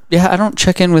good. Yeah, I don't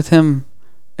check in with him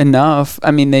enough.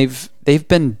 I mean, they've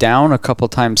been down a couple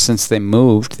times since they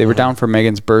moved. They were down for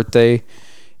Megan's birthday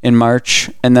in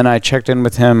March, and then I checked in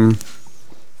with him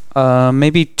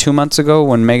maybe 2 months ago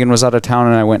when Megan was out of town,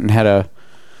 and I went and had a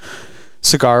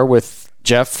cigar with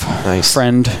Jeff,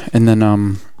 friend, and then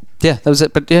that was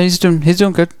it. But yeah, he's doing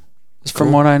good.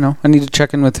 From what I know, I need to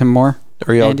check in with him more.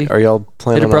 Are y'all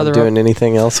planning on doing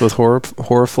anything else with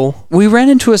Horrorful? We ran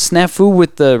into a snafu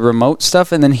with the remote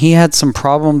stuff, and then he had some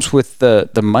problems with the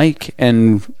mic,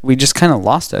 and we just kind of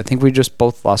lost it. I think we just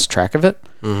both lost track of it.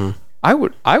 Mm-hmm.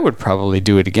 I would probably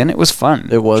do it again. It was fun.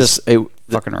 It was just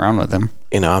fucking around with him.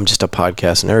 I'm just a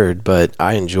podcast nerd, but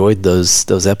I enjoyed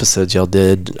those episodes y'all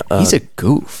did. He's a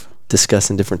goof.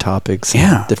 Discussing different topics,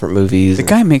 different movies. The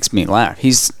guy makes me laugh. He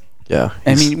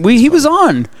was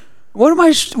on. What am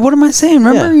I saying?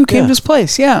 Remember you came to this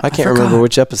place? Yeah. I can't remember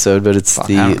which episode, but it's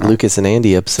the Lucas and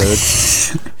Andy episode.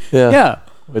 Yeah.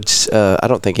 Which I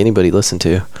don't think anybody listened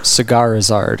to. Cigar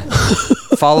Azard.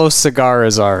 Follow Cigar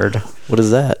Azard. What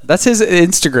is that? That's his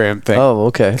Instagram thing. Oh,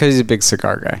 okay. Because he's a big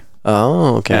cigar guy.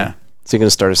 Oh, okay. Yeah. So you're going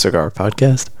to start a cigar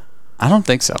podcast? I don't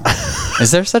think so.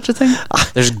 Is there such a thing?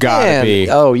 There's gotta be.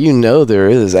 Oh, there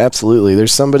is. Absolutely.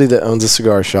 There's somebody that owns a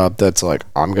cigar shop that's like,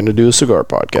 I'm going to do a cigar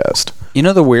podcast. You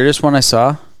know the weirdest one I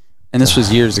saw? And this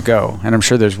was years ago, and I'm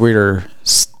sure there's weirder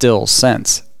still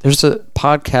since. There's a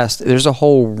podcast, there's a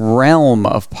whole realm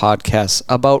of podcasts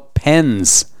about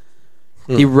pens.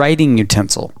 The writing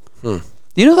utensil.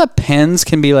 You know that pens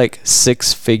can be like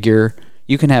 6-figure?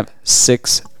 You can have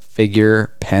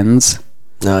 6-figure pens?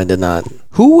 No, I did not.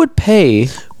 Who would pay?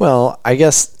 Well, I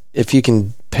guess if you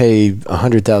can pay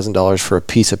 $100,000 for a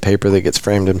piece of paper that gets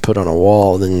framed and put on a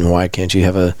wall, then why can't you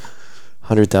have a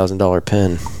 $100,000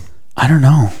 pen? I don't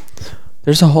know.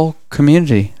 There's a whole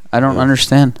community. I don't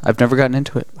understand. I've never gotten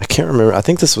into it. I can't remember. I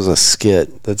think this was a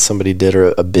skit that somebody did,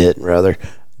 or a bit rather.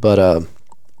 But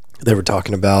they were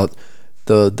talking about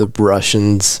the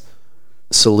Russians'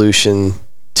 solution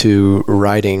to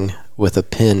writing with a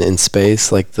pen in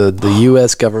space. Like the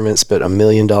U.S. government spent $1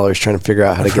 million trying to figure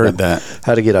out how to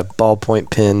get a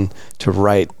ballpoint pen to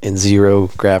write in zero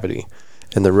gravity.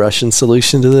 And the Russian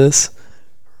solution to this: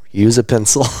 use a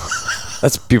pencil.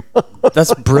 That's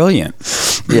brilliant.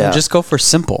 Yeah, just go for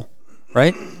simple,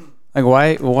 right? Like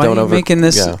why are you making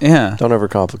this? Yeah. Don't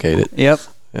overcomplicate it. Yep.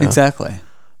 Yeah. Exactly.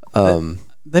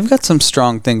 they've got some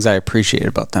strong things I appreciate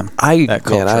about them. That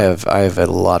culture. I have a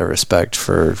lot of respect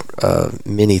for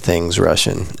many things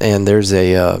Russian, and there's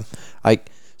I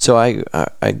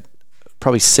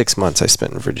probably 6 months I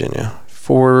spent in Virginia.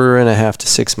 4.5 to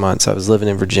 6 months I was living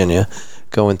in Virginia,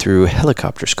 going through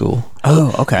helicopter school.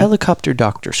 Oh, okay. Helicopter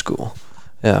doctor school.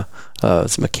 Yeah,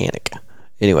 it's a mechanic.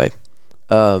 Anyway,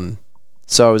 so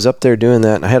I was up there doing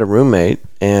that, and I had a roommate,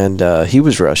 and he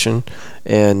was Russian,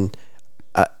 and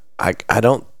I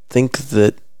don't think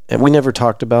that, and we never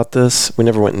talked about this, we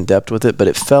never went in depth with it, but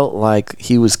it felt like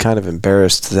he was kind of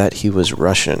embarrassed that he was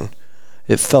Russian.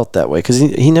 It felt that way, because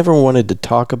he never wanted to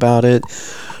talk about it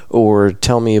or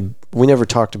tell me. We never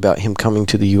talked about him coming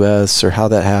to the U.S. or how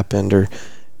that happened or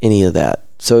any of that.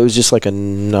 So it was just like a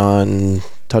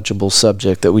non-touchable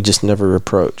subject that we just never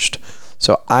approached.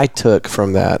 So I took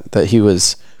from that he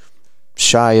was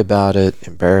shy about it,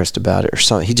 embarrassed about it, or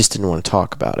something. He just didn't want to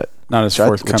talk about it. Not as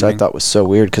forthcoming. Which I thought was so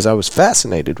weird, because I was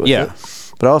fascinated with it.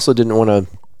 But I also didn't want to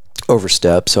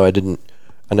overstep, so I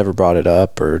never brought it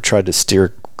up or tried to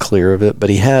steer clear of it. But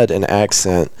he had an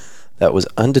accent that was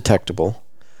undetectable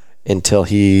until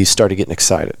he started getting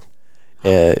excited.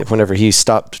 Whenever he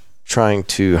stopped trying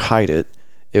to hide it,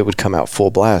 it would come out full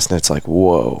blast, and it's like,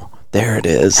 whoa, there it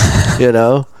is, you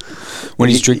know? When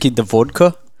he's drinking the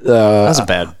vodka? That's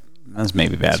bad. That's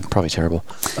maybe bad. Probably terrible.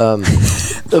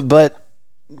 But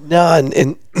no,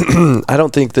 and I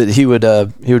don't think that he would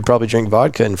probably drink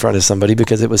vodka in front of somebody,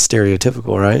 because it was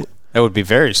stereotypical, right? That would be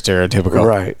very stereotypical.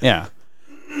 Right. Yeah.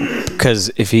 Because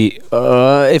if he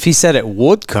said it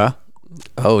vodka,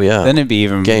 oh yeah, then it'd be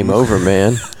even game over,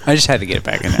 man. I just had to get it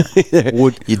back in there.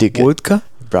 You did good. Vodka?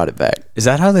 Brought it back. Is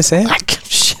that how they say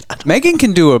it? Megan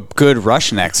can do a good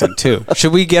Russian accent too.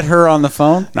 Should we get her on the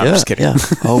phone? No, I'm just kidding. Yeah.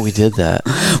 Oh, we did that.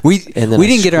 We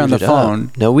didn't get her on the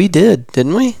phone. No, we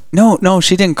didn't we? No,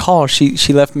 she didn't call.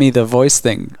 She left me the voice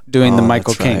thing doing the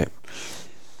Michael King. Right.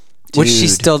 Which she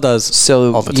still does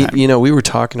all the time. You know, we were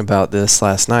talking about this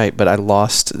last night, but I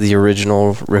lost the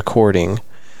original recording.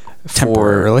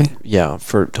 Temporarily?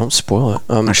 Don't spoil it.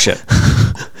 Oh, shit.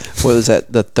 What was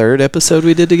that, the third episode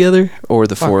we did together? Or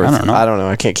the fourth? I don't know.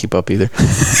 I can't keep up either.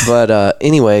 But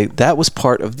anyway, that was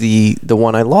part of the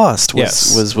one I lost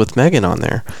was with Megan on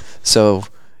there. So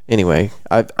anyway,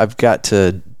 I've got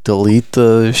to delete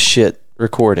the shit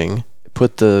recording,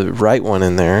 put the right one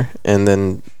in there, and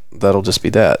then that'll just be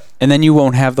that. And then you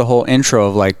won't have the whole intro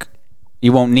of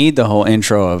you won't need the whole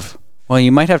intro of, well,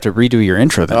 you might have to redo your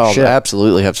intro then. Oh,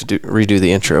 absolutely have to redo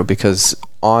the intro, because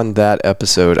on that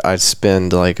episode, I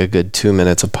spend like a good 2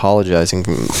 minutes apologizing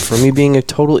for me being a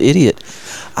total idiot.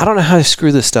 I don't know how to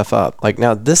screw this stuff up. Like,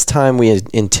 now, this time we had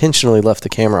intentionally left the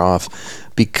camera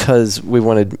off because we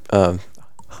wanted...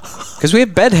 Because we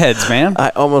have bedheads, man. I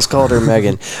almost called her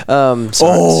Megan.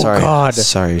 Sorry. God.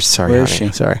 Sorry, Where is honey.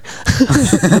 she? Sorry.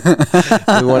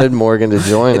 We wanted Morgan to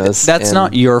join us. That's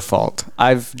not your fault.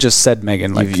 I've just said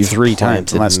Megan you've 3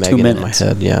 times in the last Megan 2 minutes. in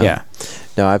my head, yeah.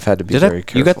 No, I've had to be very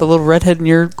careful. You got the little redhead in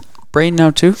your brain now,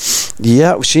 too?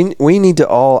 Yeah,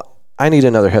 I need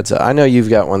another headset. I know you've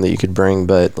got one that you could bring,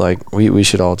 but we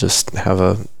should all just have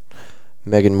a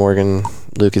Megan, Morgan,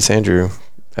 Lucas, Andrew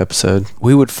episode.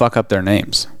 We would fuck up their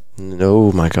names.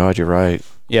 No, my God, you're right.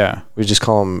 Yeah. We just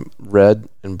call them Red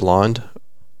and Blonde.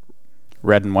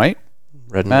 Red and white?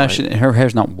 Red and white. Her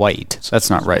hair's not white. So that's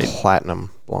not right.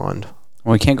 Platinum blonde.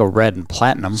 Well, we can't go red and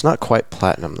platinum. It's not quite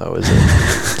platinum, though, is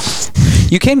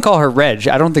it? You can call her Reg.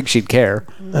 I don't think she'd care.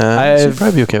 She'd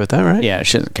probably be okay with that, right? Yeah,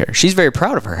 she doesn't care. She's very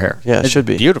proud of her hair. Yeah, it should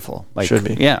be. Beautiful. Should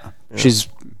be. Yeah. She's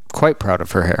quite proud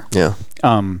of her hair. Yeah.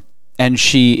 And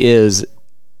she is...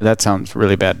 That sounds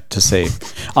really bad to say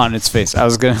on its face. I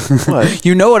was going to... What?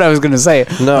 You know what I was going to say.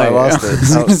 No, I lost it.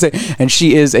 I was going to say, and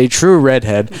she is a true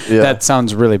redhead. Yeah. That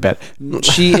sounds really bad.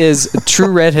 She is a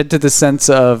true redhead to the sense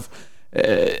of,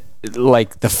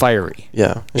 the fiery.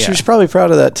 Yeah. She's probably proud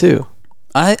of that, too.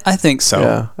 I think so.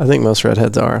 Yeah. I think most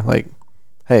redheads are. Like,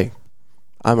 hey,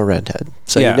 I'm a redhead.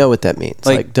 So you know what that means.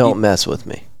 Don't mess with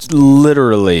me.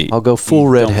 Literally. I'll go full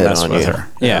redhead on you. Her.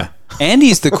 Yeah.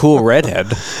 Andy's the cool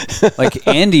redhead.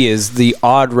 Andy is the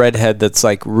odd redhead that's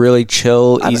really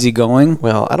chill, easygoing.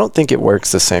 Well, I don't think it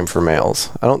works the same for males.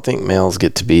 I don't think males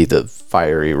get to be the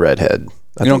fiery redhead.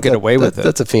 You don't get away with it.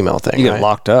 That's a female thing. You get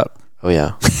locked up. Oh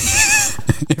yeah.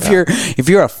 If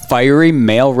you're a fiery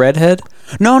male redhead,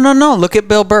 no. Look at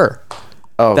Bill Burr.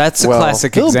 Oh, that's a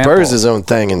classic Bill example. Bill Burr's his own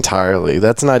thing entirely.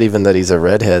 That's not even that he's a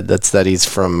redhead. That's that he's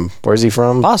from, where's he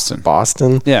from? Boston.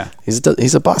 Boston? Yeah. He's a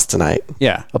Bostonite.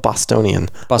 Yeah. A Bostonian.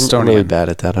 Bostonian. I'm really bad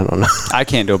at that. I don't know. I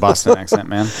can't do a Boston accent,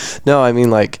 man. No, I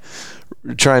mean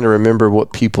trying to remember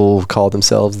what people call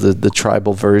themselves, the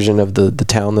tribal version of the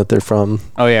town that they're from.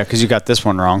 Oh yeah, because you got this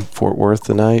one wrong. Fort Worth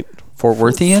tonight. Fort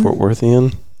Worthian. Fort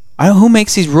Worthian. Who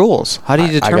makes these rules? How do you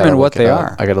I gotta determine what look it they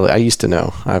up. are? I used to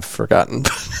know. I've forgotten.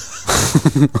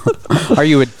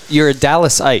 You're a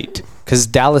Dallasite? Because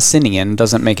Dallasinian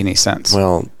doesn't make any sense.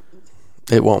 Well,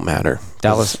 it won't matter.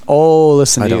 Dallas. Oh,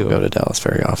 listen to you. I don't go to Dallas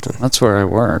very often. That's where I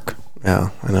work. Yeah,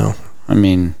 I know. I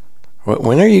mean,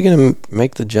 when are you going to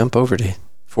make the jump over to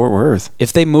Fort Worth?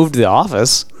 if they moved the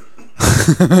office,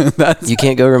 You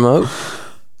can't go remote?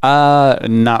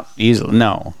 not easily.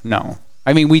 No.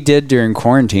 I mean, we did during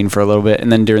quarantine for a little bit,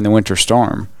 and then during the winter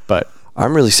storm. But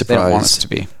I'm really they don't want us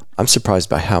surprised. to be. I'm surprised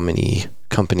by how many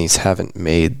companies haven't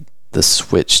made the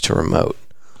switch to remote.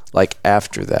 Like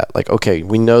after that, like, okay,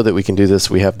 we know that we can do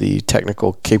this. We have the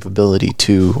technical capability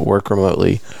to work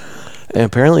remotely. And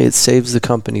apparently it saves the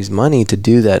companies money to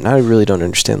do that. And I really don't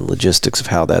understand the logistics of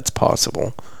how that's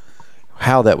possible.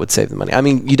 How that would save the money. I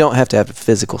mean, you don't have to have a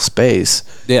physical space.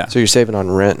 Yeah. So you're saving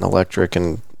on rent and electric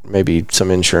and maybe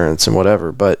some insurance and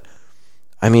whatever. But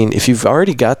I mean, if you've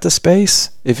already got the space,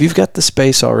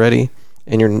 already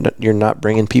and you're not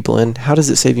bringing people in, how does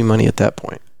it save you money at that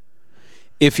point?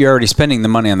 If you're already spending the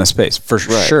money on the space, for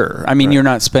sure. I mean, you're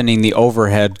not spending the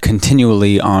overhead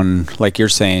continually on, like you're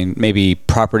saying, maybe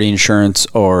property insurance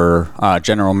or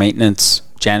general maintenance,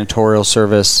 janitorial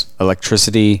service,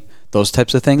 electricity, those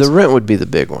types of things. The rent would be the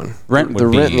big one. Rent would the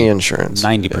be rent and the insurance.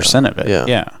 90% of it. Yeah.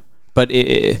 Yeah. But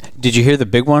did you hear the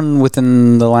big one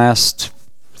within the last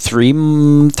 3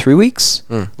 weeks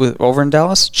over in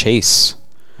Dallas? Chase.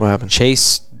 What happened?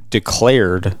 Chase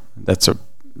declared, that's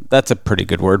a pretty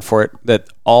good word for it, that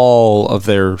all of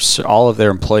their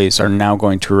employees are now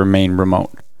going to remain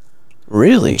remote.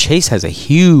 Really? Chase has a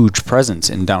huge presence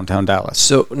in downtown Dallas.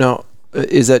 So now,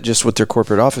 is that just with their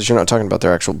corporate office? You're not talking about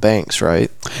their actual banks,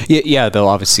 right? Yeah, they'll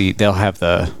have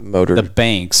the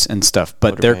banks and stuff,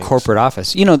 but their banks. corporate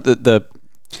office,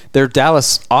 their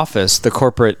Dallas office, the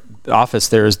corporate office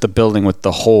there is the building with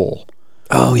the hole.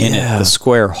 Oh in it, the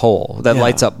square hole that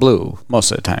lights up blue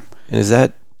most of the time. And is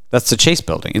that? That's the Chase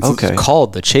building. It's Okay.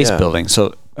 called the Chase building.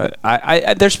 So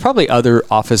I there's probably other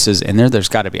offices in there. There's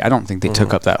got to be. I don't think they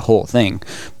took up that whole thing.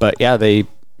 But yeah,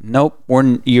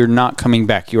 you're not coming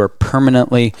back. You are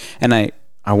permanently. And I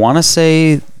want to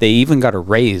say they even got a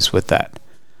raise with that.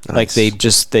 Nice.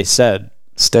 Like they said,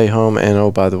 Stay home, and oh,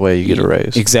 by the way, you get a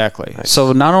raise. Exactly. Nice.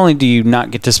 So not only do you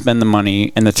not get to spend the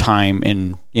money and the time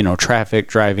in traffic,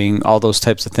 driving, all those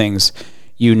types of things,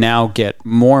 you now get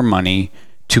more money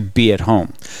to be at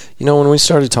home. When we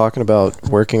started talking about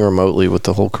working remotely with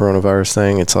the whole coronavirus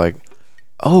thing, it's like,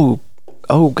 oh,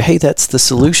 hey, that's the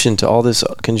solution to all this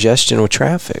congestion with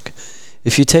traffic.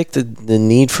 If you take the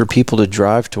need for people to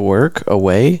drive to work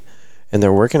away and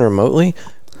they're working remotely,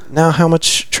 now how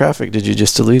much traffic did you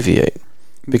just alleviate?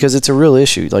 Because it's a real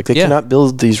issue. Like they cannot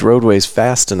build these roadways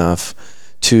fast enough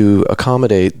to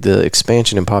accommodate the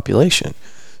expansion in population.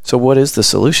 So what is the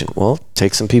solution? Well,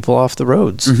 take some people off the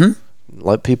roads.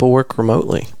 Let people work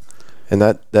remotely. And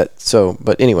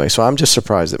but anyway, so I'm just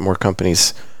surprised that more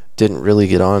companies didn't really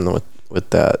get on with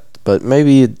that. But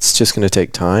maybe it's just going to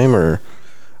take time, or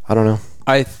I don't know.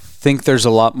 I think there's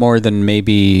a lot more than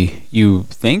maybe you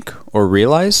think or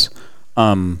realize.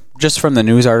 Just from the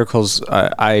news articles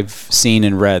I've seen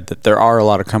and read, that there are a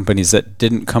lot of companies that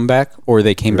didn't come back, or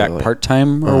they came back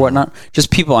part-time or whatnot.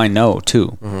 Just people I know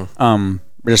too.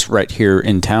 Just right here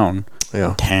in town.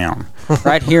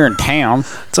 Right here in town.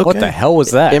 It's okay. What the hell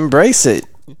was that? Embrace it.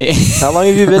 How long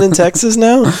have you been in Texas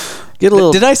now? Get a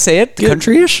little. Did I say it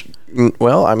country-ish?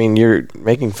 Well, I mean, you're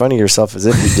making fun of yourself as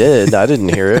if you did. I didn't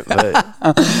hear it,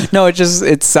 but no,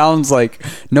 it sounds like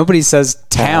nobody says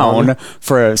town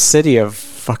for a city of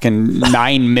fucking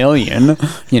 9 million,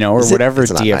 or whatever.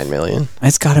 It's not 9 million.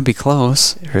 It's got to be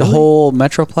close. Really? The whole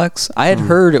Metroplex. I had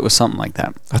heard it was something like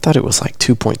that. I thought it was like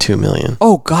 2.2 million.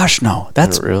 Oh gosh, no,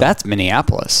 that's Really? that's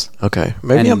Minneapolis. Okay,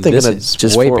 maybe And I'm thinking this of is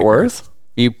just way Fort bigger. Worth.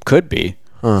 You could be.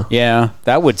 Huh. Yeah,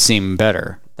 that would seem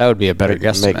better. That would be a better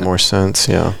guesstimate. Make more sense.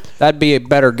 Yeah. That'd be a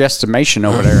better guesstimation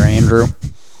over there, Andrew.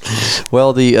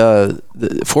 Well, the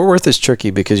Fort Worth is tricky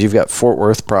because you've got Fort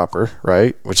Worth proper,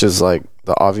 right, which is like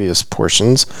the obvious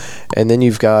portions, and then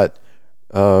you've got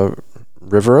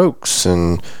River Oaks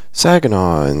and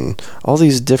Saginaw and all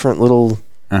these different little.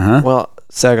 Well,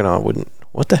 Saginaw wouldn't.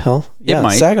 What the hell? Yeah,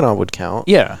 might. Saginaw would count.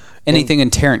 Yeah, anything in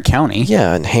Tarrant County.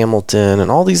 Yeah, and Hamilton and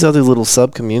all these other little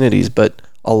sub communities, but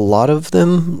a lot of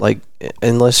them, like,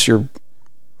 unless you're,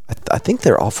 I think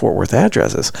they're all Fort Worth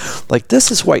addresses. Like,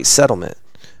 this is White Settlement,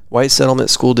 White Settlement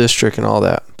School District and all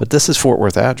that. But this is Fort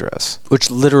Worth address.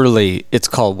 Which literally, it's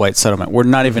called White Settlement. We're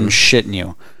not even shitting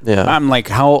you. Yeah. I'm like,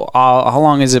 how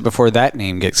long is it before that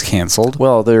name gets canceled?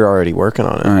 Well, they're already working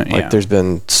on it. Yeah. There's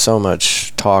been so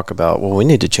much talk about, well, we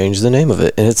need to change the name of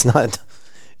it. And it's not,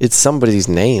 it's somebody's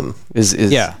name is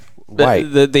Yeah. white.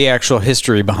 The actual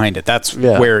history behind it. That's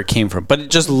where it came from. But it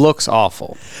just looks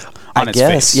awful on its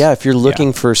face. Yeah, if you're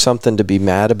looking for something to be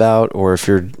mad about, or if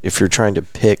you're trying to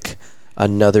pick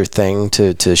another thing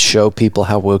to show people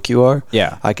how woke you are,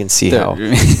 I can see how.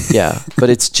 Yeah, but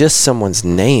it's just someone's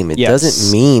name. It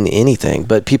doesn't mean anything.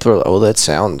 But people are, that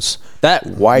sounds that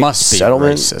white must be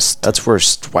settlement. Racist. That's where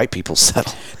white people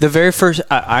settle. The very first,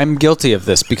 I'm guilty of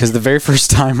this because the very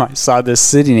first time I saw this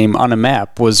city name on a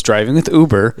map was driving with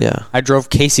Uber. Yeah. I drove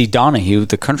Casey Donahue,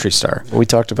 the country star. We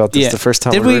talked about this the first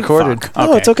time Did we recorded. Fuck.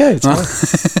 Oh, it's okay. It's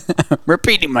fine.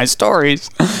 Repeating my stories.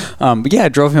 But yeah, I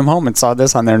drove him home and saw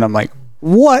this on there, and I'm like,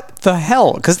 what the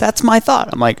hell? Because that's my thought.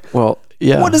 I'm like, Well,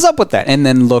 yeah. what is up with that? And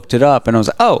then looked it up, and I was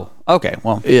like, oh, okay,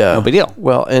 well, no big deal.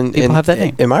 Well, and People have that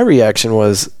name. And my reaction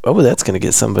was, oh, that's going to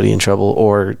get somebody in trouble,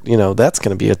 or that's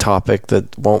going to be a topic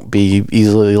that won't be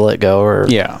easily let go, or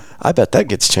I bet that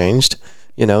gets changed.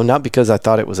 Not because I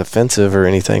thought it was offensive or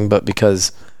anything, but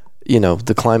because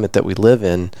the climate that we live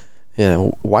in,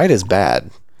 white is bad.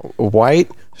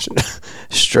 White,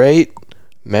 straight,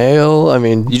 male. I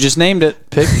mean, You just named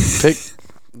it. pick.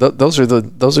 Those are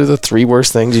the three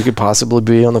worst things you could possibly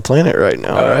be on the planet right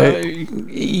now, right?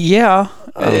 Yeah.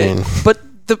 I mean, but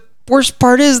the worst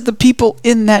part is the people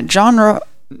in that genre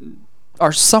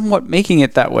are somewhat making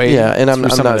it that way. yeah, and I'm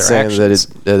not saying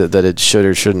that it should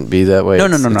or shouldn't be that way. No,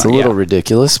 It's a little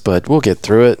ridiculous, but we'll get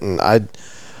through it. And I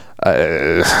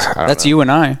That's you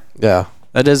and I. Yeah.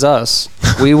 That is us.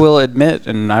 We will admit,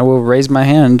 and I will raise my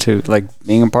hand to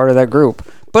being a part of that group.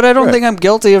 But I don't think I'm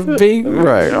guilty of being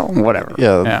whatever.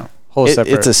 Yeah. Whole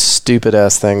separate. It's a stupid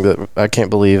ass thing that I can't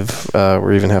believe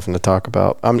we're even having to talk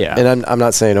about. And I'm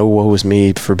not saying, oh, woe is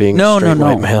me for being a straight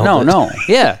white male. No.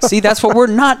 Yeah. See, that's what we're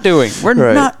not doing.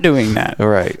 We're not doing that.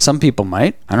 Right. Some people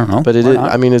might. I don't know. But it is.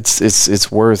 I mean, it's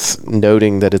worth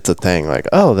noting that it's a thing. Like,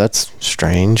 oh, that's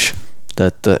strange.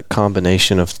 That the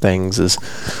combination of things is,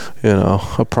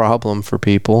 a problem for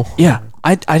people. Yeah.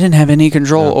 I didn't have any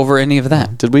control over any of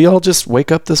that. Did we all just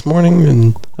wake up this morning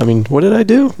and what did I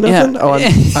do? Nothing. Yeah. Oh,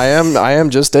 I am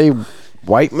just a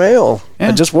white male. Yeah.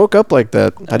 I just woke up like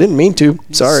that. I didn't mean to.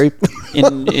 Sorry.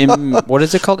 in what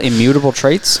is it called? Immutable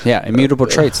traits? Yeah, immutable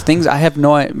traits. Things I have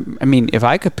no. I mean, if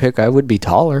I could pick, I would be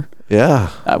taller.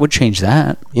 Yeah. I would change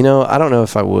that. I don't know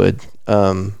if I would.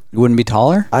 You wouldn't be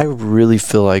taller? I really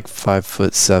feel like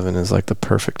 5'7" is like the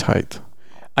perfect height.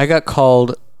 I got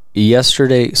called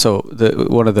yesterday. So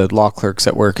one of the law clerks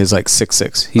at work is like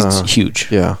 6'6". He's huge.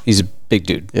 Yeah. He's a big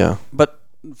dude. Yeah. But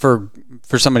for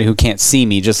somebody who can't see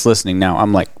me just listening now,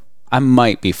 I'm like, I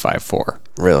might be 5'4".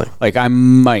 Really? Like I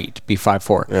might be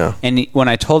 5'4". Yeah. And when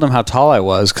I told him how tall I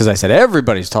was, because I said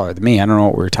everybody's taller than me. I don't know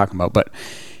what we were talking about,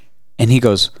 and he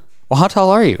goes, "Well, how tall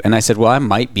are you?" And I said, "Well, I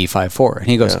might be 5'4". And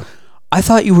he goes, "I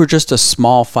thought you were just a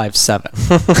small 5'7".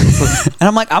 And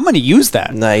I'm like, I'm going to use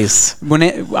that. Nice. I'm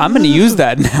going to use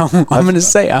that now. I'm going to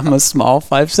say I'm a small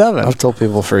 5'7". I've told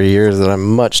people for years that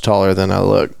I'm much taller than I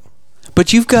look.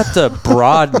 But you've got the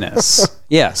broadness.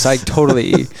 Yes, I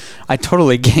totally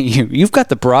get you. You've got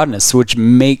the broadness, which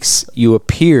makes you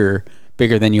appear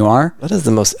bigger than you are. That is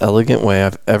the most elegant way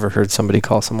I've ever heard somebody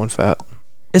call someone fat.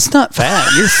 It's not fat.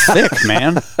 You're thick,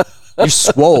 man. You're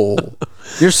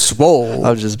swole.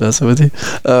 I'm just messing with you.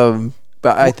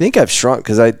 But I think I've shrunk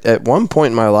because at one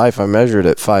point in my life I measured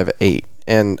at 5'8",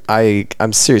 and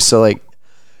I'm serious. So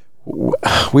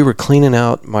we were cleaning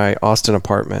out my Austin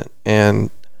apartment, and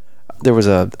there was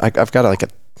I've got like a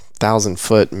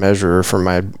 1,000-foot measurer from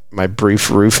my brief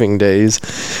roofing days.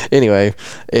 Anyway,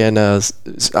 and I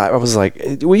was like,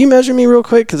 "Will you measure me real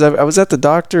quick?" Because I was at the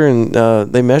doctor, and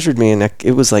they measured me, and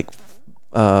it was like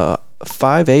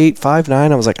 5'8", 5'9".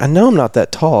 I was like, I know I'm not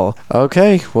that tall.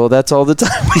 Okay, well, that's all the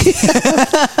time we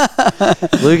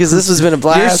have. Lucas, this has been a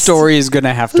blast. Your story is going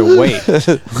to have to wait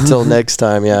until next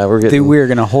time. Yeah, we're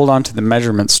going to hold on to the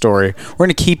measurement story. We're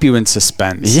going to keep you in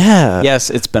suspense. Yeah. Yes,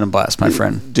 it's been a blast, my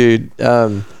friend. Dude,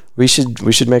 we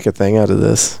should make a thing out of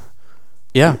this.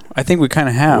 Yeah, I think we kind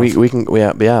of have. We can,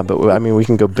 but I mean, we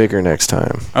can go bigger next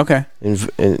time. Okay.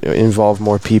 Involve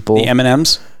more people. The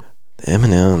M&Ms? The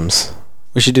M&Ms.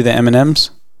 We should do the M&Ms.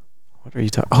 What are you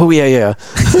talking? Oh yeah.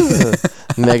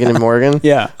 Megan and Morgan.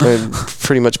 Yeah. We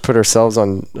pretty much put ourselves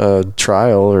on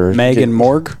trial, or Megan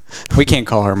Morg. We can't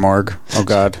call her Morg. Oh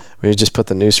God. We just put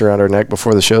the noose around our neck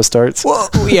before the show starts. Whoa.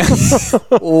 Yeah.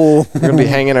 We're gonna be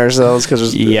hanging ourselves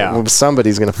because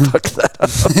somebody's gonna fuck that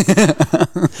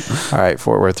All right,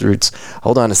 Fort Worth Roots.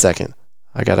 Hold on a second.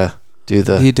 I gotta do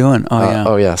the. What are you doing? Oh, yeah.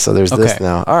 Oh yeah. So there's this Okay.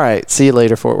 now. All right. See you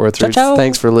later, Fort Worth Roots. Ciao.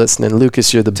 Thanks for listening,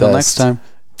 Lucas. You're the Till best. next time.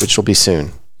 Which will be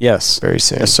soon. Yes. Very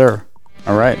soon. Yes, sir.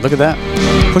 All right. Look at that.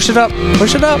 Push it up.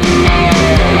 Push it up.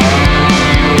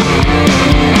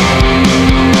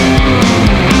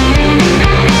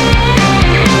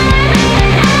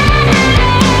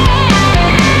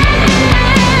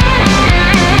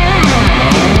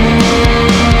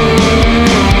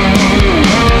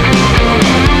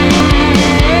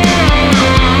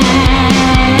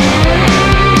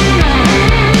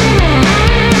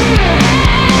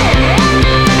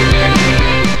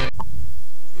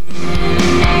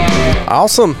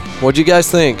 Awesome. What'd you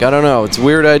guys think? I don't know. It's a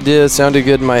weird idea. Sounded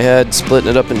good in my head. Splitting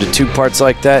it up into 2 parts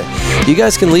like that. You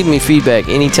guys can leave me feedback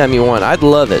anytime you want. I'd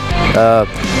love it.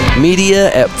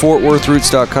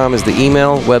 Media@fortworthroots.com is the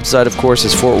email. Website, of course,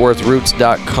 is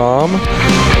fortworthroots.com.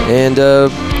 And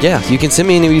yeah, you can send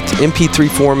me an MP3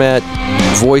 format,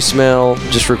 voicemail,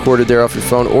 just recorded there off your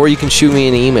phone, or you can shoot me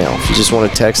an email if you just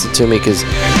want to text it to me, because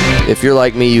if you're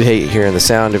like me, you hate hearing the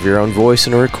sound of your own voice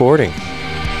in a recording.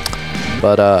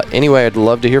 But anyway, I'd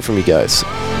love to hear from you guys.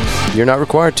 You're not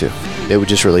required to. It would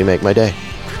just really make my day.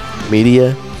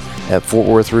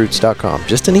 Media@fortworthroots.com.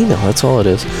 Just an email. That's all it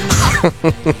is.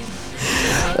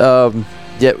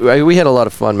 Yeah, we had a lot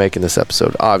of fun making this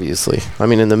episode, obviously. I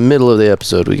mean, in the middle of the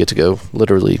episode, we get to go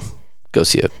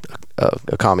see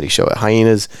a comedy show at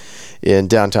Hyenas in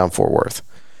downtown Fort Worth.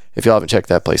 If y'all haven't checked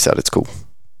that place out, it's cool.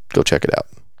 Go check it out.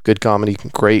 Good comedy,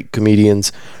 great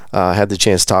comedians. Had the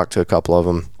chance to talk to a couple of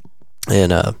them.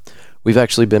 And we've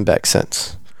actually been back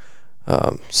since.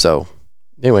 So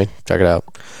anyway, check it out.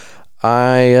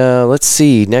 Let's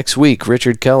see. Next week,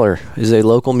 Richard Keller is a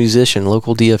local musician,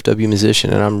 local DFW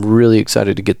musician, and I'm really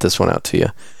excited to get this one out to you.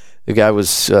 The guy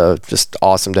was just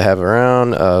awesome to have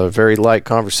around. Very light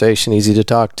conversation, easy to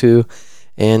talk to,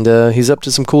 and he's up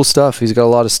to some cool stuff. He's got a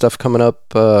lot of stuff coming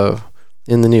up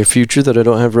in the near future that I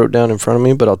don't have wrote down in front of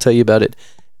me, but I'll tell you about it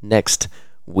next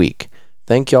week.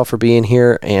 Thank y'all for being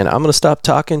here, and I'm going to stop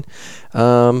talking.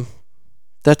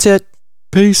 That's it.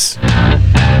 Peace.